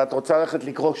שם ואת רוצה ללכת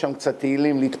לקרוא שם קצת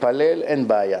תהילים, להתפלל, אין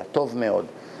בעיה, טוב מאוד.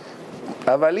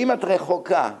 אבל אם את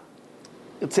רחוקה,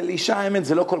 אצל אישה האמת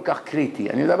זה לא כל כך קריטי.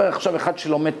 אני מדבר עכשיו אחד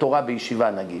שלומד תורה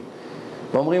בישיבה נגיד.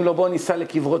 ואומרים לו בוא ניסע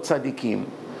לקברות צדיקים.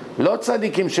 לא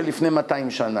צדיקים שלפני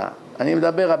 200 שנה. אני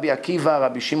מדבר רבי עקיבא,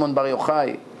 רבי שמעון בר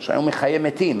יוחאי, שהיו מחיי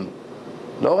מתים.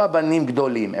 לא רבנים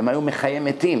גדולים, הם היו מחיי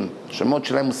מתים. שמות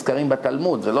שלהם מוזכרים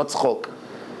בתלמוד, זה לא צחוק.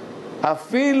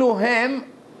 אפילו הם,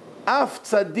 אף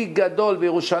צדיק גדול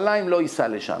בירושלים לא ייסע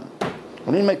לשם.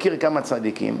 אני מכיר כמה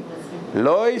צדיקים.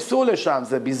 לא ייסעו לשם,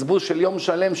 זה בזבוז של יום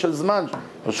שלם של זמן.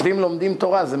 יושבים לומדים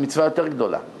תורה, זה מצווה יותר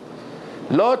גדולה.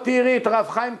 לא תראי את רב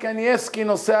חיים קניאסקי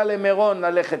נוסע למירון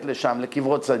ללכת לשם,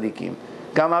 לקברות צדיקים.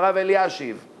 גם הרב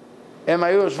אלישיב. הם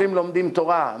היו יושבים לומדים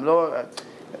תורה. לא...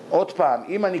 עוד פעם,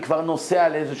 אם אני כבר נוסע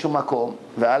לאיזשהו מקום,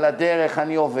 ועל הדרך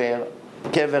אני עובר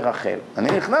קבר רחל,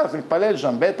 אני נכנס, מתפלל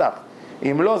שם, בטח.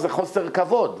 אם לא, זה חוסר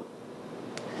כבוד.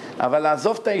 אבל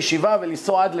לעזוב את הישיבה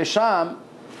ולנסוע עד לשם,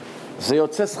 זה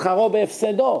יוצא שכרו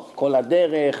בהפסדו. כל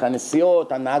הדרך,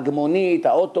 הנסיעות, הנהג מונית,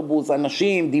 האוטובוס,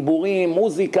 אנשים, דיבורים,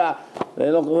 מוזיקה,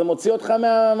 זה מוציא אותך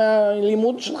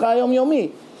מהלימוד שלך היומיומי.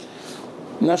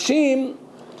 נשים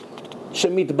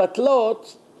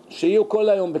שמתבטלות, שיהיו כל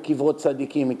היום בקברות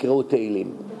צדיקים, יקראו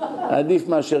תהילים. עדיף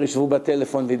מאשר ישבו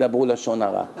בטלפון וידברו לשון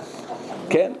הרע.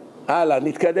 כן? הלאה,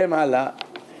 נתקדם הלאה.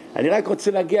 אני רק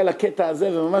רוצה להגיע לקטע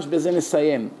הזה וממש בזה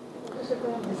נסיים.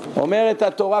 אומרת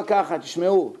התורה ככה,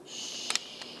 תשמעו.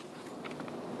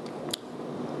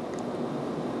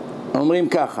 אומרים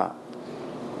ככה,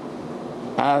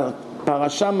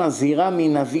 הפרשה מזהירה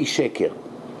מנביא שקר.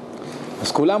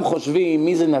 אז כולם חושבים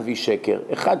מי זה נביא שקר?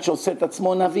 אחד שעושה את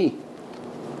עצמו נביא.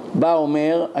 בא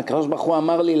אומר, הקדוש ברוך הוא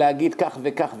אמר לי להגיד כך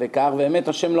וכך וכך, ובאמת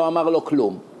השם לא אמר לו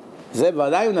כלום. זה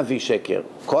ודאי הוא נביא שקר.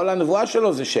 כל הנבואה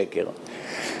שלו זה שקר.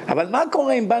 אבל מה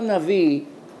קורה אם בא נביא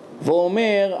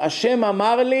ואומר, השם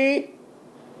אמר לי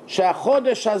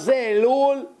שהחודש הזה,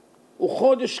 אלול, הוא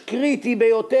חודש קריטי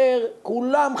ביותר,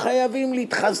 כולם חייבים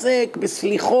להתחזק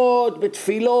בסליחות,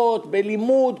 בתפילות,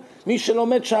 בלימוד. מי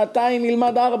שלומד 2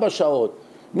 ילמד 4 שעות,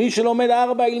 מי שלומד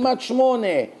 4 ילמד 8,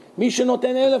 מי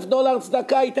שנותן $1,000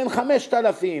 צדקה ייתן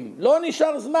 5,000. לא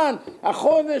נשאר זמן,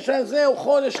 החודש הזה הוא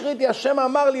חודש קריטי, השם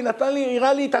אמר לי, נתן לי,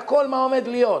 הראה לי את הכל מה עומד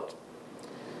להיות.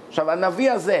 עכשיו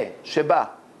הנביא הזה שבא,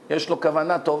 יש לו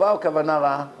כוונה טובה או כוונה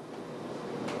רעה?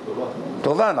 טובה.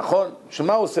 טובה, נכון?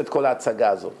 שמה הוא עושה את כל ההצגה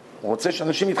הזאת? הוא רוצה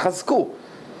שאנשים יתחזקו.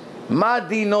 מה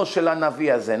דינו של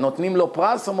הנביא הזה? נותנים לו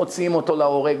פרס או מוציאים אותו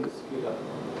להורג?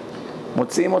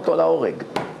 מוציאים אותו להורג.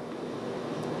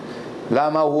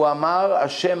 למה הוא אמר?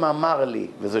 השם אמר לי,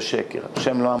 וזה שקר.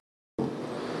 השם לא אמר.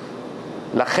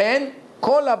 לכן,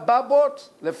 כל הבבות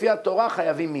לפי התורה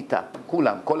חייבים מיתה.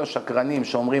 כולם, כל השקרנים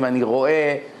שאומרים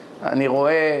אני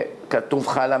רואה, כתוב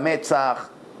לך על המצח,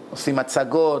 עושים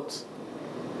הצגות,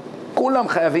 כולם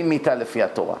חייבים מיתה לפי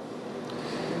התורה.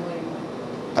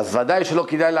 אז ודאי שלא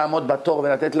כדאי לעמוד בתור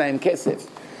ולתת להם כסף.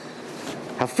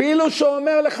 אפילו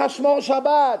שאומר לך שמור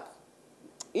שבת,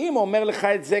 אם אומר לך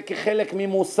את זה כחלק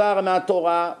ממוסר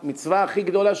מהתורה, מצווה הכי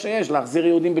גדולה שיש, להחזיר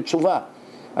יהודים בתשובה.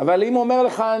 אבל אם אומר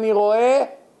לך אני רואה,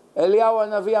 אליהו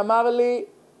הנביא אמר לי,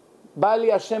 בא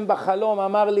לי השם בחלום,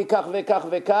 אמר לי כך וכך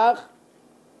וכך,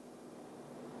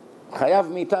 חייב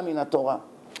מיתה מן התורה.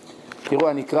 תראו,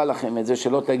 אני אקרא לכם את זה,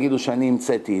 שלא תגידו שאני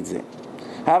המצאתי את זה.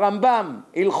 הרמב"ם,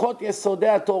 הלכות יסודי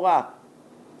התורה.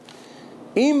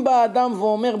 אם בא אדם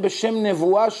ואומר בשם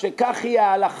נבואה שכך היא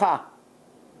ההלכה,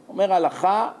 אומר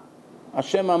הלכה,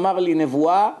 השם אמר לי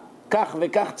נבואה, כך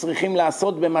וכך צריכים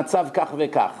לעשות במצב כך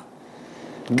וכך.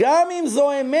 גם אם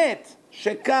זו אמת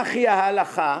שכך היא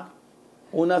ההלכה,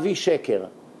 הוא נביא שקר.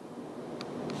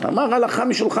 אמר הלכה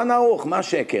משולחן ערוך, מה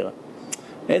שקר?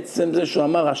 עצם זה שהוא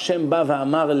אמר השם בא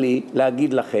ואמר לי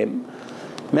להגיד לכם,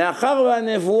 מאחר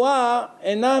והנבואה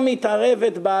אינה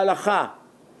מתערבת בהלכה,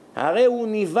 הרי הוא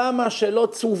ניבא מה שלא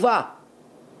צווה.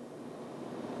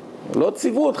 לא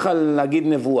ציוו אותך להגיד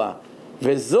נבואה,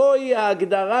 וזוהי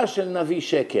ההגדרה של נביא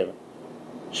שקר.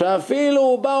 שאפילו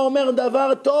הוא בא אומר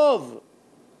דבר טוב,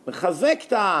 לחזק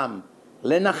את העם,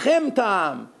 לנחם את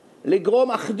העם,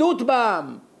 לגרום אחדות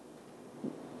בעם,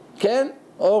 כן?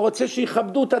 או רוצה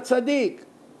שיכבדו את הצדיק.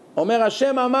 אומר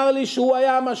השם אמר לי שהוא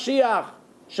היה המשיח,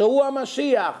 שהוא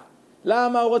המשיח.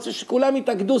 למה? הוא רוצה שכולם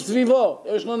יתאגדו סביבו.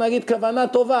 יש לו נגיד כוונה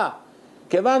טובה.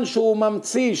 כיוון שהוא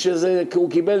ממציא שהוא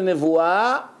קיבל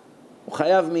נבואה, הוא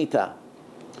חייב מיתה.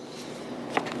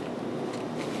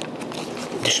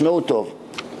 תשמעו טוב.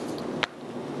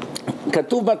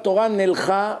 כתוב בתורה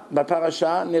נלכה,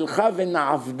 בפרשה, נלכה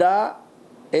ונעבדה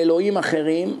אלוהים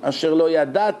אחרים, אשר לא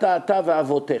ידעת אתה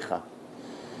ואבותיך.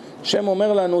 השם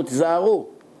אומר לנו, תזהרו,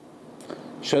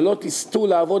 שלא תסתו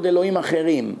לעבוד אלוהים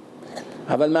אחרים.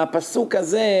 אבל מהפסוק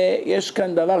הזה יש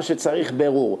כאן דבר שצריך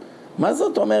ברור. מה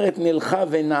זאת אומרת נלכה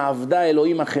ונעבדה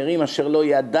אלוהים אחרים אשר לא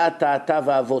ידעת אתה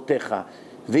ואבותיך?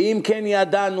 ואם כן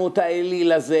ידענו את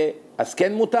האליל הזה, אז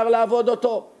כן מותר לעבוד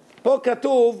אותו? פה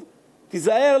כתוב,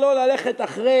 תיזהר לא ללכת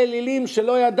אחרי אלילים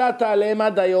שלא ידעת עליהם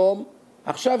עד היום,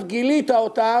 עכשיו גילית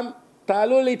אותם, אתה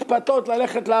עלול להתפתות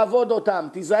ללכת לעבוד אותם,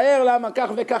 תיזהר למה כך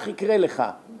וכך יקרה לך.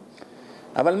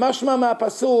 אבל משמע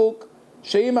מהפסוק,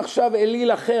 שאם עכשיו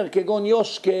אליל אחר כגון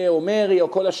יושקה או מרי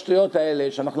או כל השטויות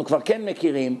האלה שאנחנו כבר כן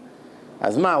מכירים,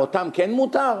 אז מה, אותם כן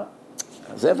מותר?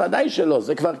 זה ודאי שלא,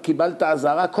 זה כבר קיבלת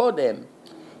עזרה קודם.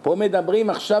 פה מדברים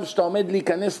עכשיו שאתה עומד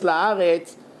להיכנס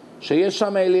לארץ, שיש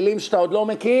שם אלילים שאתה עוד לא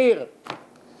מכיר.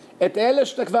 את אלה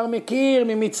שאתה כבר מכיר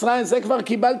ממצרים, זה כבר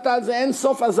קיבלת על זה אין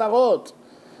סוף עזרות.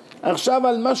 עכשיו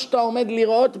על מה שאתה עומד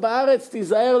לראות בארץ,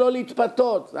 תיזהר לא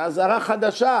להתפתות, זה עזרה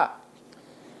חדשה.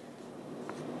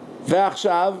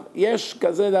 ועכשיו יש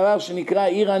כזה דבר שנקרא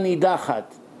עיר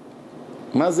הנידחת.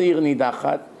 מה זה עיר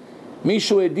נידחת?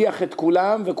 מישהו הדיח את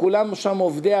כולם וכולם שם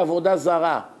עובדי עבודה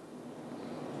זרה.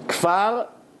 כפר,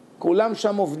 כולם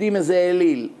שם עובדים איזה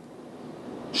אליל.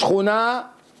 שכונה,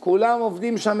 כולם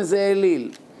עובדים שם איזה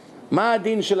אליל. מה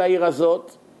הדין של העיר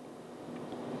הזאת?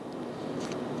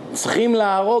 צריכים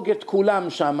להרוג את כולם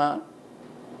שמה,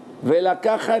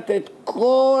 ולקחת את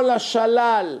כל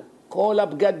השלל, כל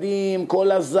הבגדים,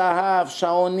 כל הזהב,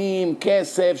 שעונים,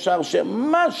 כסף,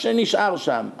 מה שנשאר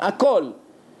שם, הכל.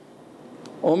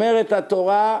 אומרת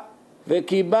התורה,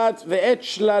 וקיבץ ואת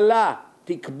שללה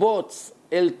תקבוץ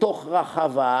אל תוך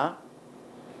רחבה,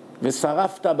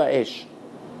 ושרפת באש.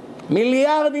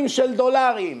 מיליארדים של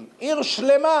דולרים, עיר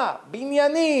שלמה,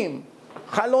 בניינים,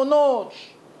 חלונות,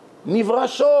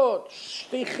 נברשות,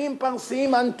 שטיחים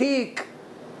פרסיים אנטיק,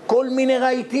 כל מיני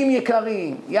רהיטים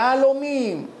יקרים,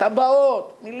 יהלומים,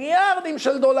 טבעות, מיליארדים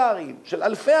של דולרים, של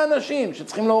אלפי אנשים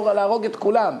שצריכים להרוג את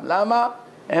כולם. למה?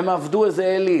 הם עבדו איזה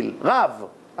אליל, רב,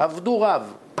 עבדו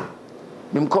רב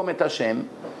במקום את השם.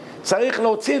 צריך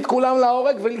להוציא את כולם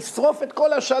להורג ולשרוף את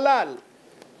כל השלל.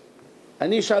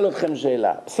 אני אשאל אתכם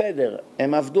שאלה, בסדר,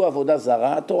 הם עבדו עבודה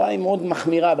זרה, התורה היא מאוד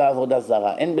מחמירה בעבודה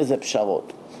זרה, אין בזה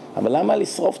פשרות. אבל למה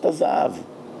לשרוף את הזהב?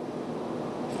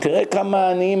 תראה כמה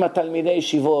עניים התלמידי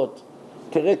ישיבות,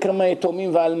 תראה כמה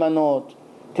יתומים ואלמנות,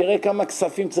 תראה כמה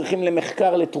כספים צריכים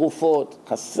למחקר, לתרופות.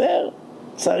 חסר,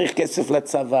 צריך כסף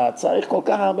לצבא, צריך כל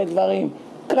כך הרבה דברים.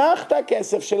 קרח את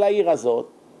הכסף של העיר הזאת,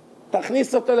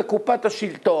 תכניס אותו לקופת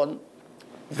השלטון,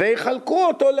 ויחלקו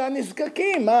אותו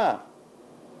לנזקקים.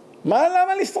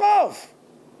 למה לשרוף?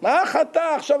 מה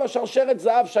חטא עכשיו השרשרת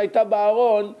זהב שהייתה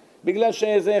בארון, בגלל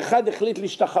שאיזה אחד החליט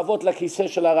להשתחוות לכיסא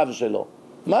של הרב שלו?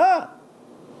 מה?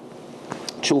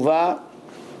 תשובה,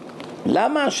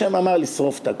 למה השם אמר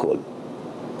לשרוף את הכל?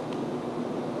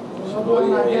 זה לא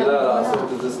במילה לעשות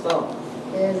את זה סתם.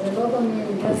 זה לא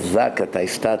במילה. זק, אתה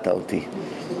הפתעת אותי.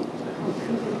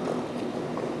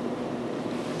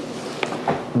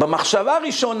 במחשבה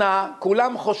הראשונה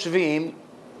כולם חושבים,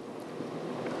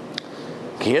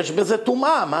 כי יש בזה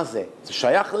טומאה, מה זה? זה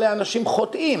שייך לאנשים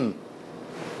חוטאים.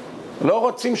 לא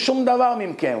רוצים שום דבר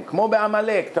מכם, כמו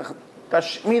בעמלק,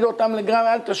 תשמיד אותם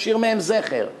לגמרי, אל תשאיר מהם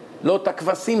זכר. לא את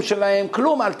הכבשים שלהם,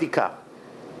 כלום אל תיקח.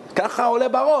 ככה עולה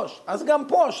בראש. אז גם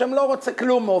פה השם לא רוצה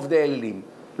כלום מעובדי אלילים.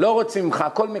 לא רוצים ממך,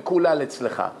 הכל מקולל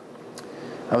אצלך.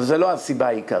 אבל זה לא הסיבה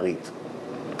העיקרית.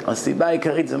 הסיבה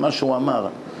העיקרית זה מה שהוא אמר.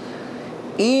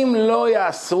 אם לא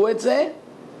יעשו את זה,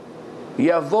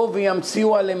 יבוא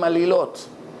וימציאו עליהם עלילות.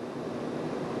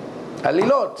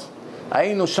 עלילות.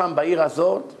 היינו שם בעיר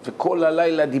הזאת, וכל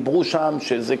הלילה דיברו שם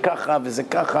שזה ככה וזה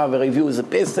ככה, והביאו איזה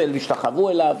פסל והשתחוו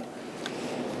אליו.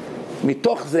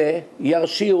 מתוך זה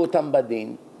ירשיעו אותם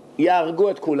בדין, יהרגו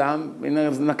את כולם,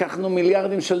 לקחנו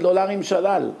מיליארדים של דולרים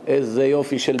שלל. איזה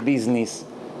יופי של ביזניס.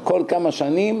 כל כמה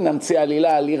שנים נמציא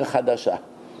עלילה על עיר חדשה.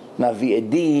 נביא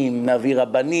עדים, נביא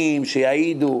רבנים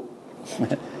שיעידו.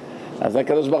 אז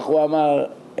הקדוש ברוך הוא אמר,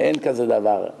 אין כזה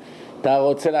דבר. אתה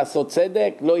רוצה לעשות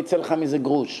צדק, לא יצא לך מזה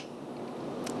גרוש.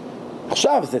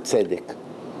 עכשיו זה צדק.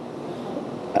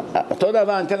 אותו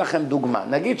דבר, אני אתן לכם דוגמה.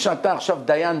 נגיד שאתה עכשיו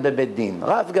דיין בבית דין,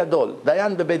 רב גדול,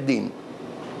 דיין בבית דין.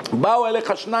 באו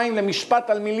אליך שניים למשפט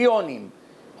על מיליונים,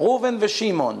 ראובן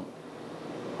ושמעון.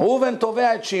 ראובן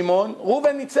תובע את שמעון,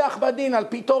 ראובן ניצח בדין על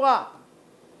פי תורה.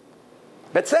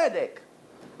 בצדק.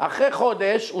 אחרי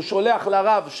חודש הוא שולח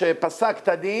לרב שפסק את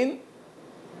הדין,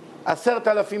 $10,000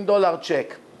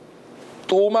 צ'ק.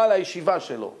 תרומה לישיבה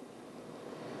שלו.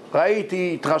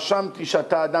 ראיתי, התרשמתי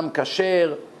שאתה אדם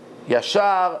כשר,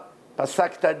 ישר,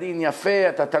 פסקת דין יפה,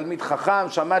 אתה תלמיד חכם,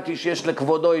 שמעתי שיש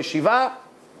לכבודו ישיבה,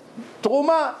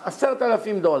 תרומה $10,000.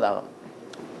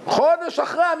 חודש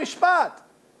אחרי המשפט,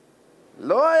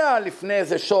 לא היה לפני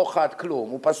איזה שוחד כלום,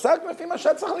 הוא פסק לפי מה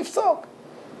שצריך לפסוק,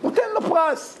 נותן לו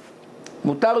פרס.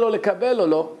 מותר לו לקבל או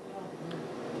לא?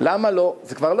 למה לא?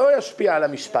 זה כבר לא ישפיע על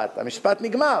המשפט, המשפט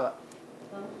נגמר.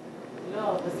 לא,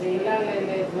 זה עילה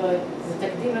זה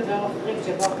תקדים לדבר אחרים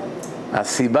שבא...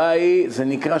 הסיבה היא, זה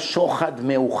נקרא שוחד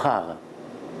מאוחר.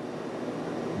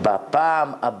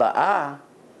 בפעם הבאה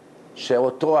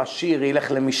שאותו עשיר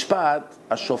ילך למשפט,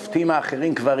 השופטים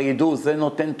האחרים כבר ידעו, זה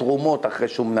נותן תרומות אחרי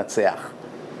שהוא מנצח.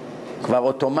 כבר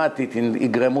אוטומטית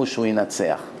יגרמו שהוא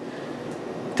ינצח.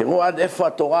 תראו עד איפה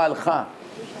התורה הלכה.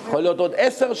 יכול להיות עוד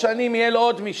 10 שנים יהיה לו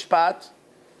עוד משפט,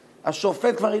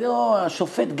 השופט כבר ידע,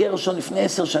 השופט גרשון לפני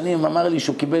 10 שנים אמר לי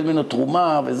שהוא קיבל ממנו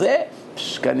תרומה וזה,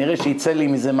 כנראה שיצא לי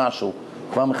מזה משהו.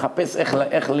 כבר מחפש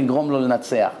איך לגרום לו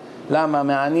לנצח. למה?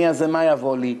 מהעני הזה מה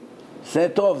יבוא לי? זה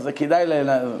טוב, זה כדאי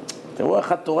תראו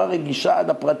איך התורה רגישה עד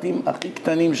הפרטים הכי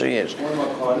קטנים שיש. כמו עם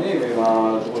הכהנים, עם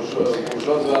הגרושות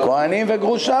כהנים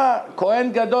וגרושה.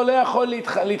 כהן גדול לא יכול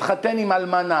להתחתן עם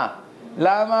אלמנה.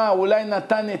 למה? אולי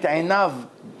נתן את עיניו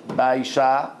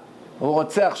באישה, הוא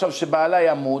רוצה עכשיו שבעלה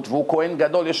ימות, והוא כהן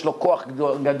גדול, יש לו כוח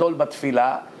גדול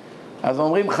בתפילה. אז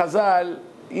אומרים חז"ל,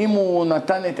 אם הוא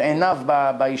נתן את עיניו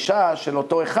באישה של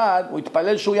אותו אחד, הוא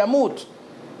התפלל שהוא ימות.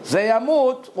 זה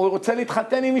ימות, הוא רוצה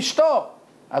להתחתן עם אשתו.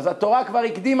 אז התורה כבר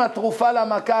הקדימה תרופה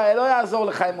למכה, לא יעזור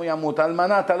לך אם הוא ימות,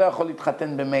 אלמנה אתה לא יכול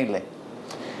להתחתן במילא.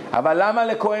 אבל למה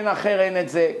לכהן אחר אין את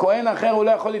זה? כהן אחר הוא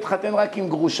לא יכול להתחתן רק עם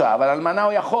גרושה, אבל אלמנה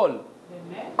הוא יכול.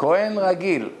 באמת? כהן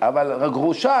רגיל, אבל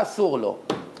גרושה אסור לו.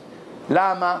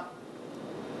 למה?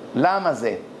 למה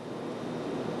זה?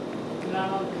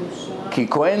 למה גרושה? כי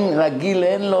כהן רגיל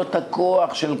אין לו את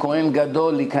הכוח של כהן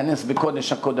גדול להיכנס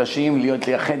בקודש הקודשים, להיות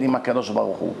לייחד עם הקדוש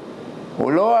ברוך הוא.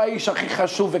 הוא לא האיש הכי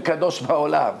חשוב וקדוש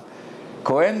בעולם.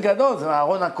 כהן גדול, זה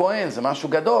אהרון הכהן, זה משהו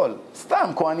גדול.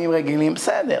 סתם כהנים רגילים,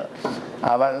 בסדר.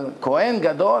 אבל כהן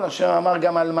גדול, אשר אמר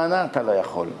גם אלמנה אתה לא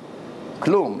יכול.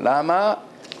 כלום. למה?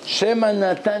 שמא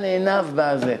נתן עיניו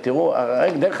בזה. תראו,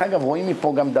 דרך אגב רואים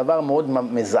מפה גם דבר מאוד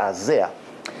מזעזע.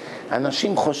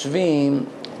 אנשים חושבים,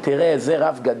 תראה, זה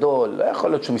רב גדול, לא יכול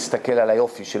להיות שהוא מסתכל על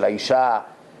היופי של האישה.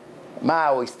 מה,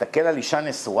 הוא יסתכל על אישה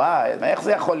נשואה? איך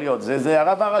זה יכול להיות? זה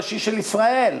הרב הראשי של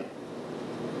ישראל.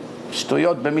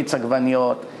 שטויות במיץ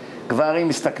עגבניות. גברים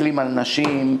מסתכלים על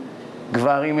נשים,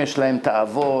 גברים יש להם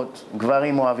תאוות,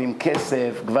 גברים אוהבים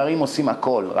כסף, גברים עושים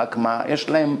הכל. רק מה? יש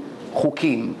להם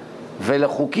חוקים.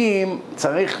 ולחוקים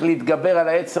צריך להתגבר על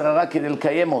היצר הרע כדי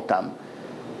לקיים אותם.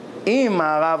 אם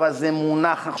הרב הזה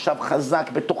מונח עכשיו חזק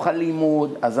בתוך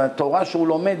הלימוד, אז התורה שהוא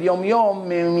לומד יום יום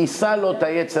ממיסה לו את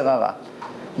היצר הרע.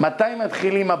 מתי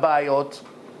מתחילים הבעיות?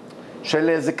 של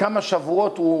איזה כמה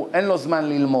שבועות אין לו זמן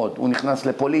ללמוד. הוא נכנס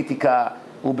לפוליטיקה,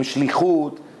 הוא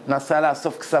בשליחות, נסע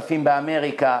לאסוף כספים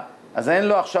באמריקה, אז אין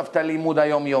לו עכשיו את הלימוד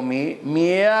היומיומי,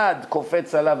 מיד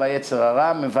קופץ עליו היצר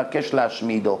הרע, מבקש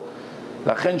להשמידו.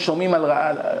 לכן שומעים על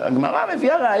הגמרא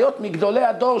מביאה ראיות מגדולי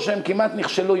הדור שהם כמעט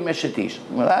נכשלו עם אשת איש.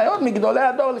 ראיות מגדולי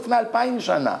הדור לפני 2000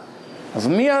 שנה. אז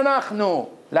מי אנחנו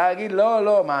להגיד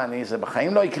לא, מה זה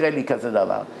בחיים לא יקרה לי כזה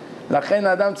דבר. לכן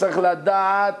אדם צריך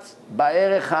לדעת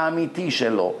בערך האמיתי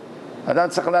שלו. אדם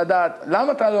צריך לדעת,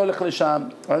 למה אתה לא הולך לשם?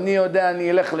 אני יודע, אני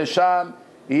אלך לשם,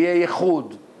 יהיה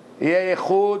ייחוד. יהיה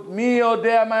ייחוד, מי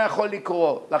יודע מה יכול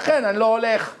לקרות. לכן אני לא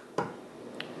הולך.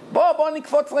 בוא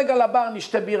נקפוץ רגע לבר,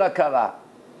 נשתה בירה קרה.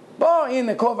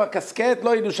 הנה, כובע קסקט,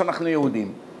 לא ידעו שאנחנו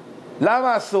יהודים.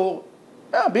 למה אסור?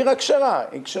 בירה כשרה,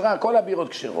 היא כשרה, כל הבירות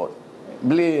כשרות.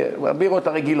 בלי הבירות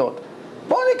הרגילות.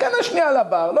 ניכנס שנייה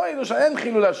לבר, לא ידעו שאין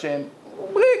חילול השם.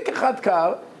 בריק אחד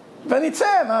קר, ונצא,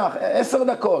 10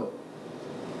 דקות.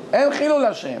 אין חילול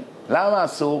השם. למה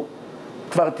אסור?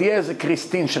 כבר תהיה איזה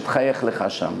קריסטין שתחייך לך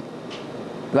שם.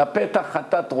 לפתח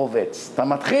חטאת רובץ. אתה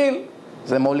מתחיל,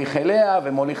 זה מוליך אליה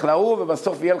ומוליך להוא,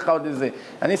 ובסוף יהיה לך עוד איזה.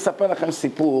 אני אספר לכם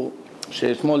סיפור,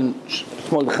 ששמאל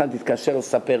אחד התקשר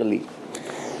לספר לי.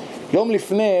 יום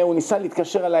לפני הוא ניסה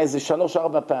להתקשר עליי איזה 3-4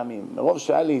 פעמים. מרוב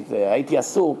הייתי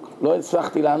עסוק, לא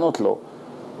הצלחתי לענות לו.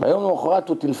 ביום למחרת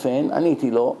הוא טלפן,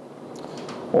 עניתי לו.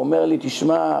 הוא אומר לי,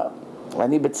 תשמע,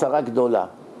 אני בצרה גדולה.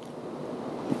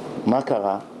 מה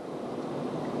קרה?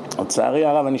 לצערי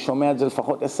הרב, אני שומע את זה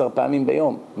לפחות 10 פעמים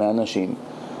ביום מאנשים.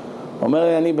 הוא אומר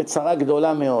לי, אני בצרה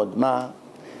גדולה מאוד. מה?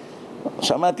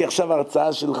 שמעתי עכשיו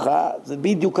הרצאה שלך, זה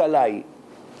בדיוק עליי.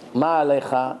 מה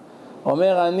עליך? הוא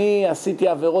אומר, אני עשיתי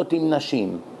עבירות עם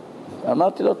נשים.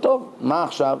 אמרתי לו, טוב, מה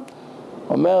עכשיו?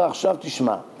 הוא אומר, עכשיו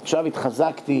תשמע, עכשיו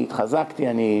התחזקתי,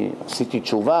 אני עשיתי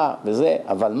תשובה וזה,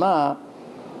 אבל מה?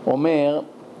 הוא אומר,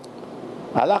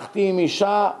 הלכתי עם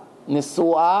אישה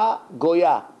נשואה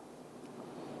גויה.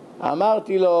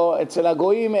 אמרתי לו, אצל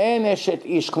הגויים אין אשת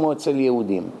איש כמו אצל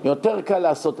יהודים. יותר קל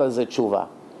לעשות על זה תשובה.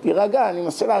 תירגע, אני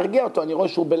מנסה להרגיע אותו, אני רואה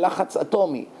שהוא בלחץ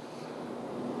אטומי.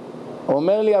 הוא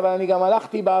אומר לי, אבל אני גם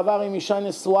הלכתי בעבר עם אישה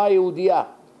נשואה יהודייה.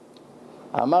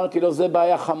 אמרתי לו, זה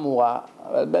בעיה חמורה.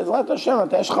 אבל בעזרת השם,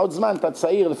 יש לך עוד זמן, אתה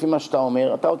צעיר לפי מה שאתה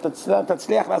אומר, אתה עוד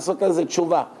תצליח לעשות על זה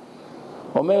תשובה.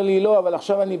 הוא אומר לי, לא, אבל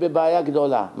עכשיו אני בבעיה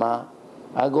גדולה. מה?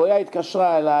 הגויה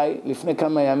התקשרה אליי לפני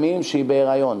כמה ימים שהיא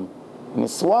בהיריון.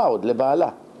 נשואה עוד לבעלה.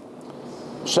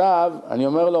 עכשיו, אני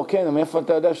אומר לו, כן, מאיפה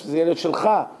אתה יודע שזה ילד שלך?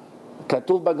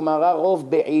 כתוב בגמרא רוב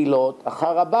בעילות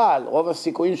אחר הבעל, רוב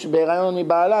הסיכויים שבהיריון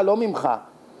מבעלה, לא ממך.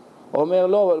 הוא אומר,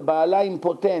 לא, בעלה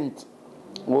אימפוטנט,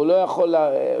 הוא לא יכול,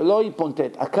 לא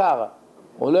אימפוטנט, עקר,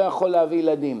 הוא לא יכול להביא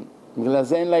ילדים. בגלל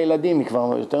זה אין לה ילדים, היא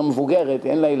כבר יותר מבוגרת,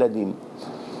 אין לה ילדים.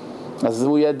 אז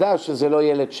הוא ידע שזה לא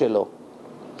ילד שלו.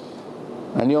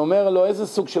 אני אומר לו, איזה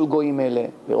סוג של גויים אלה?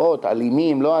 לראות,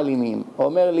 אלימים, לא אלימים. הוא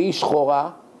אומר לי, איש שחורה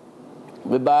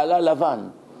ובעלה לבן.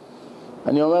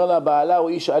 אני אומר לה, בעלה הוא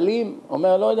איש אלים? הוא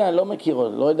אומר, לא יודע, אני לא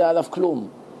מכיר, לא יודע עליו כלום.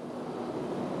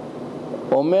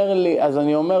 הוא אומר לי, אז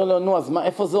אני אומר לו, נו, אז מה,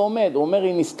 איפה זה עומד? הוא אומר,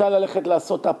 היא ניסתה ללכת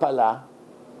לעשות הפלה.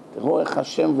 תראו איך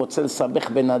השם רוצה לסבך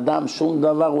בן אדם, שום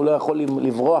דבר הוא לא יכול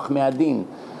לברוח מהדין.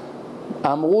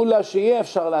 אמרו לה שיהיה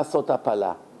אפשר לעשות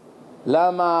הפלה.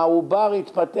 למה? העובר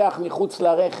התפתח מחוץ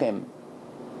לרחם.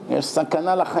 יש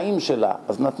סכנה לחיים שלה.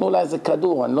 אז נתנו לה איזה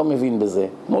כדור, אני לא מבין בזה.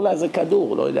 נתנו לה איזה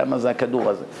כדור, לא יודע מה זה הכדור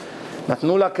הזה.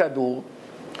 נתנו לה כדור,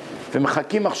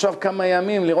 ומחכים עכשיו כמה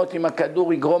ימים לראות אם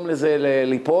הכדור יגרום לזה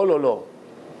ליפול או לא.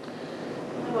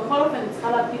 בכל אופן, אני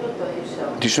צריכה להפיל אותו, אי אפשר.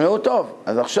 תשמעו טוב,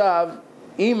 אז עכשיו,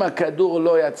 אם הכדור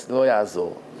לא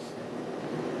יעזור,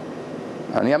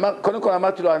 קודם כל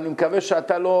אמרתי לו, אני מקווה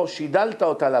שאתה לא שידלת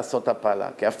אותה לעשות הפלה,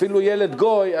 כי אפילו ילד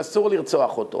גוי אסור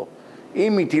לרצוח אותו.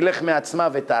 אם היא תלך מעצמה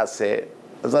ותעשה,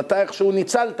 אז אתה איכשהו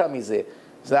ניצלת מזה,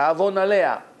 זה העוון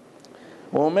עליה.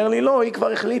 הוא אומר לי, לא, היא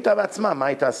כבר החליטה בעצמה, מה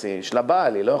היא תעשה? יש לה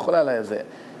בעל, היא לא יכולה לזה.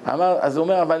 אז הוא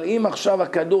אומר, אבל אם עכשיו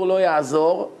הכדור לא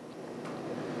יעזור,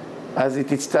 אז היא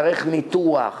תצטרך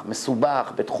ניתוח,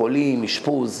 מסובך, בית חולים,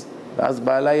 אשפוז, ואז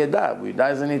בעלה ידע, הוא ידע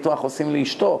איזה ניתוח עושים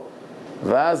לאשתו,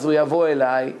 ואז הוא יבוא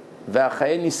אליי,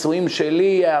 והחיי נישואים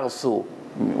שלי יהרסו.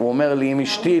 הוא אומר לי, אם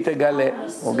אשתי תגלה,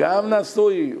 הוא גם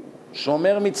נשוי,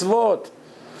 שומר מצוות.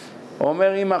 הוא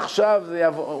אומר, אם עכשיו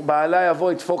בעלה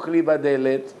יבוא, ידפוק לי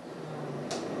בדלת,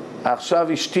 עכשיו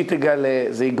אשתי תגלה,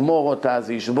 זה יגמור אותה,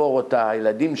 זה ישבור אותה,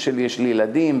 הילדים שלי, יש לי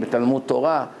ילדים בתלמוד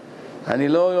תורה, אני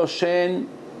לא יושן,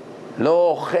 לא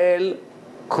אוכל,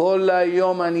 כל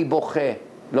היום אני בוכה,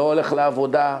 לא הולך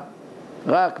לעבודה,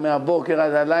 רק מהבוקר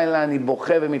עד הלילה אני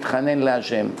בוכה ומתחנן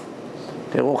להשם.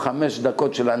 תראו 5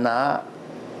 דקות של הנאה,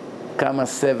 כמה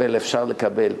סבל אפשר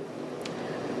לקבל.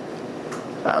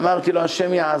 אמרתי לו,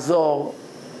 השם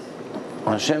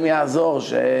יעזור,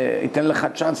 שייתן לך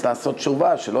צ'אנס לעשות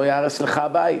תשובה, שלא יהרס לך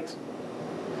הבית.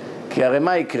 כי הרי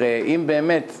מה יקרה, אם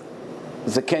באמת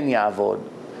זה כן יעבוד,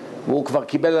 והוא כבר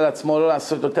קיבל על עצמו לא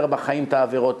לעשות יותר בחיים את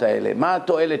העבירות האלה, מה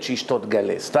התועלת שאשתו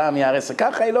תגלה? סתם יהרס,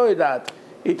 ככה היא לא יודעת,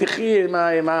 היא תחי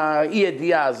עם האי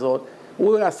ידיעה הזאת,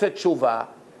 הוא יעשה תשובה,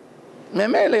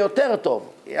 ממילא יותר טוב.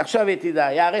 עכשיו היא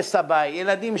תדע, יהרס הבית,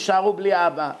 ילדים שערו בלי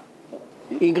אבא,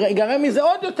 ייגרם מזה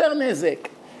עוד יותר נזק.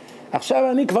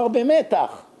 עכשיו אני כבר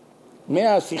במתח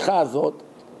מהשיחה הזאת,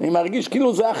 אני מרגיש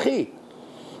כאילו זה אחי.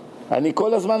 אני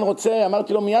כל הזמן רוצה,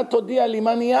 אמרתי לו, מיד תודיע לי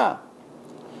מה נהיה.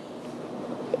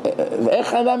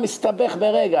 ואיך אדם מסתבך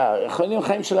ברגע, יכולים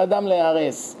חיים של אדם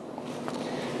להיהרס.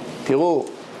 תראו,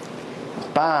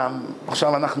 פעם,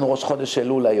 עכשיו אנחנו ראש חודש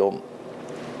אלול היום,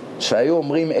 שהיו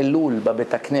אומרים אלול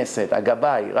בבית הכנסת,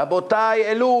 הגבאי,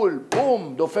 רבותיי אלול,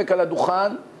 בום, דופק על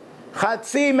הדוכן,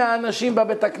 חצי מהאנשים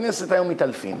בבית הכנסת היו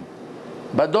מתעלפים.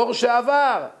 בדור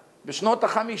שעבר, בשנות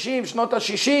ה-50, שנות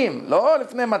ה-60, לא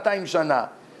לפני 200 שנה,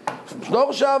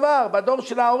 דור שעבר, בדור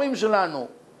של ההורים שלנו,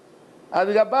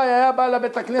 הגבאי היה בא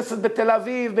לבית הכנסת בתל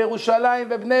אביב, בירושלים,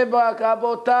 בבני ברק,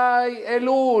 רבותיי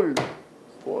אלול,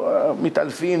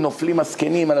 מתעלפים, נופלים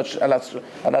מסכנים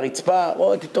על הרצפה,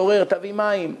 תתעורר, תביא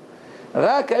מים.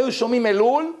 רק היו שומעים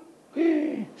אלול,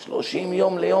 30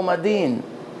 יום ליום הדין,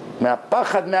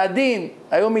 מהפחד מהדין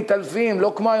היו מתעלפים,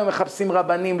 לא כמו היום מחפשים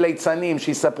רבנים ליצנים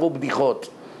שיספרו בדיחות.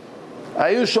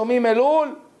 היו שומעים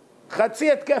אלול,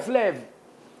 חצי התקף לב.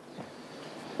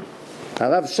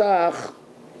 הרב שך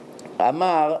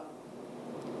אמר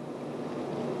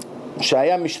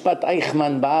שהיה משפט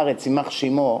אייכמן בארץ, יימח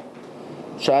שמו,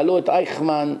 שאלו את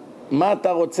אייכמן, מה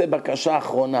אתה רוצה בקשה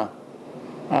אחרונה?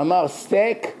 אמר,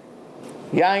 סטייק,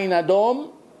 יין אדום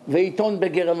ועיתון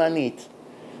בגרמנית.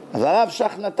 אז הרב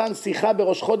שך נתן שיחה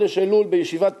בראש חודש אלול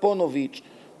בישיבת פונוביץ'.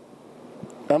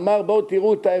 אמר, בואו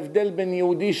תראו את ההבדל בין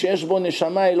יהודי שיש בו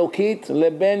נשמה אלוקית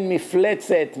לבין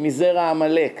מפלצת מזרע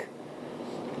עמלק.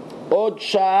 עוד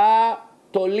שעה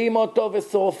תולים אותו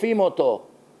ושורפים אותו.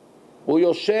 הוא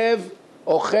יושב,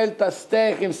 אוכל את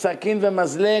הסטייק עם סכין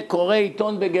ומזלג, קורא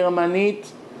עיתון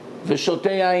בגרמנית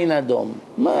ושותה יין אדום.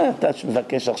 מה אתה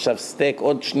מבקש עכשיו סטייק?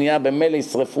 עוד שנייה במילא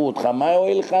ישרפו אותך. מה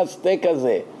יועיל לך הסטייק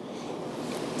הזה?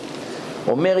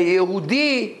 אומר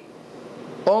יהודי,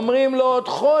 אומרים לו עוד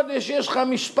חודש יש לך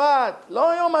משפט, לא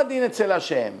יום הדין אצל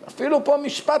השם, אפילו פה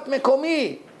משפט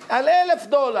מקומי על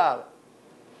 $1,000.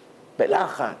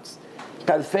 בלחץ,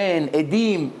 טלפן,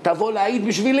 עדים, תבוא להעיד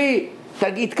בשבילי,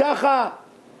 תגיד ככה,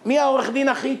 מי העורך דין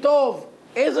הכי טוב,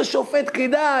 איזה שופט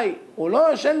כדאי, הוא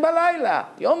לא ישן בלילה,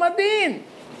 יום הדין.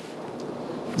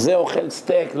 זה אוכל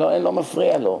סטייק, לא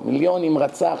מפריע לו, מיליונים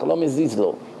רצח, לא מזיז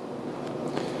לו.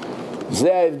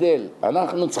 זה ההבדל.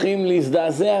 אנחנו צריכים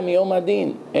להזדעזע מיום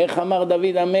הדין. איך אמר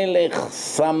דוד המלך?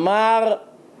 סמר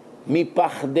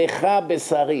מפחדך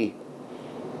בשרי.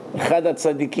 אחד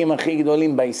הצדיקים הכי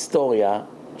גדולים בהיסטוריה,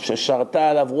 ששרתה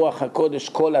עליו רוח הקודש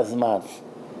כל הזמן.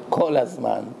 כל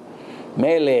הזמן.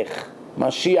 מלך,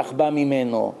 משיח בא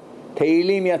ממנו,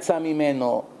 תהילים יצא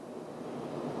ממנו.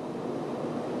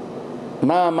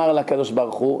 מה אמר לקדוש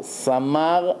ברוך הוא?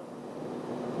 סמר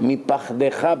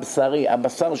מפחדך בשרי,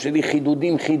 הבשר שלי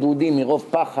חידודים חידודים מרוב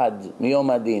פחד מיום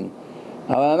הדין.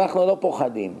 אבל אנחנו לא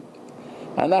פוחדים,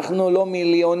 אנחנו לא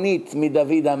מיליונית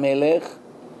מדוד המלך,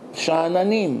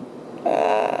 שאננים.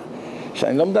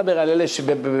 שאני לא מדבר על אלה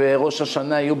שבראש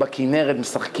השנה היו בכנרת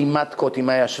משחקים מתקות עם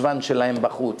הישבן שלהם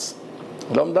בחוץ,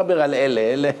 לא מדבר על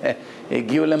אלה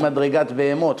הגיעו למדרגת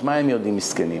בהמות, מה הם יודעים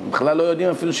מסכנים? בכלל לא יודעים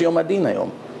אפילו שיום הדין היום.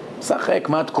 משחק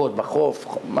מתקות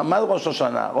בחוף, מה ראש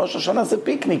השנה? ראש השנה זה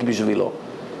פיקניק בשבילו.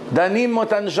 דנים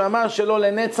את הנשמה שלו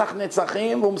לנצח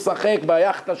נצחים, והוא משחק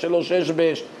ביחטה שלו שש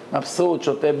מבסוט,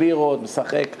 שותה בירות,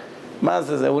 משחק. מה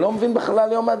זה? הוא לא מבין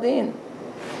בכלל יום הדין.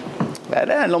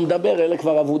 אני לא מדבר, אלה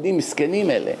כבר עבודים מסכנים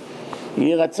אלה.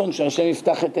 יהיה רצון שהשם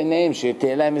יפתח את עיניהם,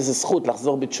 שתהיה להם איזה זכות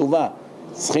לחזור בתשובה.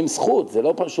 צריכים זכות, זה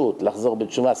לא פשוט לחזור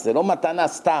בתשובה, זה לא מתנה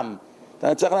סתם.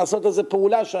 אתה צריך לעשות איזו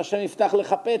פעולה שהשם יפתח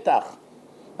לך פתח.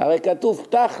 הרי כתוב,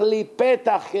 פתח לי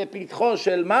פתח כפתחו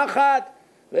של מחט,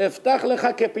 והפתח לך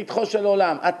כפתחו של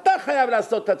עולם. אתה חייב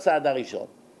לעשות את הצעד הראשון.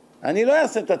 אני לא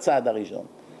אעשה את הצעד הראשון.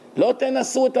 לא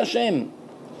תנסו את השם.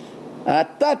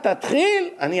 אתה תתחיל,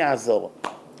 אני אעזור.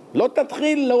 לא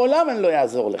תתחיל, לעולם אני לא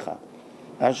אעזור לך.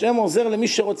 השם עוזר למי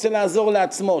שרוצה לעזור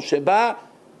לעצמו, שבא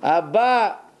הבא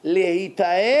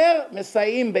להתאר,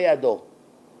 מסייעים בידו.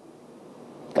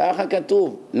 ככה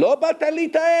כתוב, לא באת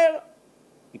להתאר,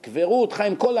 יקברו אותך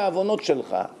עם כל העוונות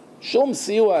שלך, שום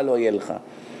סיוע לא יהיה לך.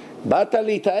 באת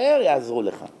להתאר, יעזרו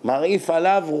לך. מרעיף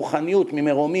עליו רוחניות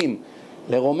ממרומים,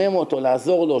 לרומם אותו,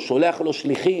 לעזור לו, שולח לו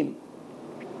שליחים.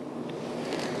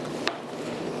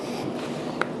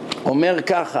 אומר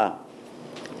ככה,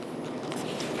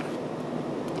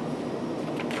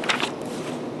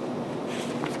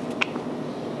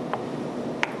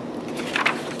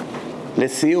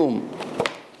 לסיום,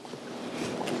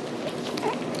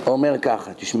 אומר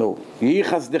ככה, תשמעו, יהי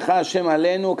חסדך השם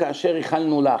עלינו כאשר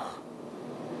ייחלנו לך.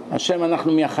 השם,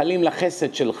 אנחנו מייחלים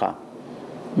לחסד שלך.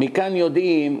 מכאן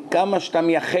יודעים, כמה שאתה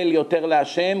מייחל יותר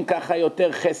להשם, ככה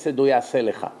יותר חסד הוא יעשה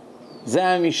לך. זה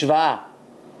המשוואה.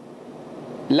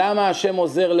 למה השם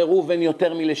עוזר לרובן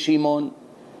יותר מלשמעון?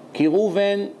 כי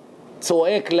רובן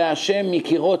צועק להשם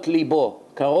מקירות ליבו.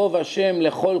 קרוב השם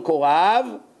לכל קוראיו,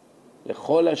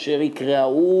 לכל אשר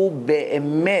יקראו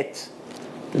באמת.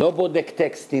 לא בודק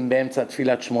טקסטים באמצע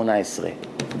תפילת 18.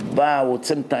 בא, הוא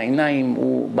עוצם את העיניים,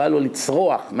 הוא בא לו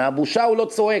לצרוח. מהבושה הוא לא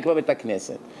צועק בבית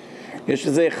הכנסת. יש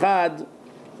איזה אחד,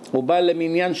 הוא בא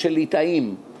למניין של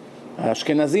ליטאים.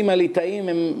 האשכנזים הליטאים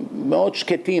הם מאוד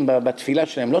שקטים בתפילה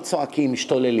שלהם, לא צועקים,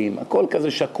 משתוללים, הכל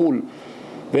כזה שקול.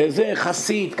 וזה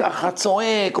חסיד ככה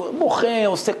צועק, בוכה,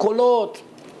 עושה קולות.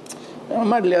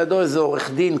 עמד לידו איזה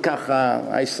עורך דין ככה,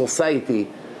 סוסייטי.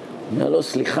 אומר לו,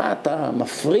 סליחה, אתה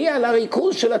מפריע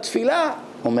לריכוז של התפילה?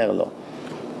 אומר לו.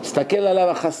 הסתכל עליו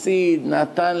החסיד,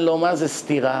 נתן לו מה זה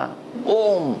סתירה.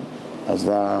 בום!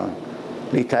 אז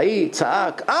הליטאי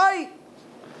צעק, איי!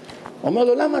 אומר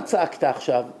לו, למה צעקת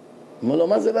עכשיו? אומר לו,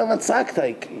 מה זה למה צעקת?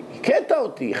 הכית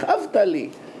אותי, הכאבת לי.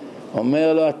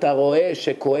 אומר לו, אתה רואה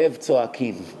שכואב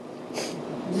צועקים.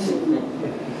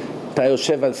 אתה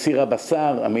יושב על סיר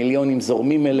הבשר, המיליונים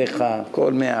זורמים אליך,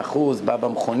 כל 100%, בא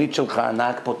במכונית שלך,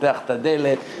 הנהג פותח את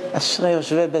הדלת, אשרי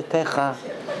יושבי ביתך.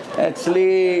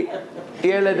 אצלי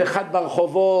ילד אחד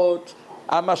ברחובות,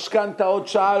 המשכנתה עוד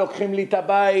שעה, לוקחים לי את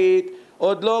הבית,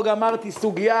 עוד לא גמרתי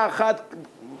סוגיה אחת,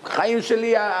 חיים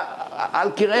שלי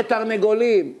על קרעי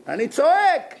תרנגולים. אני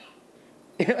צועק.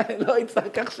 אם אני לא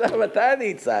אצעק עכשיו, מתי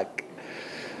אני אצעק?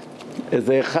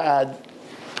 איזה אחד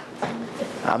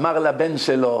אמר לבן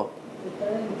שלו,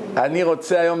 אני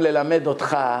רוצה היום ללמד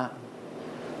אותך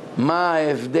מה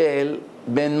ההבדל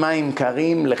בין מים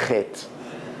קרים לחטא.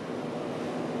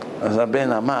 אז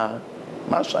הבן אמר,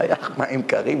 מה שייך מים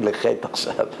קרים לחטא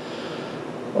עכשיו?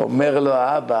 אומר לו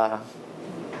האבא,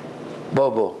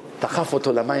 בוא, דחף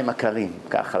אותו למים הקרים,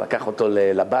 ככה לקח אותו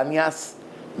לבניאס,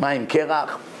 מים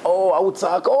קרח, הוא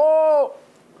צעק,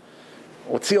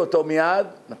 הוציא אותו מיד,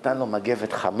 נתן לו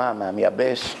מגבת חמה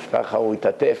מהמייבש, ככה הוא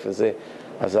התעטף וזה,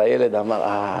 אז הילד אמר,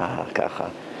 ככה,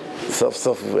 סוף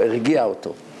סוף הרגיע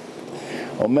אותו.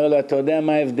 אומר לו, אתה יודע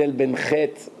מה ההבדל בין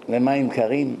חטא למים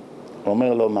קרים?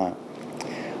 אומר לו, מה?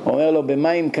 אומר לו,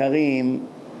 במים קרים,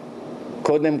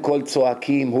 קודם כל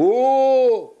צועקים,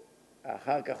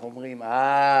 אחר כך אומרים,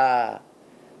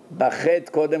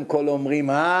 בחטא קודם כל אומרים,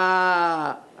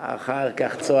 אחר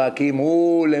כך צועקים,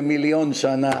 למיליון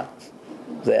שנה.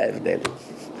 זה ההבדל.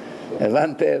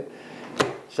 הבנתם?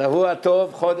 שבוע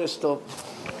טוב, חודש טוב.